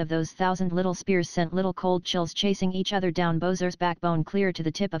very sight of those 1,000 little spears sent little cold chills chasing each other down Bowser's backbone clear to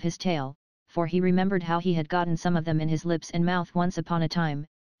the tip of his tail, for he remembered how he had gotten some of them in his lips and mouth once upon a time,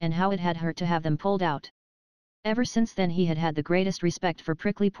 and how it had hurt to have them pulled out. Ever since then he had had the greatest respect for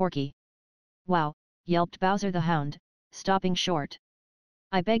Prickly Porky. Wow, yelped Bowser the Hound, stopping short.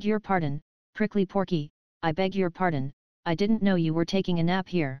 I beg your pardon, Prickly Porky, I beg your pardon, I didn't know you were taking a nap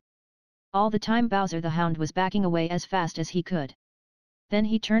here. All the time Bowser the Hound was backing away as fast as he could. Then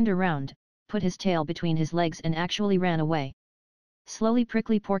he turned around, put his tail between his legs and actually ran away. Slowly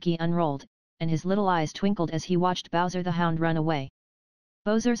Prickly Porky unrolled, and his little eyes twinkled as he watched Bowser the Hound run away.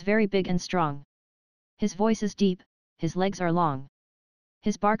 Bowser's very big and strong. His voice is deep, his legs are long.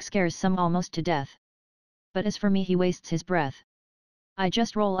 His bark scares some almost to death. But as for me he wastes his breath. I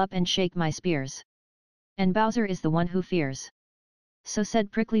just roll up and shake my spears. And Bowser is the one who fears. So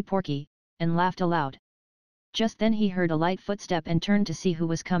said Prickly Porky, and laughed aloud. Just then he heard a light footstep and turned to see who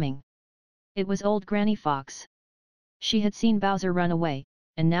was coming. It was old Granny Fox. She had seen Bowser run away,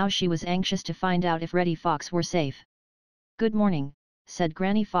 and now she was anxious to find out if Reddy Fox were safe. Good morning, said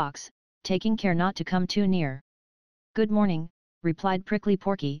Granny Fox, taking care not to come too near. Good morning, replied Prickly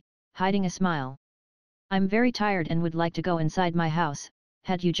Porky, hiding a smile. I'm very tired and would like to go inside my house,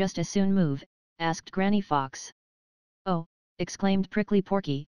 had you just as soon move, asked Granny Fox. Oh, exclaimed Prickly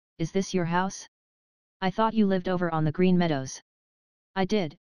Porky, is this your house? I thought you lived over on the Green Meadows. I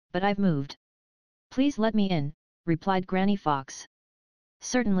did, but I've moved. Please let me in, replied Granny Fox.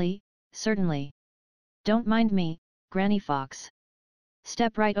 Certainly, certainly. Don't mind me, Granny Fox.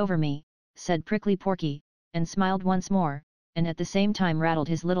 Step right over me, said Prickly Porky, and smiled once more, and at the same time rattled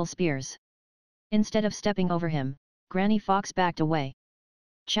his little spears. Instead of stepping over him, Granny Fox backed away.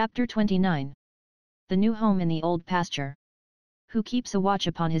 Chapter 29. The new home in the old pasture. Who keeps a watch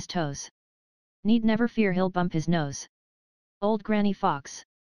upon his toes? Need never fear he'll bump his nose. Old Granny Fox.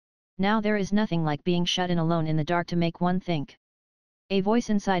 Now there is nothing like being shut in alone in the dark to make one think. A voice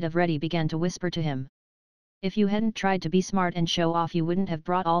inside of Reddy began to whisper to him. If you hadn't tried to be smart and show off you wouldn't have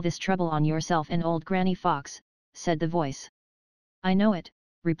brought all this trouble on yourself and old Granny Fox, said the voice. I know it,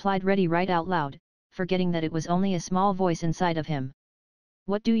 replied Reddy right out loud, forgetting that it was only a small voice inside of him.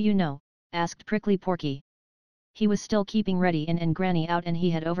 What do you know? Asked Prickly Porky. He was still keeping Reddy in and Granny out and he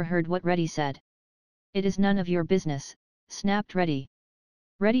had overheard what Reddy said. It is none of your business, snapped Reddy.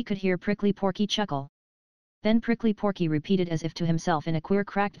 Reddy could hear Prickly Porky chuckle. Then Prickly Porky repeated as if to himself in a queer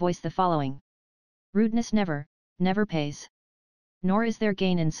cracked voice the following. Rudeness never, never pays. Nor is there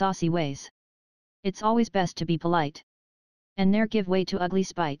gain in saucy ways. It's always best to be polite. And ne'er give way to ugly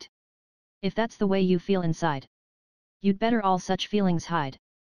spite. If that's the way you feel inside, you'd better all such feelings hide.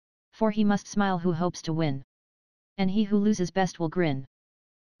 For he must smile who hopes to win. And he who loses best will grin.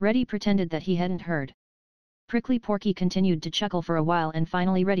 Reddy pretended that he hadn't heard. Prickly Porky continued to chuckle for a while and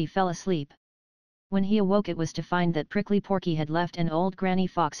finally Reddy fell asleep. When he awoke it was to find that Prickly Porky had left and old Granny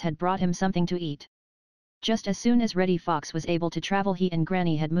Fox had brought him something to eat. Just as soon as Reddy Fox was able to travel he and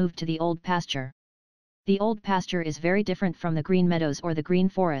Granny had moved to the old pasture. The old pasture is very different from the Green Meadows or the Green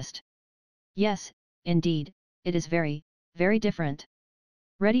Forest. Yes, indeed, it is very, very different.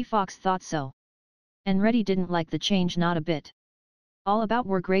 Reddy Fox thought so. And Reddy didn't like the change not a bit. All about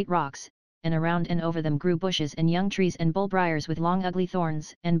were great rocks, and around and over them grew bushes and young trees and bullbriars with long ugly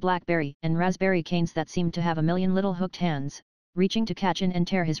thorns and blackberry and raspberry canes that seemed to have a million little hooked hands, reaching to catch in and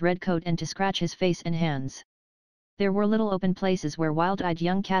tear his red coat and to scratch his face and hands. There were little open places where wild-eyed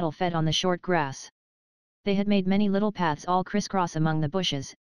young cattle fed on the short grass. They had made many little paths all crisscross among the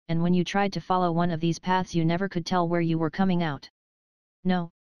bushes, and when you tried to follow one of these paths you never could tell where you were coming out.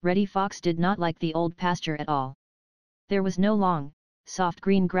 No, Reddy Fox did not like the old pasture at all. There was no long, soft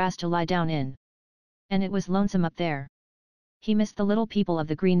green grass to lie down in. And it was lonesome up there. He missed the little people of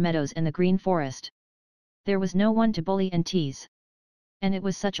the Green Meadows and the Green Forest. There was no one to bully and tease. And it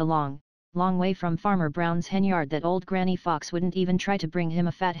was such a long, long way from Farmer Brown's henyard that old Granny Fox wouldn't even try to bring him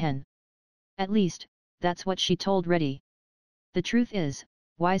a fat hen. At least, that's what she told Reddy. The truth is,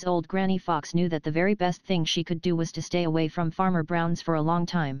 wise old Granny Fox knew that the very best thing she could do was to stay away from Farmer Brown's for a long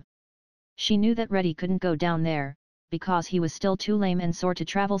time. She knew that Reddy couldn't go down there, because he was still too lame and sore to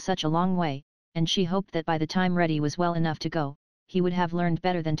travel such a long way, and she hoped that by the time Reddy was well enough to go, he would have learned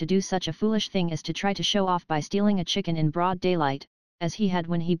better than to do such a foolish thing as to try to show off by stealing a chicken in broad daylight, as he had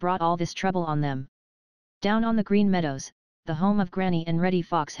when he brought all this trouble on them. Down on the Green Meadows, the home of Granny and Reddy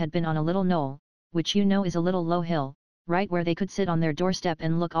Fox had been on a little knoll, which you know is a little low hill, right where they could sit on their doorstep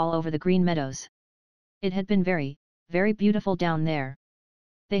and look all over the green meadows. It had been very, very beautiful down there.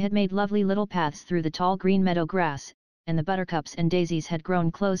 They had made lovely little paths through the tall green meadow grass, and the buttercups and daisies had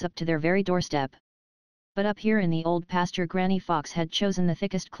grown close up to their very doorstep. But up here in the old pasture Granny Fox had chosen the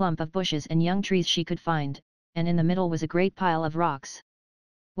thickest clump of bushes and young trees she could find, and in the middle was a great pile of rocks.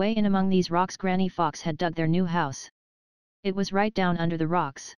 Way in among these rocks Granny Fox had dug their new house. It was right down under the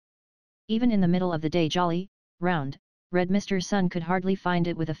rocks. Even in the middle of the day jolly, round, red Mr. Sun could hardly find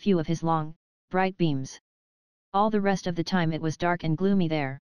it with a few of his long, bright beams. All the rest of the time it was dark and gloomy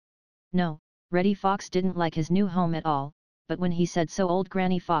there. No, Reddy Fox didn't like his new home at all, but when he said so old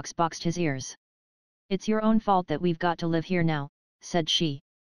Granny Fox boxed his ears. "It's your own fault that we've got to live here now," said she.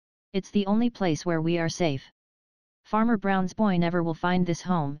 "It's the only place where we are safe. Farmer Brown's boy never will find this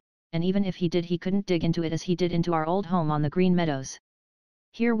home, and even if he did he couldn't dig into it as he did into our old home on the green meadows.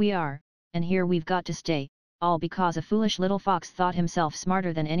 Here we are, and here we've got to stay, all because a foolish little fox thought himself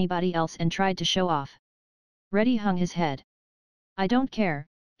smarter than anybody else and tried to show off." Reddy hung his head. "I don't care,"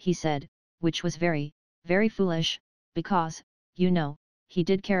 he said, which was very, very foolish, because, you know, he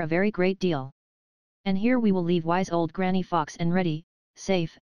did care a very great deal. "And here we will leave wise old Granny Fox and Reddy,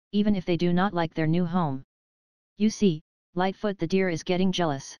 safe, even if they do not like their new home. You see, Lightfoot the deer is getting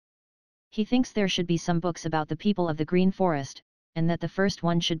jealous. He thinks there should be some books about the people of the Green Forest, and that the first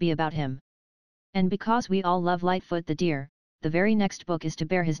one should be about him. And because we all love Lightfoot the deer, the very next book is to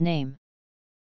bear his name.